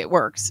sounds like it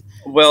works.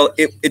 Well,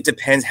 it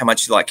depends how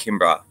much you like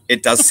Kimbra.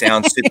 It does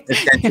sound super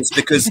pretentious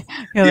because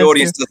the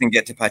audience doesn't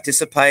get to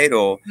participate,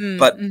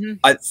 but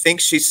I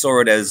think she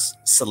saw it as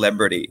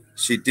celebrity.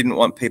 She didn't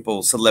want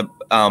people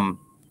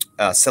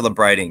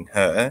celebrating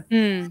her.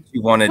 She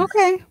wanted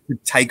to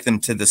take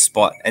them to the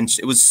spot, and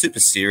it was super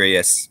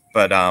serious,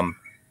 but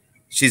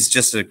she's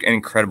just an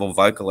incredible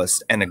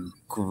vocalist and a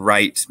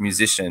great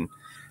musician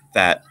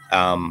that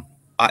there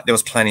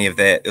was plenty of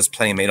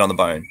meat on the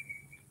bone.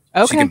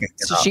 Okay.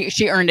 So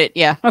she earned it.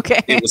 Yeah.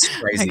 Okay. It was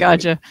crazy.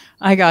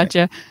 I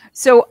gotcha.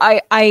 So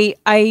I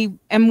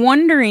am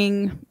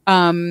wondering,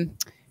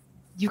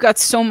 you've got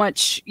so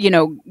much, you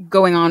know,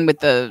 going on with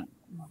the,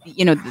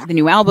 you know, the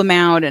new album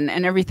out and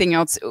everything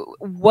else.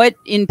 What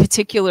in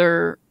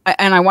particular,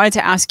 and I wanted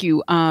to ask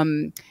you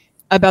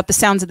about the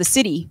Sounds of the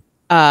City.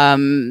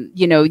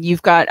 You know,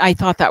 you've got, I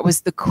thought that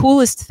was the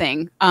coolest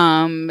thing.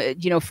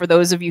 You know, for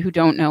those of you who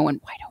don't know, and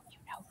why don't you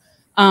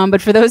know?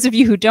 But for those of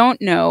you who don't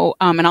know,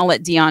 and I'll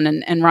let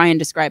Deon and Ryan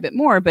describe it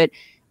more, but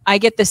I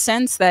get the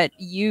sense that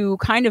you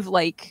kind of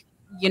like,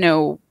 you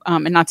know,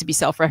 and not to be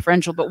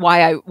self-referential, but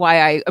why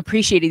I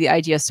appreciated the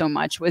idea so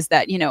much was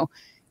that, you know,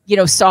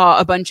 saw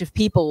a bunch of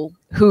people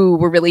who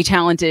were really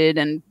talented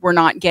and were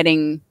not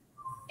getting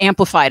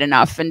amplified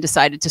enough and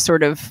decided to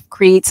sort of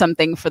create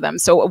something for them.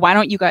 So why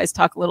don't you guys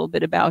talk a little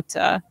bit about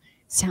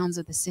Sounds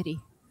of the City?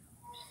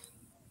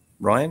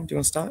 Ryan, do you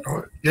want to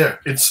start? Yeah,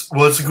 it's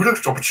a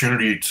good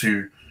opportunity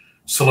to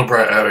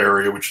celebrate our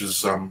area, which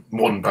is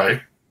Moreton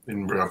Bay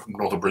in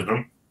north of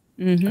Brisbane,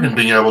 and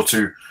being able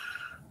to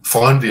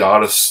find the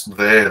artists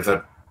there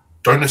that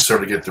don't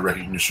necessarily get the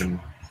recognition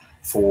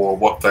for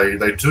what they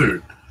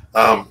do.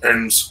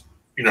 And,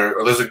 you know,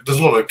 there's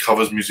a lot of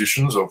covers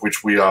musicians, of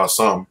which we are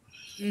some.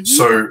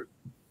 So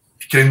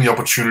getting the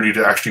opportunity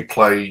to actually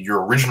play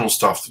your original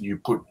stuff that you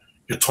put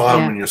your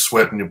time and your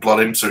sweat and your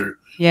blood into,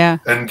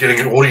 and getting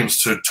an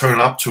audience to turn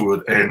up to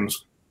it and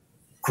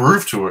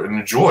groove to it and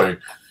enjoy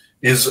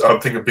is, I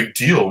think, a big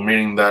deal,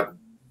 meaning that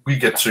we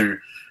get to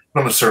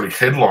not necessarily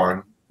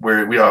headline,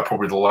 where we are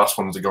probably the last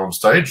ones to go on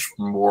stage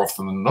more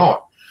often than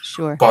not.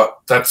 Sure. But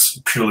that's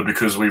purely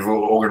because we've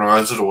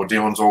organised it, or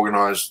Deon's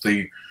organised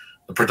the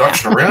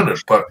production around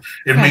it. But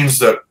it means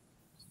that,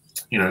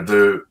 you know,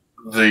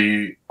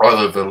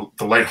 either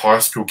the late high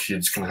school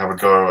kids can have a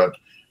go at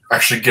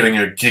actually getting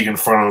a gig in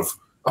front of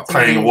a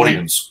paying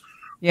audience,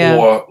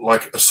 or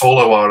like a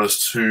solo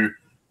artist who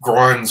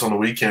grinds on the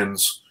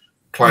weekends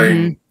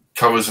playing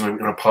covers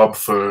in a pub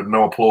for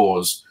no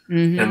applause,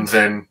 and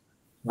then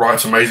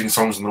writes amazing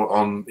songs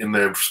in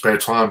their spare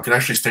time, can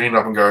actually stand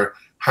up and go,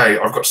 hey,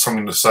 I've got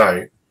something to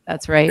say.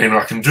 That's right. And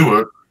I can do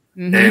it.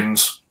 And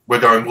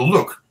we're going, well,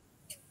 look,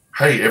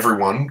 hey,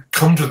 everyone,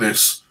 come to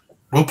this.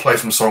 We'll play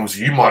some songs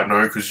you might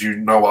know because you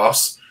know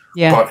us.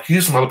 But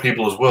here's some other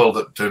people as well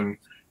that can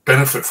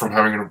benefit from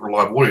having a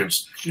live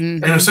audience.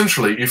 And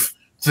essentially, if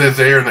they're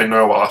there and they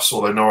know us,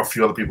 or they know a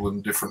few other people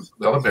in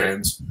the other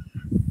bands,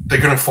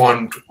 they're going to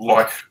find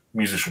like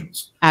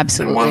musicians.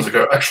 Absolutely. And ones that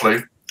go,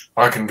 actually,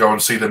 I can go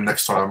and see them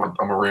next time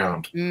I'm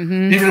around.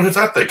 Even if it's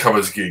at their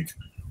covers gig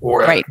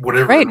or at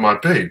whatever it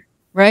might be.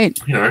 Right.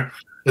 You know,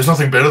 there's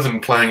nothing better than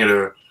playing at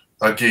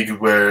a gig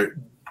where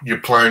you're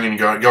playing and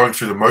going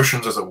through the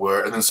motions, as it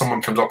were, and then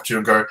someone comes up to you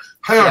and go,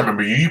 hey, I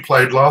remember you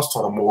played last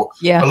time, or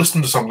I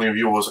listened to something of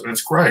yours, and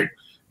it's great.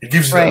 It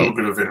gives you that little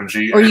bit of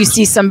energy. Or you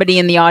see somebody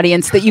in the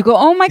audience that you go,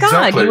 oh my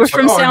God, you were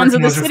from Sounds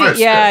of the City.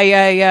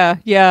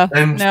 Yeah.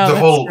 And the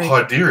whole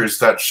idea is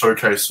that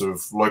showcase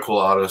of local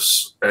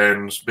artists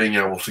and being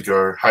able to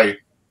go, hey,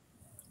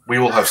 we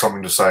will have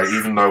something to say,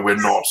 even though we're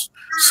not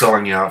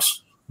selling out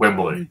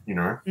Wembley, you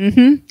know?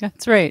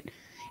 That's right.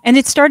 And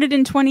it started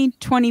in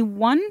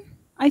 2021,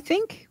 I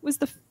think, was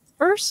the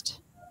first?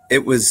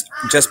 It was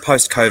just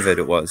post-COVID,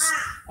 it was.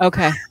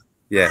 Okay.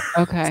 Yeah.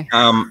 Okay.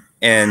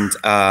 And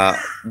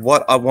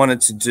what I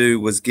wanted to do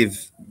was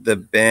give the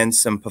band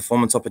some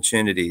performance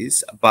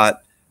opportunities,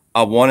 but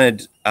I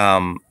wanted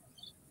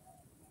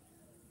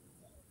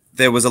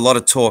there was a lot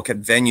of talk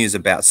at venues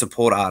about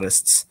support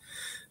artists.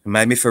 It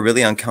made me feel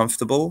really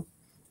uncomfortable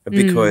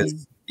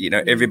because, you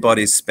know,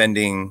 everybody's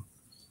spending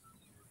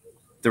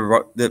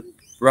the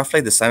roughly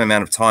the same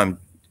amount of time.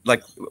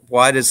 Like,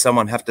 why does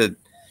someone have to?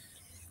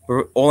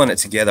 We're all in it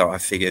together, I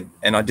figured,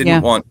 and I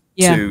didn't want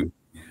to.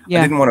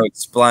 I didn't want to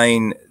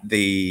explain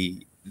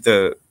the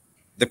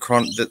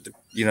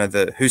you know,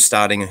 the who's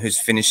starting and who's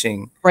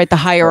finishing. Right, the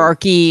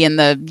hierarchy and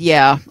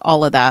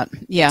all of that.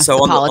 Yeah, so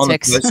the on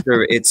politics. The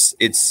poster,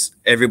 it's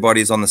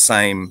everybody's on the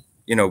same,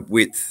 you know,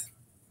 width,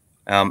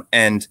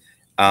 and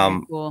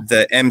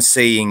the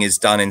emceeing is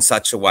done in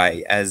such a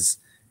way as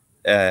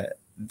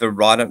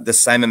the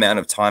same amount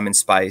of time and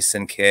space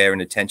and care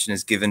and attention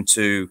is given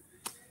to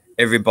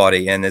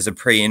everybody, and there's a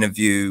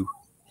pre-interview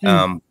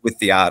with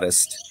the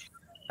artist.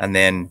 And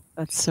then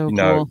that's so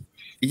cool.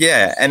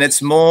 Yeah, and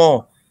it's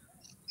more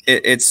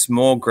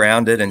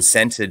grounded and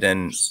centered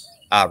and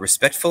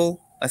respectful,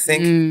 I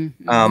think.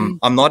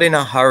 I'm not in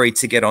a hurry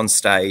to get on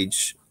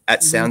stage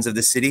at Sounds of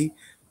the City,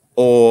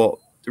 or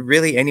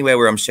really anywhere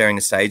where I'm sharing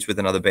a stage with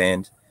another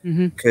band,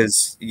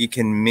 because you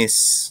can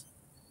miss,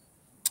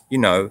 you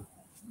know,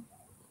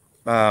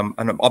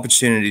 an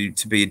opportunity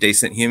to be a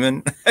decent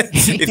human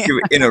if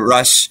you're in a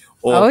rush.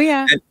 Or,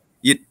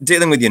 you're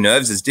dealing with your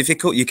nerves is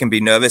difficult. You can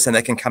be nervous and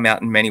they can come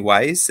out in many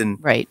ways,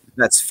 and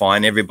that's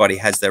fine. Everybody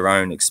has their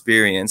own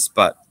experience,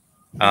 but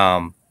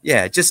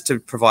just to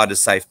provide a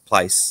safe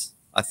place,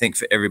 I think,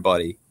 for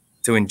everybody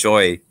to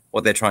enjoy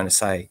what they're trying to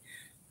say.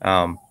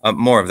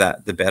 More of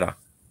that, the better.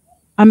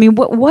 I mean,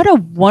 what a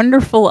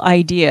wonderful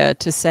idea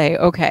to say,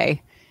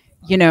 okay,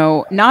 you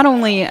know, not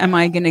only am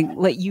I going to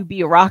let you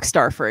be a rock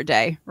star for a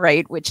day,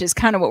 right? Which is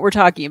kind of what we're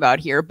talking about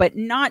here, but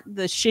not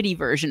the shitty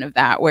version of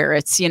that where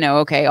it's, you know,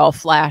 okay, all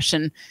flash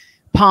and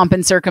pomp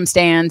and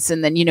circumstance.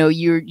 And then, you know,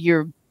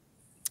 you're,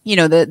 you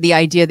know, the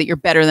idea that you're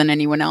better than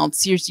anyone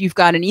else. You've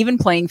got an even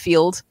playing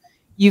field.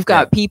 You've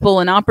got people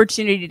an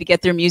opportunity to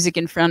get their music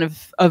in front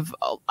of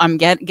I'm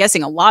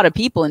guessing a lot of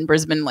people in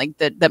Brisbane, like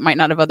that might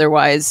not have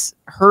otherwise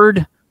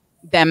heard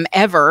them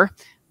ever.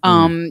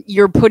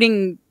 You're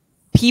putting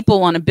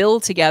people on a bill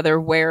together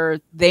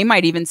where they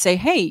might even say,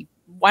 hey,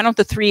 why don't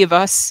the three of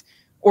us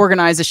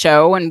organize a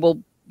show and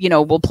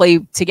we'll play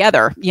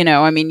together. You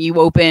know, I mean, you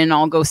open,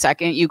 I'll go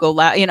second, you go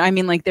last, you know, I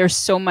mean, like there's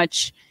so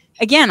much,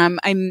 again,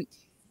 I'm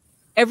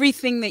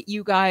everything that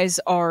you guys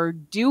are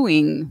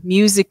doing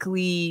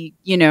musically,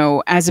 you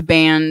know, as a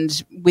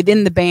band,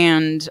 within the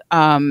band,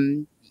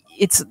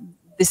 it's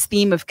this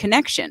theme of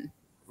connection,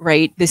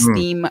 right? This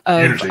theme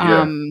of,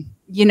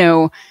 you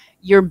know,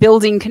 you're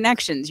building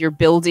connections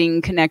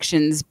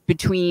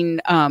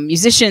between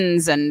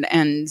musicians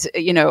and,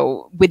 you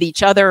know, with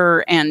each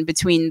other and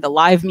between the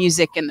live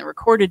music and the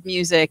recorded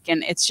music.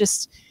 And it's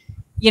just,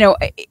 you know,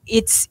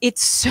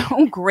 it's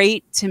so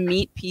great to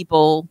meet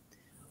people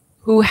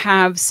who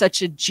have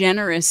such a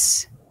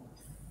generous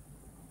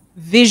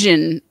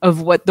vision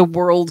of what the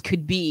world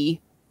could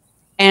be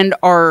and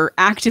are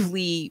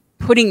actively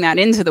putting that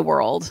into the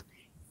world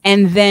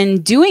and then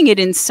doing it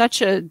in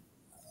such a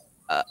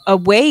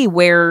way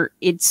where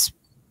it's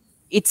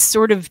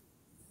sort of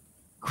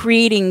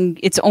creating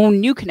its own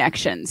new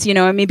connections, you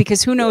know, I mean,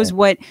 because who knows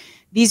what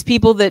these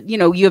people that, you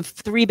know, you have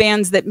three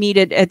bands that meet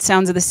at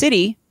Sounds of the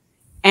City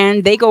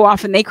and they go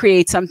off and they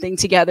create something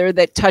together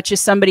that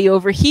touches somebody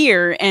over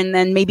here. And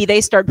then maybe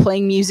they start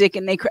playing music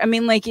and I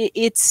mean, like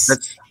it's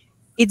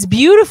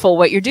beautiful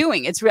what you're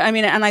doing. I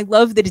mean, and I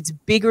love that it's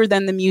bigger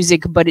than the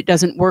music, but it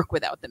doesn't work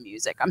without the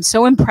music. I'm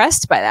so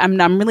impressed by that.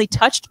 I'm really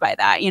touched by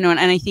that, you know, and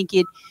I think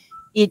it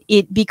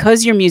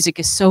because your music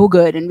is so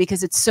good and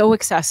because it's so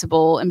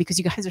accessible and because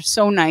you guys are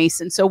so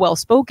nice and so well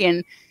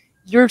spoken,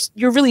 you're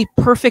really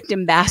perfect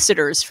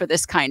ambassadors for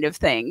this kind of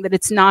thing, that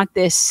it's not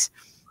this,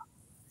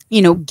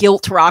 you know,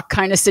 guilt rock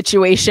kind of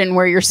situation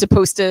where you're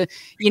supposed to,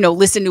 you know,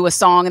 listen to a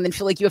song and then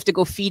feel like you have to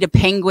go feed a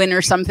penguin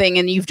or something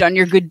and you've done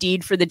your good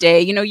deed for the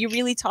day. You know, you're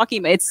really talking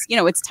about it's, you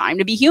know, it's time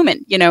to be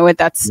human, you know,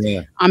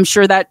 I'm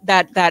sure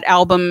that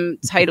album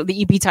title,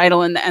 the EP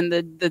title and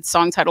the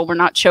song title were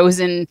not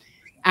chosen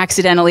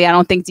accidentally. I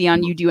don't think,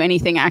 Deon, you do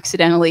anything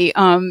accidentally,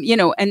 you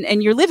know,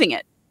 and you're living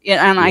it.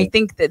 And I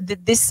think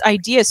that this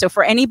idea, so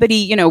for anybody,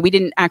 you know, we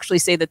didn't actually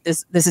say that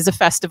this is a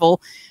festival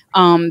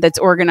that's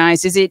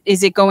organized.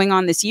 Is it going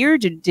on this year?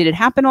 Did it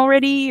happen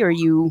already? Or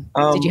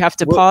did you have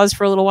to pause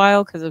for a little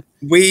while because of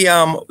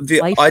the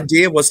life?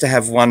 idea was to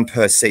have one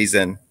per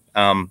season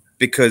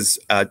because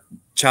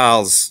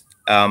Charles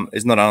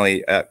is not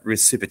only a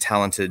super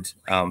talented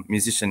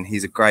musician,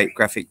 he's a great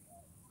graphic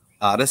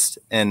artist,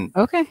 and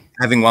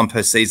having one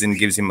per season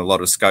gives him a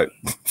lot of scope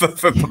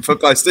for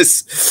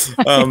posters,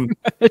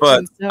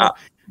 but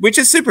which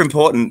is super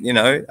important, you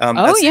know. That's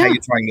how you're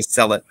trying to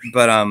sell it.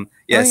 But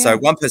so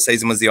one per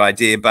season was the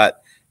idea,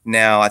 but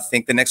now I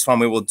think the next one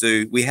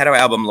we had our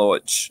album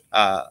launch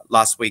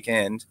last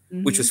weekend,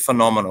 which was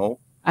phenomenal.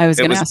 I was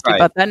going to ask you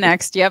about that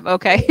next. Yep.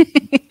 Okay.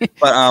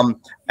 But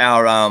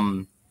our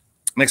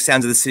next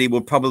Sounds of the City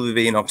will probably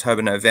be in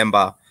October,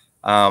 November.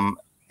 And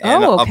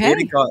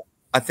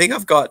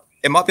I've got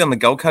it might be on the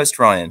Gold Coast,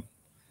 Ryan.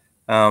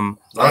 Nice.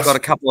 I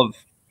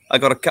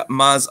got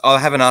Mars. I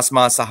haven't asked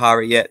Mars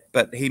Sahara yet,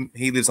 but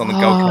he lives on the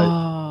Gold Coast.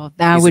 Oh,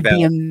 that would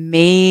be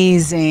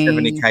amazing.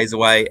 70 Ks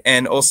away.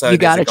 And also you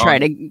got to try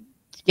to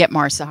get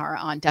Mars Sahara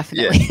on,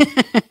 definitely.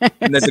 Yeah.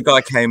 And there's a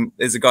guy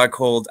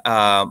called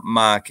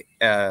Mark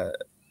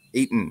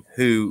Eaton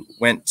who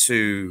went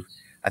to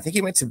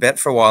Tibet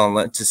for a while and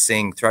learned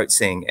to throat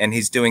sing, and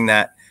he's doing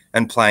that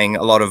and playing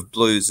a lot of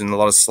blues and a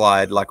lot of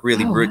slide, like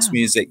really roots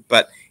music,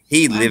 but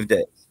he lived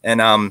it.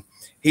 And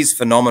he's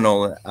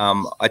phenomenal.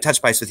 I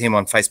touched base with him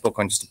on Facebook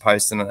on just a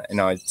post,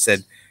 and I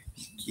said,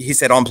 he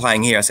said, I'm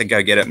playing here. I said,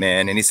 go get it,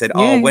 man. And he said,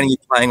 when are you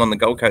playing on the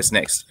Gold Coast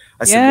next?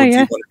 I said, well, do you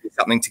want to do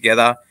something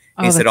together?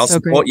 And he said, I'll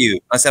support you.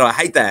 I said, I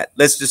hate that.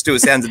 Let's just do a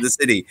Sounds of the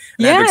City.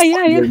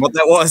 And what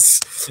that was.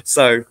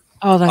 So,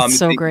 that's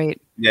so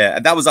great. Yeah,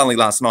 that was only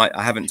last night.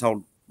 I haven't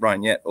told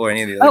Ryan yet, or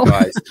any of the other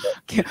guys.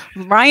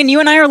 Ryan,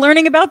 you and I are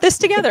learning about this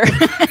together. Right.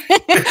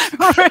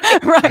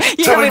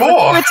 Tell me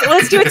more.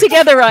 Let's do it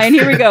together, Ryan.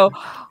 Here we go.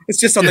 It's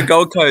just on the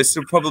Gold Coast.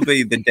 It'll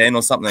probably the Den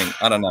or something.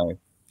 I don't know.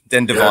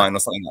 Den Divine or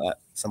something like that.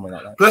 Something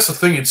like that. But that's the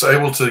thing. It's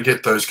able to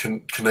get those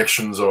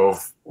connections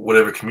of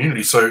whatever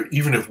community. So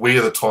even if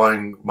we're the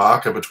tying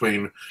marker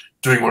between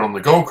doing one on the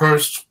Gold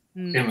Coast,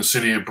 in the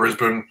city of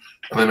Brisbane,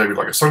 and then maybe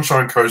like a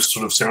Sunshine Coast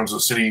sort of Sounds of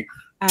the City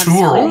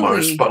tour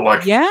almost, but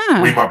like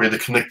we might be the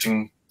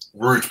connecting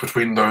route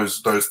between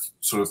those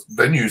sort of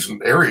venues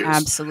and areas.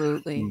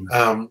 Absolutely.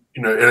 You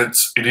know, and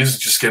it is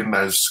just getting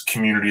those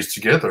communities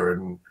together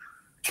and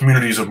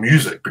communities of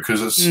music,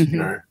 because it's you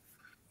know,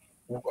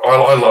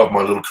 I love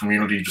my little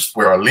community just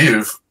where I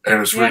live,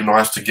 and it's really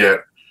nice to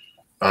get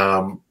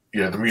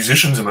the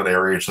musicians in that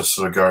area just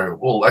sort of go,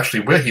 well,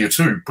 actually, we're here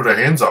too. Put our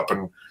hands up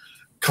and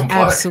come play.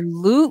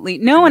 Absolutely.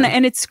 No,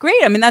 and it's great.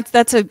 I mean,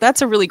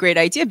 that's a really great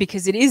idea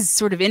because it is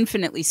sort of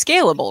infinitely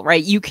scalable,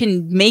 right? You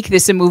can make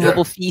this a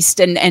movable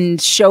feast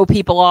and show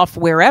people off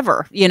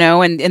wherever, you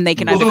know, and they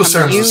can either come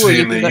to you or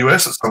in the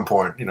US at some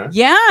point, you know.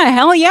 Yeah,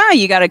 hell yeah,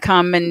 you got to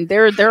come, and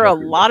there are a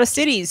lot of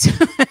cities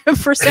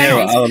for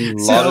sounds.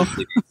 I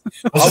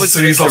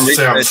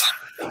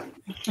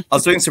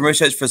was doing some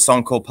research for a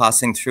song called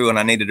 "Passing Through," and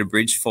I needed a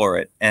bridge for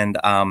it, and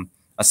I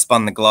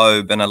spun the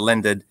globe, and I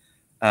landed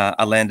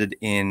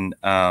in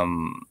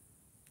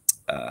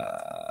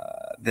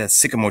the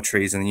sycamore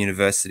trees in the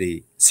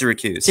university,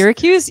 Syracuse.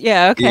 Syracuse?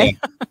 Yeah, okay.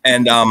 Yeah.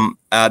 And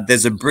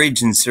there's a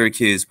bridge in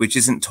Syracuse which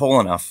isn't tall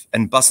enough,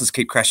 and buses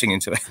keep crashing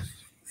into it.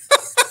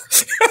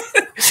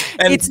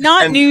 It's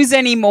not news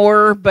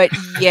anymore, but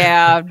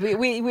yeah,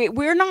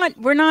 we're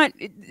not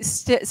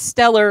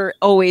stellar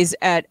always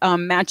at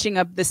matching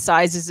up the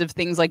sizes of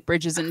things like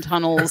bridges and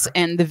tunnels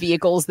and the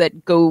vehicles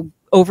that go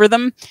over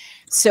them.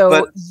 So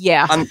but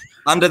yeah.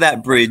 Under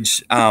that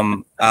bridge,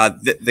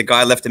 the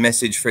guy left a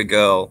message for a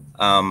girl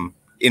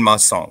in my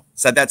song.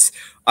 So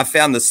I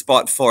found the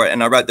spot for it,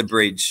 and I wrote the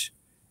bridge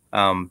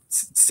to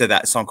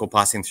that song called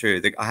 "Passing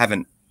Through." I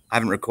haven't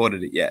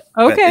recorded it yet.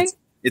 Okay,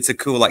 it's a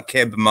cool like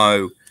Keb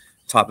Mo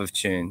type of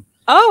tune.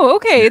 Oh,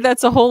 okay.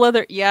 That's a whole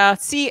other. Yeah.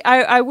 See,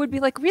 I would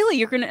be like, really?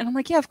 You're gonna? And I'm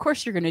like, yeah, of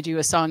course you're gonna do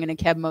a song in a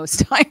Keb Mo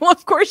style.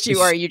 Of course you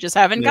are. You just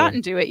haven't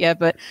gotten to it yet.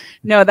 But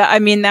no,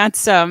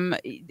 that's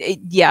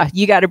yeah.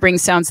 You got to bring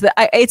sounds. That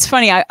it's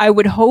funny. I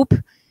would hope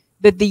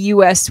that the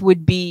U.S.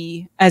 would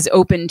be as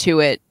open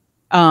to it,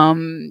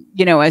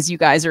 you know, as you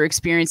guys are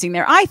experiencing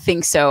there. I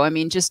think so. I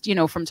mean, just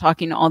from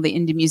talking to all the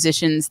indie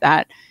musicians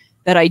that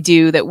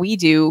we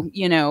do,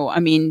 I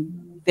mean,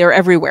 they're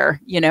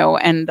everywhere,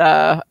 and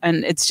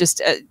it's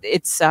just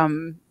it's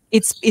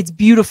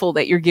beautiful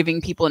that you're giving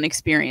people an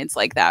experience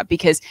like that,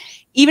 because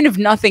even if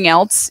nothing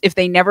else, if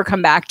they never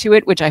come back to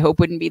it, which I hope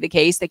wouldn't be the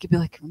case, they could be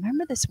like,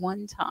 remember this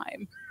one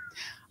time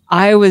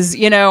I was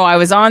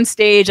on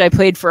stage, I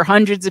played for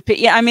hundreds of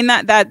people. Yeah, I mean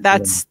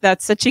that's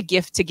such a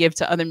gift to give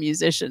to other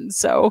musicians.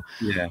 So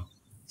yeah.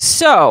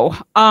 So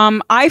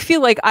I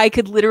feel like I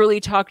could literally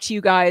talk to you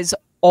guys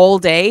all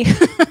day.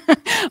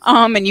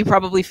 And you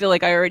probably feel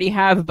like I already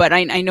have, but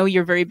I know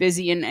you're very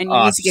busy and you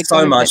need to get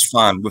so much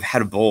fun. We've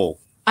had a ball.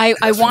 I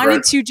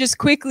wanted to just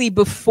quickly,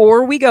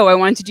 before we go, I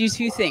wanted to do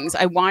two things.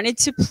 I wanted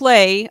to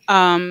play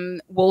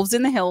Wolves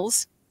in the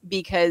Hills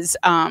because,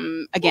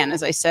 again,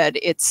 as I said,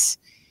 it's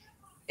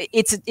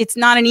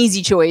not an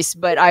easy choice,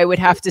 but I would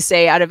have to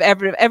say out of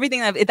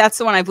everything that's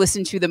the one I've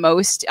listened to the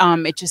most.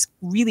 It just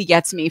really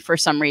gets me for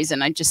some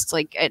reason. I just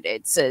like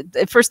it's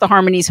at first the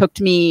harmonies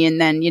hooked me,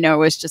 and then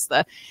it's just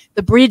the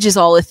bridge is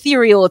all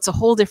ethereal. It's a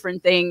whole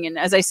different thing. And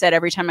as I said,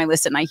 every time I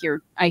listen, I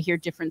hear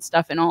different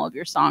stuff in all of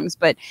your songs.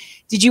 But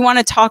did you want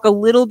to talk a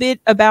little bit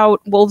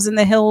about Wolves in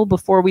the Hill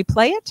before we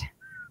play it?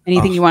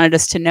 Anything you wanted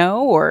us to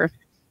know, or?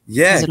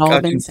 Yeah,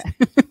 I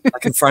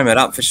can frame it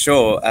up for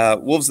sure.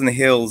 Wolves in the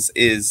Hills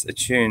is a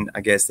tune,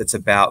 I guess, that's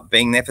about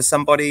being there for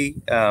somebody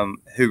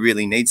who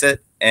really needs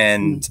it.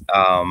 And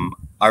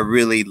I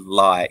really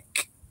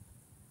like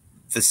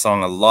the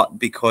song a lot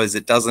because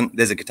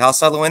there's a guitar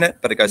solo in it,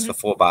 but it goes for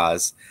 4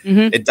 bars.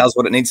 It does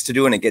what it needs to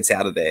do and it gets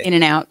out of there. In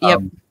and out,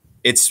 yep.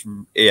 It's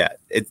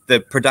the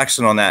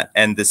production on that,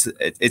 and it's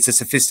a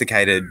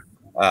sophisticated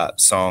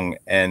song,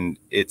 and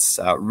it's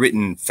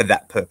written for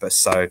that purpose.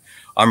 So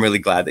I'm really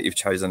glad that you've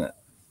chosen it.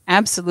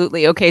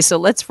 Absolutely. Okay, so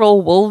let's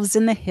roll Wolves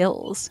in the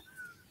Hills.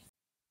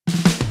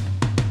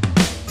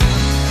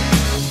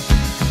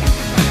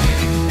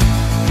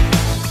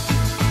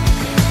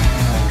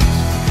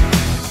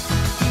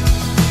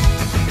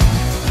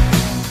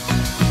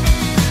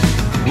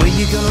 Where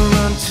you gonna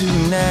run to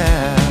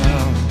now?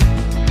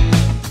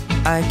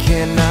 I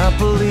cannot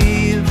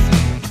believe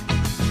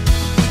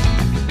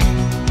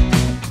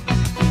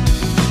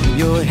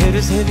your head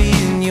is heavy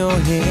in your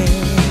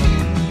hands.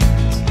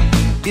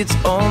 It's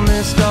all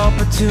missed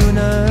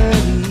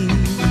opportunity.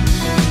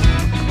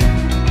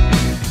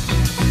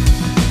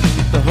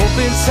 The hope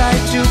inside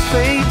your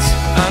fate,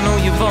 I know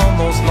you've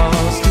almost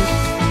lost it.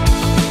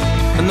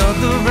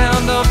 Another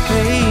round of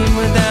pain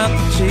without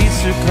the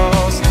chaser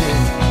costing.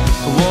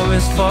 The war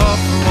is far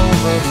from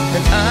over,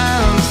 and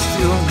I'm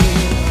still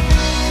here.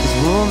 There's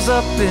wolves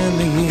up in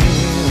the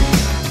hills.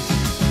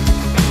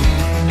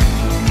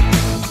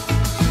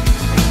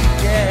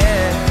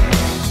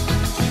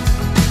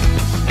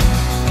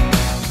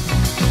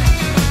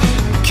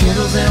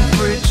 Kettles and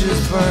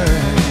bridges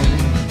burn.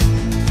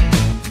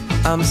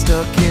 I'm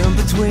stuck in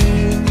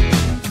between.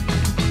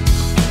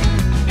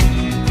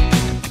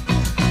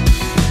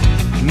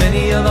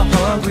 Many other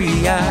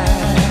hungry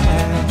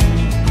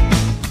eyes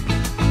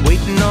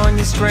waiting on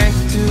your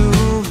strength to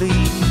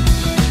lead.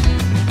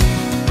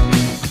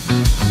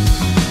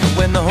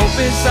 When the hope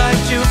inside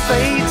you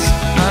fades,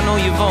 I know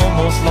you've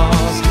almost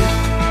lost it.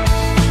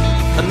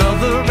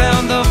 Another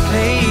round of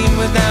pain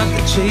without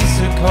the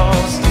chaser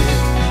costing.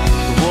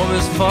 The war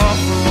is far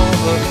from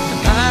over,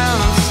 and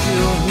I'm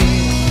still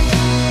here.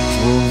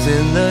 Wolves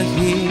the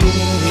heat.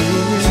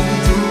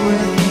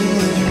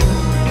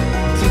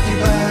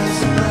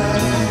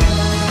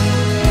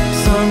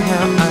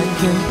 Somehow I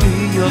can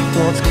feel your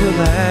thoughts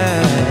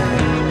collide.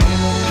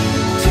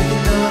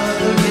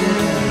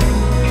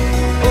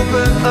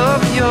 Open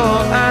up your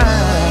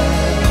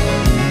eyes,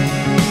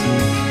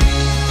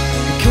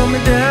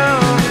 coming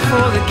down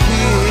for the kiss.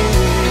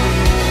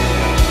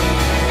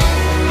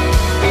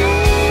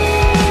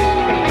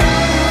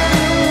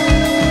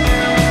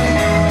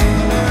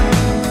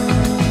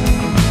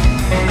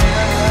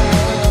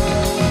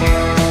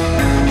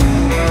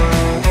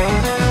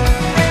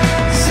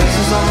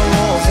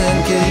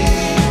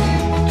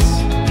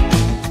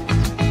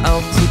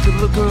 I'll take a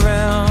look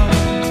around.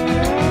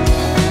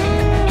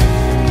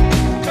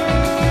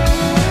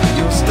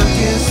 You're stuck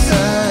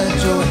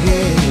inside your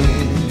head,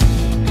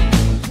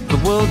 the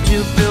world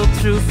you built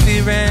through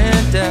fear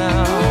and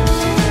doubt.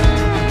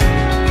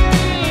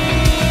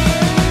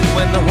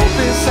 When the hope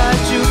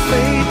inside you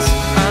fades,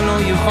 I know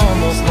you've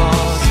almost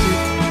lost it.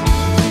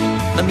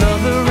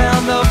 Another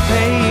round of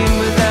pain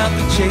without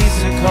the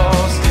chaser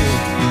cost it.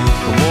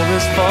 The war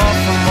is far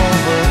from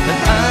over,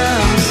 and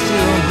I'm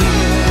still here.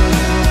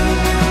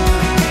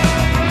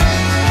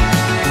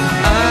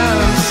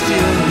 I'm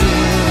still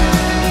here.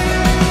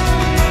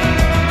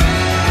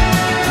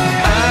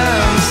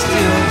 I'm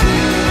still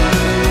here.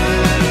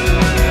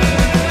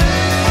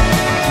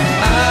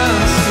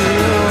 I'm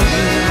still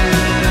here.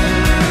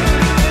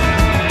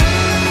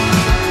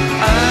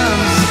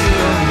 I'm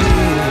still here.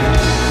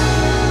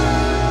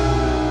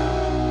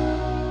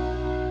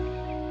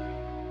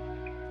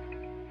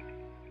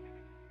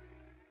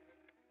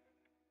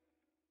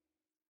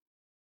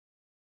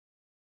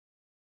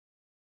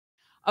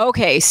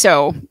 Okay,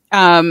 so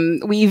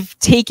we've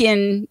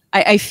taken.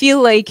 I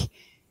feel like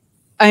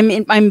I'm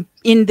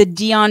in the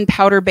Deon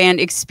Powter Band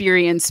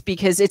experience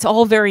because it's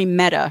all very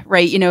meta,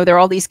 right? You know, there are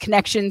all these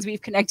connections.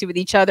 We've connected with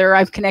each other.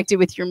 I've connected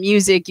with your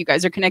music. You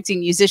guys are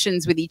connecting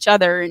musicians with each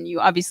other, and you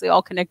obviously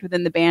all connect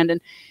within the band.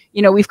 And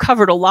you know, we've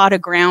covered a lot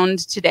of ground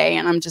today,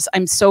 and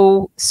I'm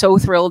so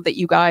thrilled that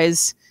you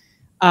guys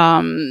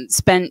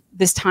spent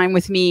this time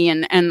with me.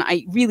 And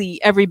I really,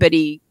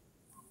 everybody,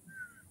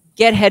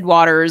 get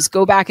Headwaters,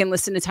 go back and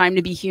listen to Time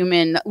to Be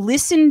Human,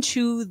 listen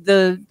to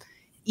the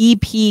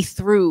EP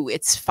through.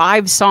 It's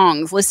 5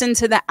 songs. Listen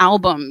to the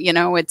album. You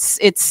know, it's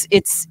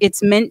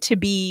meant to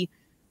be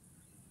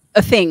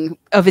a thing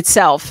of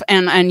itself,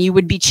 and you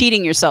would be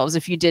cheating yourselves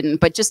if you didn't,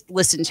 but just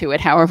listen to it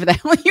however the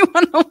hell you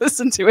want to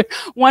listen to it,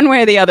 one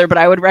way or the other. But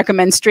I would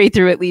recommend straight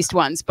through at least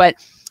once. But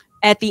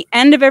at the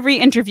end of every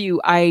interview,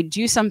 I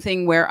do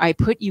something where I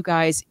put you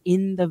guys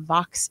in the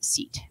Vox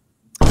seat.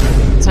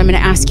 So I'm going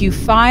to ask you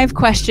 5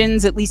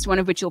 questions, at least one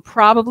of which you'll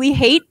probably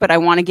hate, but I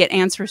want to get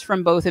answers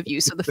from both of you.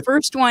 So the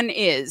first one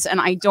is,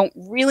 and I don't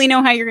really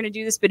know how you're going to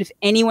do this, but if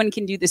anyone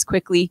can do this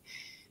quickly,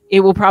 it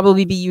will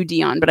probably be you,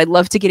 Deon, but I'd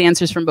love to get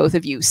answers from both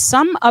of you.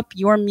 Sum up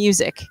your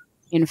music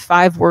in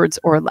 5 words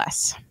or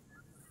less.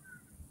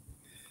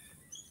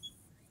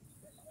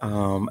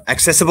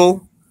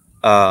 Accessible,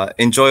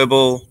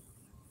 enjoyable,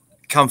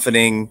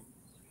 comforting,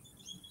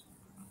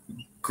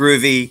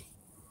 groovy,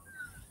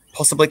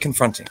 possibly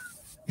confronting.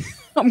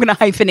 I'm going to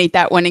hyphenate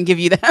that one and give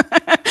you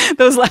that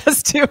those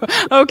last 2.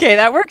 Okay,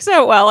 that works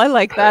out well. I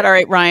like that. All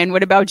right, Ryan,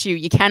 what about you?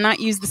 You cannot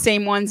use the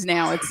same ones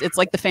now. It's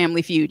like the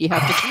Family Feud. You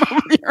have to come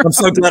over here. I'm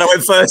so glad I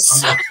went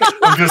first.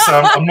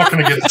 I'm not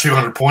going to get the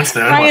 200 points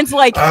now. Ryan's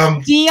like,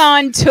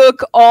 Deon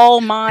took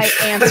all my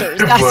answers.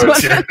 That's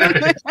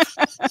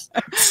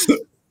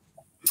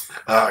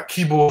what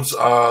keyboards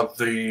are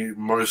the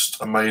most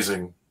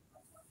amazing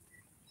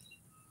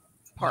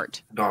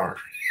part. No.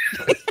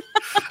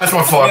 That's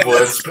my 5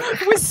 words.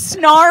 Was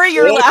snar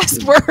your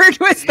last word?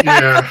 Was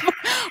that? Yeah.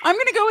 I'm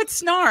going to go with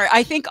snar.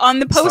 I think on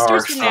the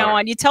posters from now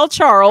on, you tell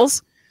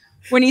Charles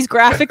when he's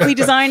graphically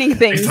designing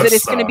things that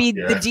it's going to be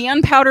the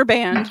Deon Powter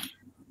Band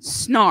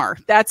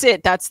snar. That's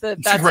it. That's a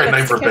great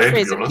name for a band,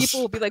 to be honest.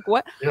 People will be like,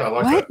 what? Yeah, I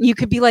like what? That. You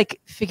could be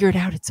like, figure it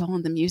out. It's all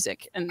in the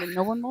music. And then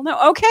no one will know.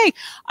 Okay.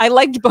 I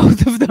liked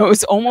both of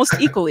those almost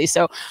equally.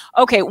 So,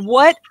 okay.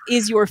 What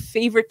is your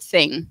favorite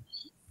thing?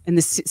 And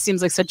this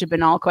seems like such a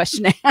banal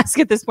question to ask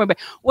at this point, but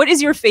what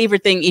is your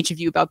favorite thing, each of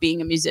you, about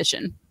being a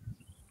musician?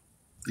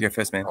 You go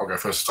first, man. I'll go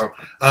first.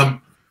 I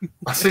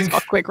think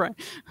quick, right?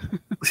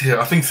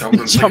 Yeah, I think I'm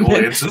going to take all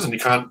the answers, and you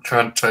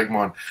can't take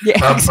mine.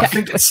 Yeah,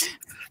 exactly.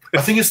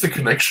 I think it's the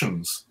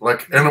connections.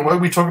 Like,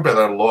 and we talk about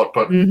that a lot,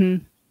 but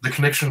the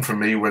connection for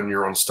me when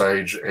you're on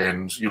stage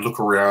and you look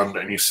around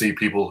and you see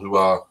people who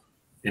are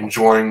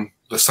enjoying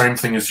the same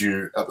thing as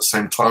you at the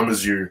same time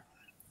as you.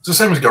 It's the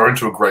same as going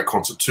to a great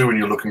concert too, and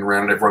you're looking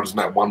around and everyone's in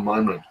that one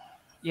moment.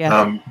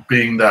 Yeah.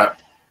 Being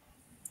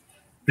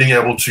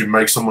able to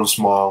make someone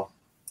smile,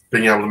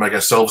 being able to make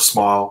ourselves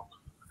smile,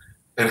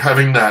 and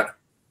having that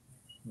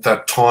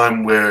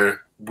time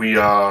where we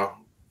are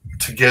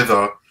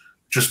together,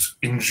 just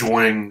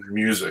enjoying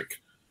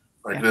music.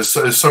 Like there's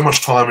so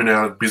much time in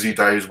our busy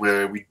days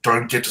where we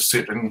don't get to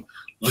sit and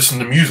listen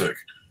to music.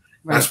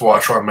 Right. That's why I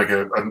try and make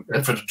an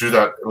effort to do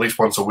that at least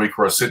once a week,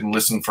 where I sit and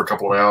listen for a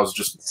couple of hours,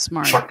 just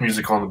chuck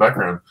music on in the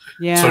background.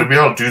 Yeah. So to be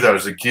able to do that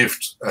is a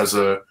gift as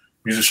a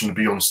musician, to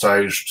be on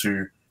stage,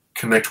 to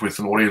connect with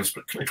an audience,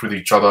 but connect with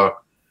each other,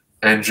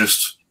 and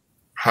just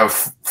have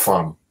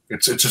fun.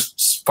 It's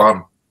just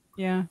fun.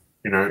 Yeah.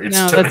 You know, it's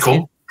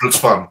technical, but it's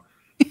fun.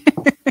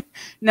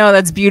 No,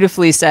 that's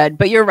beautifully said.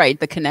 But you're right,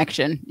 the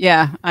connection.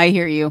 Yeah, I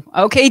hear you.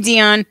 Okay,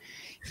 Deon.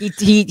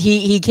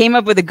 He came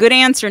up with a good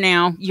answer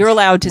now. You're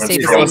allowed to say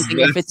the same thing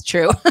if it's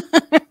true.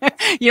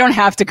 You don't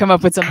have to come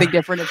up with something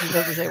different if you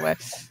feel the same way.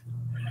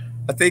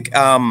 I think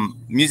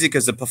music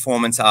as a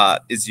performance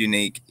art is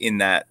unique in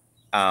that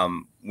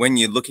when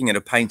you're looking at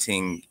a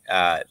painting,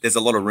 there's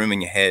a lot of room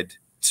in your head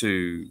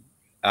to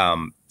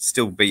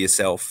still be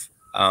yourself.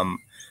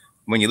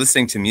 When you're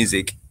listening to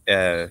music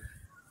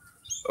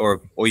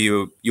or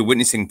you're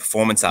witnessing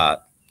performance art,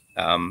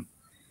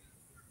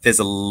 there's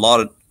a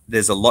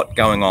lot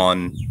going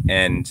on,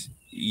 and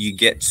you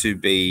get to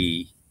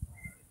be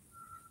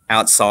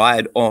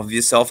outside of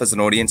yourself as an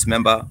audience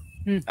member,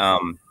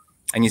 and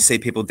you see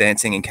people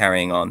dancing and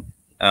carrying on,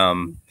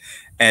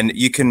 and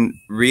you can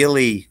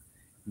really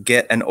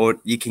get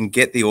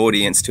the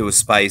audience to a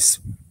space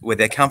where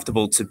they're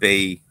comfortable to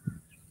be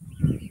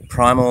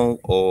primal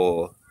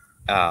or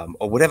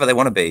whatever they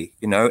want to be,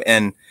 you know.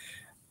 And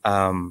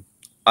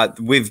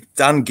we've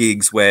done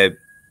gigs where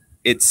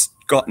it's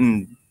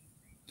gotten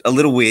a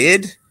little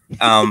weird,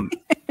 and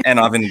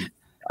I'm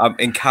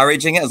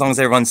encouraging it as long as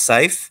everyone's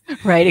safe.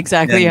 Right,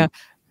 exactly. And, yeah.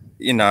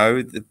 You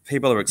know, the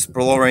people are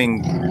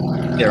exploring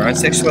their own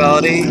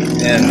sexuality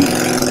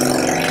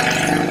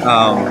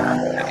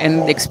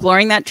and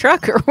exploring that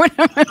truck or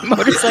whatever,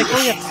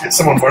 motorcycle. Yeah.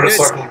 Someone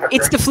motorcycle.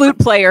 It's the flute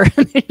player.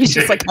 He's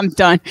just like, I'm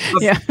done.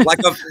 Yeah. Like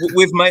I've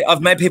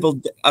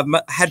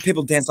had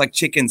people dance like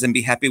chickens and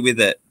be happy with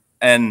it.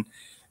 And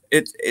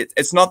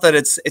it's not that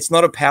it's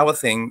not a power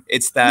thing.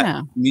 It's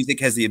that music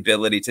has the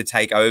ability to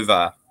take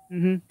over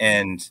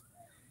and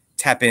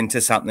tap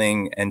into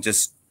something and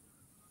just,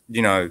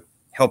 you know,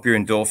 help your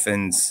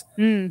endorphins,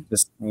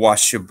 just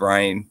wash your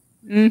brain.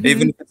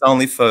 Even if it's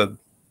only for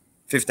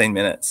 15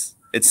 minutes,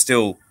 it's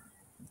still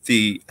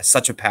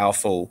such a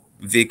powerful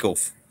vehicle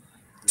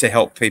to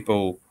help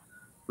people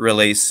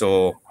release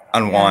or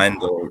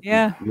unwind or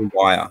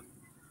rewire.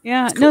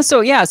 Yeah. Cool.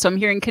 So I'm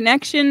hearing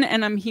connection,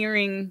 and I'm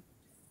hearing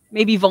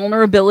maybe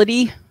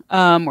vulnerability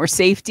or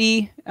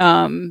safety.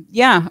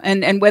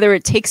 And whether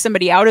it takes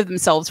somebody out of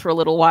themselves for a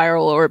little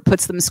while or it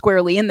puts them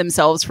squarely in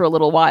themselves for a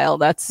little while.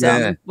 That's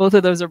both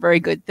of those are very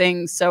good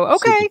things. So,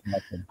 okay.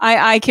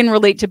 I can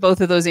relate to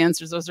both of those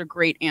answers. Those are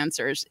great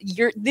answers.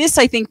 This,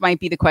 I think, might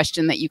be the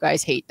question that you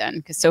guys hate then,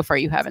 because so far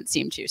you haven't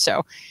seemed to.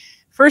 So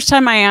first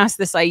time I asked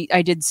this, I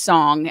did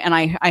song, and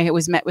I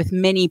was met with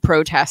many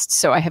protests.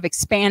 So I have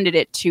expanded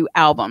it to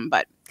album.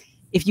 But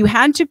if you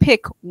had to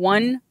pick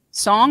one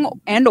song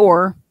and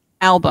or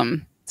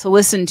album to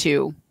listen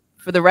to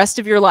for the rest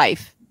of your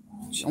life,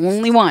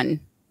 only one,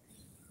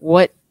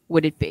 what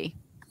would it be?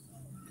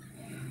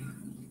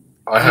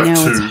 I have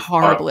two. It's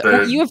horrible.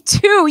 You have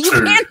two. You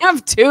can't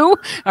have two.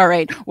 All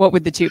right. What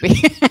would the two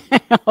be?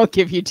 I'll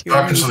give you two.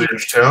 Darkness on the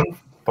Edge of Town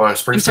by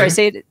Springsteen. I'm sorry,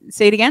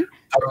 say it again.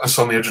 Darkness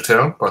on the Edge of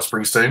Town by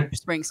Springsteen.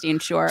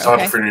 Springsteen, sure.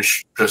 Start to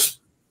finish, just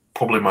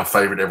probably my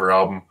favorite ever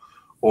album.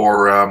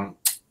 Or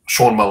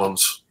Sean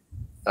Mullins,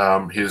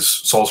 his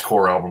Soul's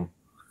Core album.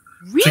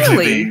 Really?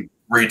 Particularly the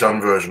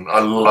redone version. I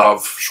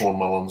love Sean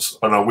Mullins,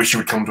 and I wish he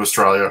would come to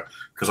Australia,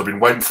 because I've been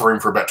waiting for him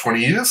for about 20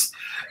 years,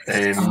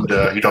 and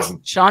he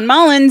doesn't. Sean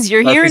Mullins,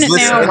 you're hearing it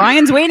now.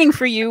 Ryan's waiting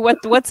for you.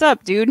 What's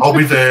up, dude? I'll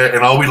be there,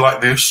 and I'll be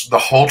like this the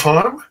whole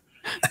time.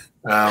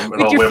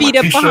 With your feet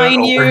up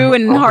behind you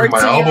and hearts in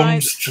your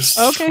eyes. Just,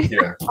 okay.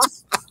 Yeah.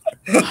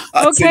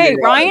 Okay,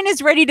 Ryan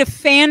is ready to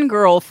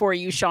fangirl for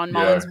you, Sean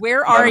Mullins.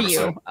 Where are 100%.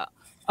 You?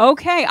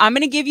 Okay, I'm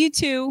going to give you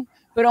two.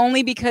 But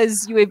only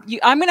because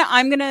I'm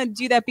gonna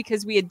do that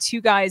because we had two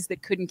guys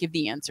that couldn't give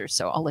the answer,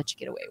 so I'll let you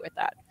get away with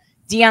that.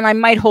 Deon, I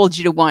might hold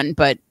you to one,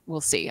 but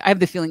we'll see. I have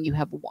the feeling you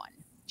have one.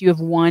 Do you have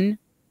one?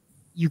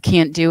 You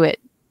can't do it.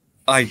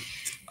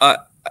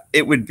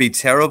 It would be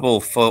terrible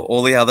for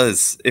all the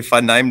others if I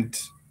named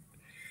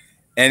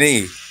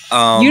any.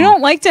 You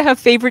don't like to have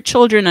favorite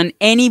children on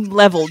any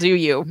level, do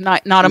you?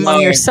 Not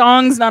among your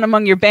songs, not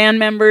among your band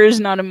members,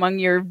 not among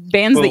your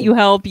bands that you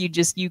help. You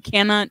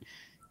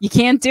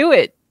can't do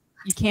it.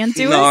 You can't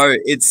do it? No,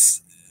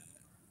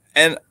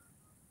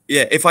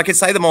 if I could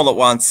say them all at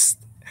once.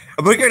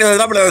 That's what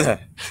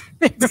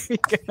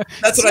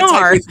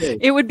Snar. I take with me.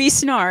 It would be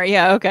Snar.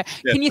 Yeah, okay.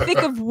 Yeah. Can you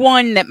think of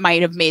one that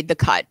might have made the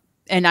cut?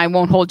 And I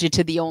won't hold you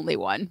to the only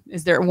one.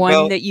 Is there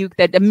one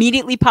that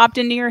immediately popped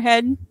into your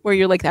head where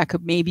you're like, that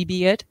could maybe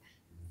be it?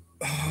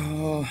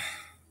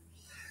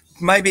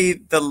 Maybe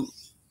the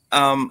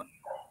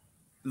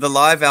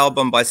live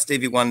album by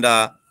Stevie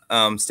Wonder,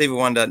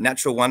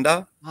 Natural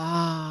Wonder.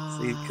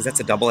 Because that's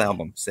a double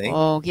album. See?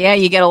 Oh yeah,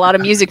 you get a lot of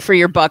music for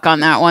your buck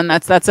on that one.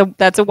 That's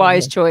a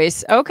wise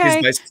choice. Okay.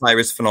 His bass player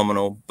is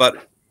phenomenal,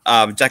 but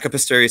Jaco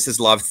Pastorius's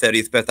live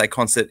 30th birthday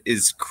concert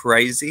is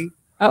crazy.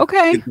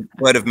 Okay. The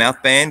Word of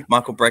Mouth Band,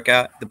 Michael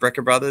Brecker, the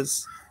Brecker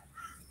Brothers.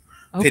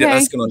 Okay. Peter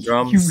Erskine on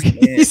drums.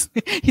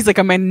 He's like,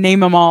 I'm going to name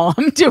them all.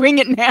 I'm doing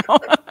it now.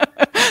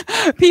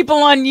 People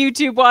on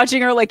YouTube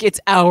watching are like, it's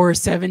hour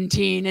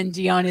 17 and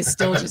Deon is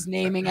still just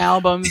naming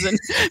albums. And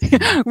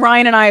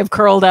Ryan and I have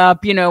curled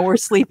up, we're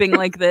sleeping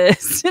like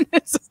this. And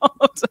it's all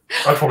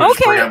I'd probably just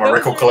bring out my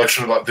record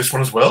collection like this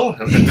one as well.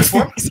 And this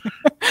one.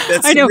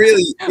 I know.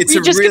 It's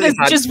We're just really going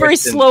to just very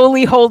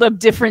slowly hold up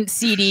different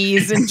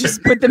CDs and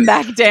just put them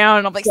back down.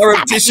 And I'm like,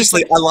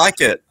 surreptitiously, I like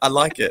it.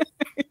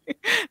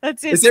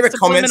 That's it. Is there a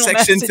comment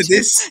section for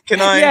this? Can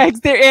I?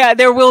 Yeah,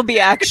 there will be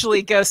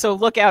actually. So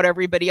look out,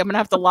 everybody. I'm going to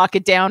have to lock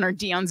it down or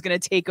Deon's going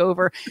to take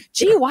over.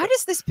 Gee, why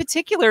does this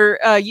particular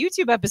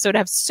YouTube episode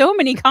have so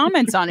many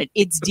comments on it?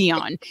 It's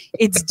Deon.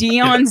 It's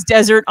Deon's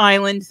desert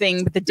island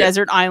thing, but the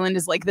desert island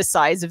is like the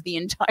size of the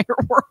entire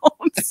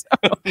world. So,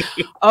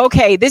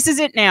 okay, this is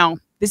it now.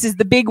 This is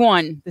the big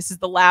one. This is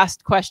the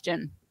last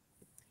question.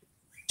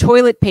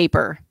 Toilet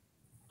paper,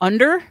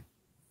 under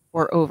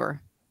or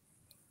over?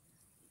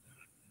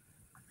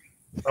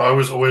 I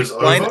was always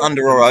over.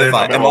 Under or over? Am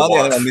I the only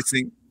one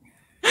missing?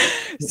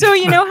 So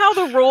you know how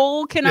the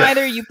roll can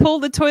either you pull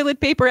the toilet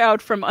paper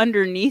out from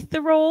underneath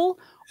the roll,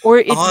 or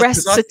it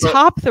rests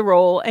atop the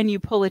roll and you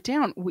pull it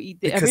down.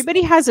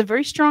 Everybody has a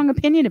very strong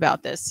opinion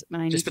about this.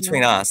 Just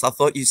between us, I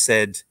thought you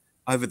said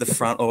over the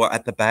front or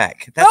at the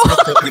back. That's what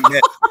I thought you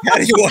meant. How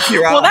do you want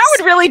your ass? Well, that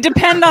would really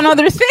depend on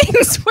other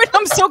things.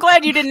 I'm so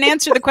glad you didn't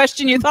answer the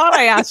question you thought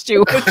I asked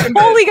you.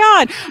 Holy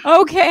God.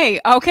 Okay.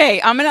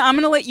 I'm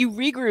gonna let you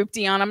regroup,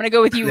 Deon. I'm gonna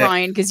go with you,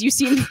 Ryan, because you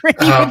seem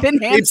ready with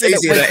an answer.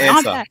 It's easier to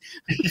answer.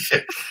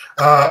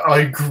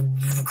 I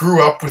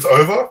grew up with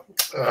over,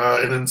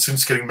 and then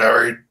since getting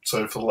married,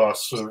 so for the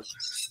last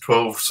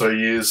 12 so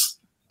years,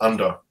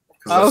 under.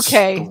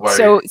 Okay,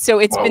 so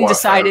it's been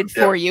decided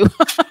for you.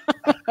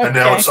 And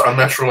now it's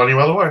unnatural any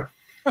other way.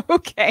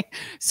 Okay,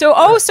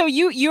 so so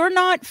you're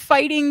not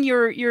fighting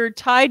your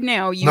tide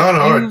now.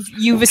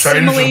 You've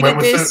assimilated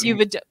this.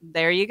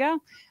 There you go.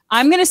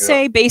 I'm going to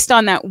say, based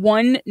on that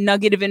one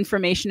nugget of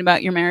information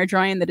about your marriage,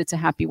 Ryan, that it's a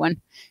happy one.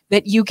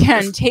 That you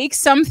can take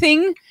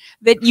something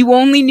that you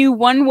only knew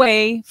one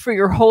way for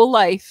your whole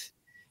life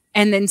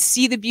and then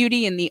see the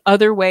beauty in the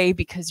other way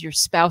because your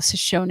spouse has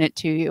shown it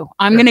to you.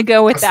 I'm going to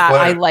go with that.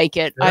 I like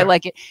it. Yeah. I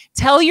like it.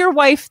 Tell your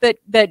wife that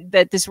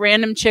this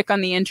random chick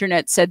on the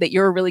internet said that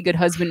you're a really good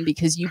husband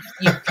because you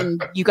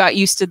got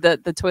used to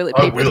the toilet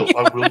paper.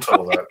 I will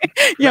tell her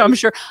that. Yeah, I'm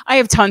sure. I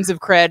have tons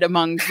of cred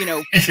among,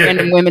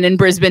 random women in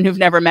Brisbane who've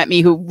never met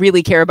me who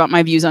really care about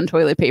my views on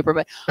toilet paper.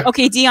 But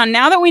okay, Deon,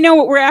 now that we know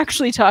what we're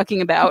actually talking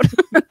about,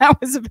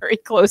 that was a very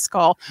close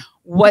call.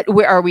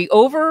 Are we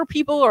over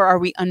people or are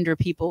we under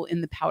people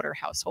in the Powter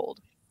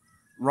household?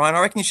 Ryan,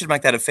 I reckon you should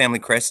make that a family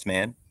crest,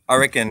 man. I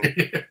reckon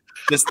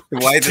just the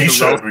way that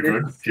the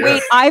roll. Yeah.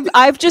 Wait,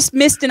 I've just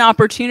missed an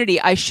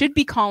opportunity. I should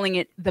be calling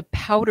it the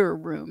Powter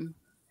Room.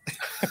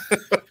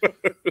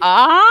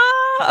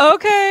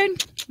 Okay.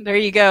 There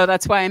you go.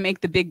 That's why I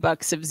make the big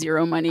bucks of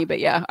zero money. But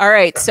yeah. All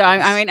right. So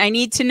I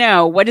need to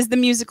know, what does the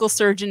musical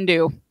surgeon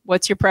do?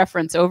 What's your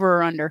preference, over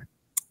or under?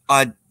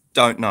 I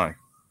don't know.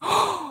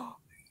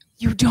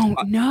 You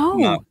don't know?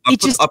 No.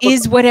 It just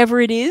is whatever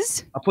it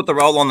is? I put the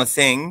roll on the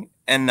thing,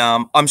 and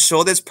I'm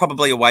sure there's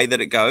probably a way that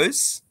it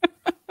goes,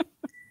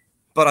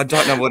 but I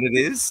don't know what it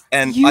is.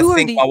 And I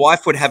think my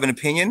wife would have an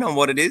opinion on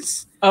what it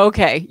is.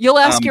 Okay. You'll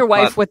ask your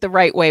wife what the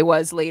right way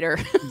was later.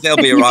 There'll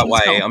be a right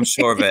way, I'm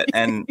sure of it.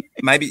 And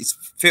maybe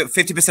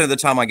 50% of the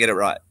time I get it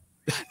right.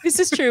 This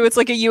is true. It's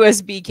like a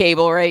USB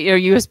cable, right? Or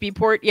USB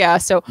port. Yeah.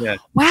 So,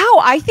 wow,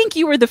 I think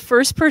you were the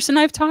first person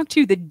I've talked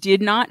to that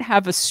did not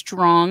have a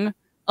strong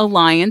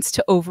alliance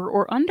to over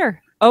or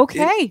under.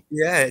 Okay.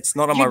 It's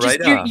not on my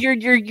radar.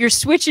 You're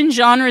switching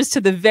genres to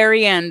the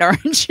very end,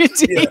 aren't you?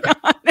 He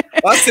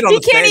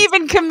can't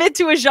even commit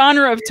to a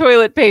genre of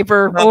toilet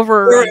paper,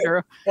 over or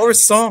under. Or a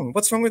song.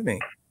 What's wrong with me?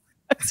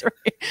 That's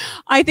right.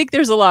 I think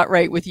there's a lot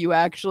right with you,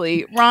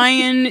 actually.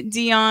 Ryan,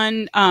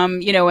 Deon,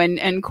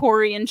 and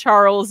Corey and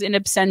Charles in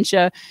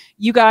absentia.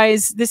 You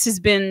guys, this has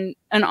been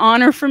an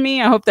honor for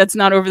me. I hope that's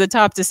not over the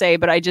top to say,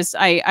 but I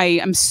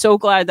am so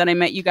glad that I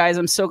met you guys.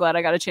 I'm so glad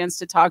I got a chance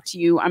to talk to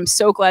you. I'm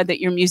so glad that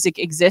your music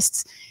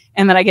exists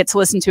and that I get to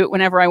listen to it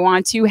whenever I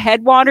want to.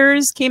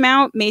 Headwaters came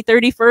out May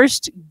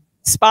 31st.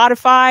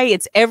 Spotify,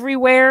 it's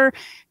everywhere.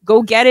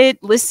 Go get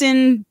it,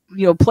 listen,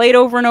 play it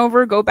over and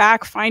over, go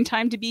back, find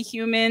Time to Be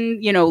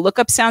Human, look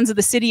up Sounds of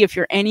the City if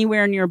you're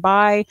anywhere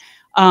nearby.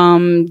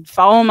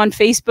 Follow them on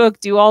Facebook,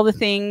 do all the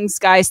things.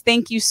 Guys,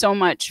 thank you so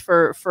much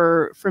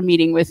for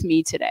meeting with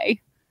me today.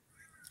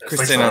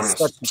 Christina,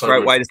 such a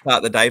great way to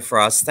start the day for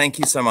us. Thank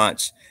you so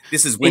much.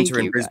 This is winter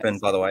in Brisbane,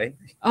 by the way.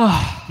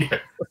 Oh,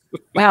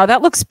 wow,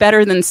 that looks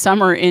better than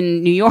summer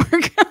in New York.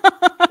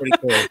 Pretty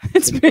cool.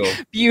 It's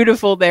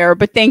beautiful there,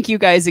 but thank you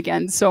guys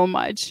again so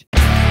much.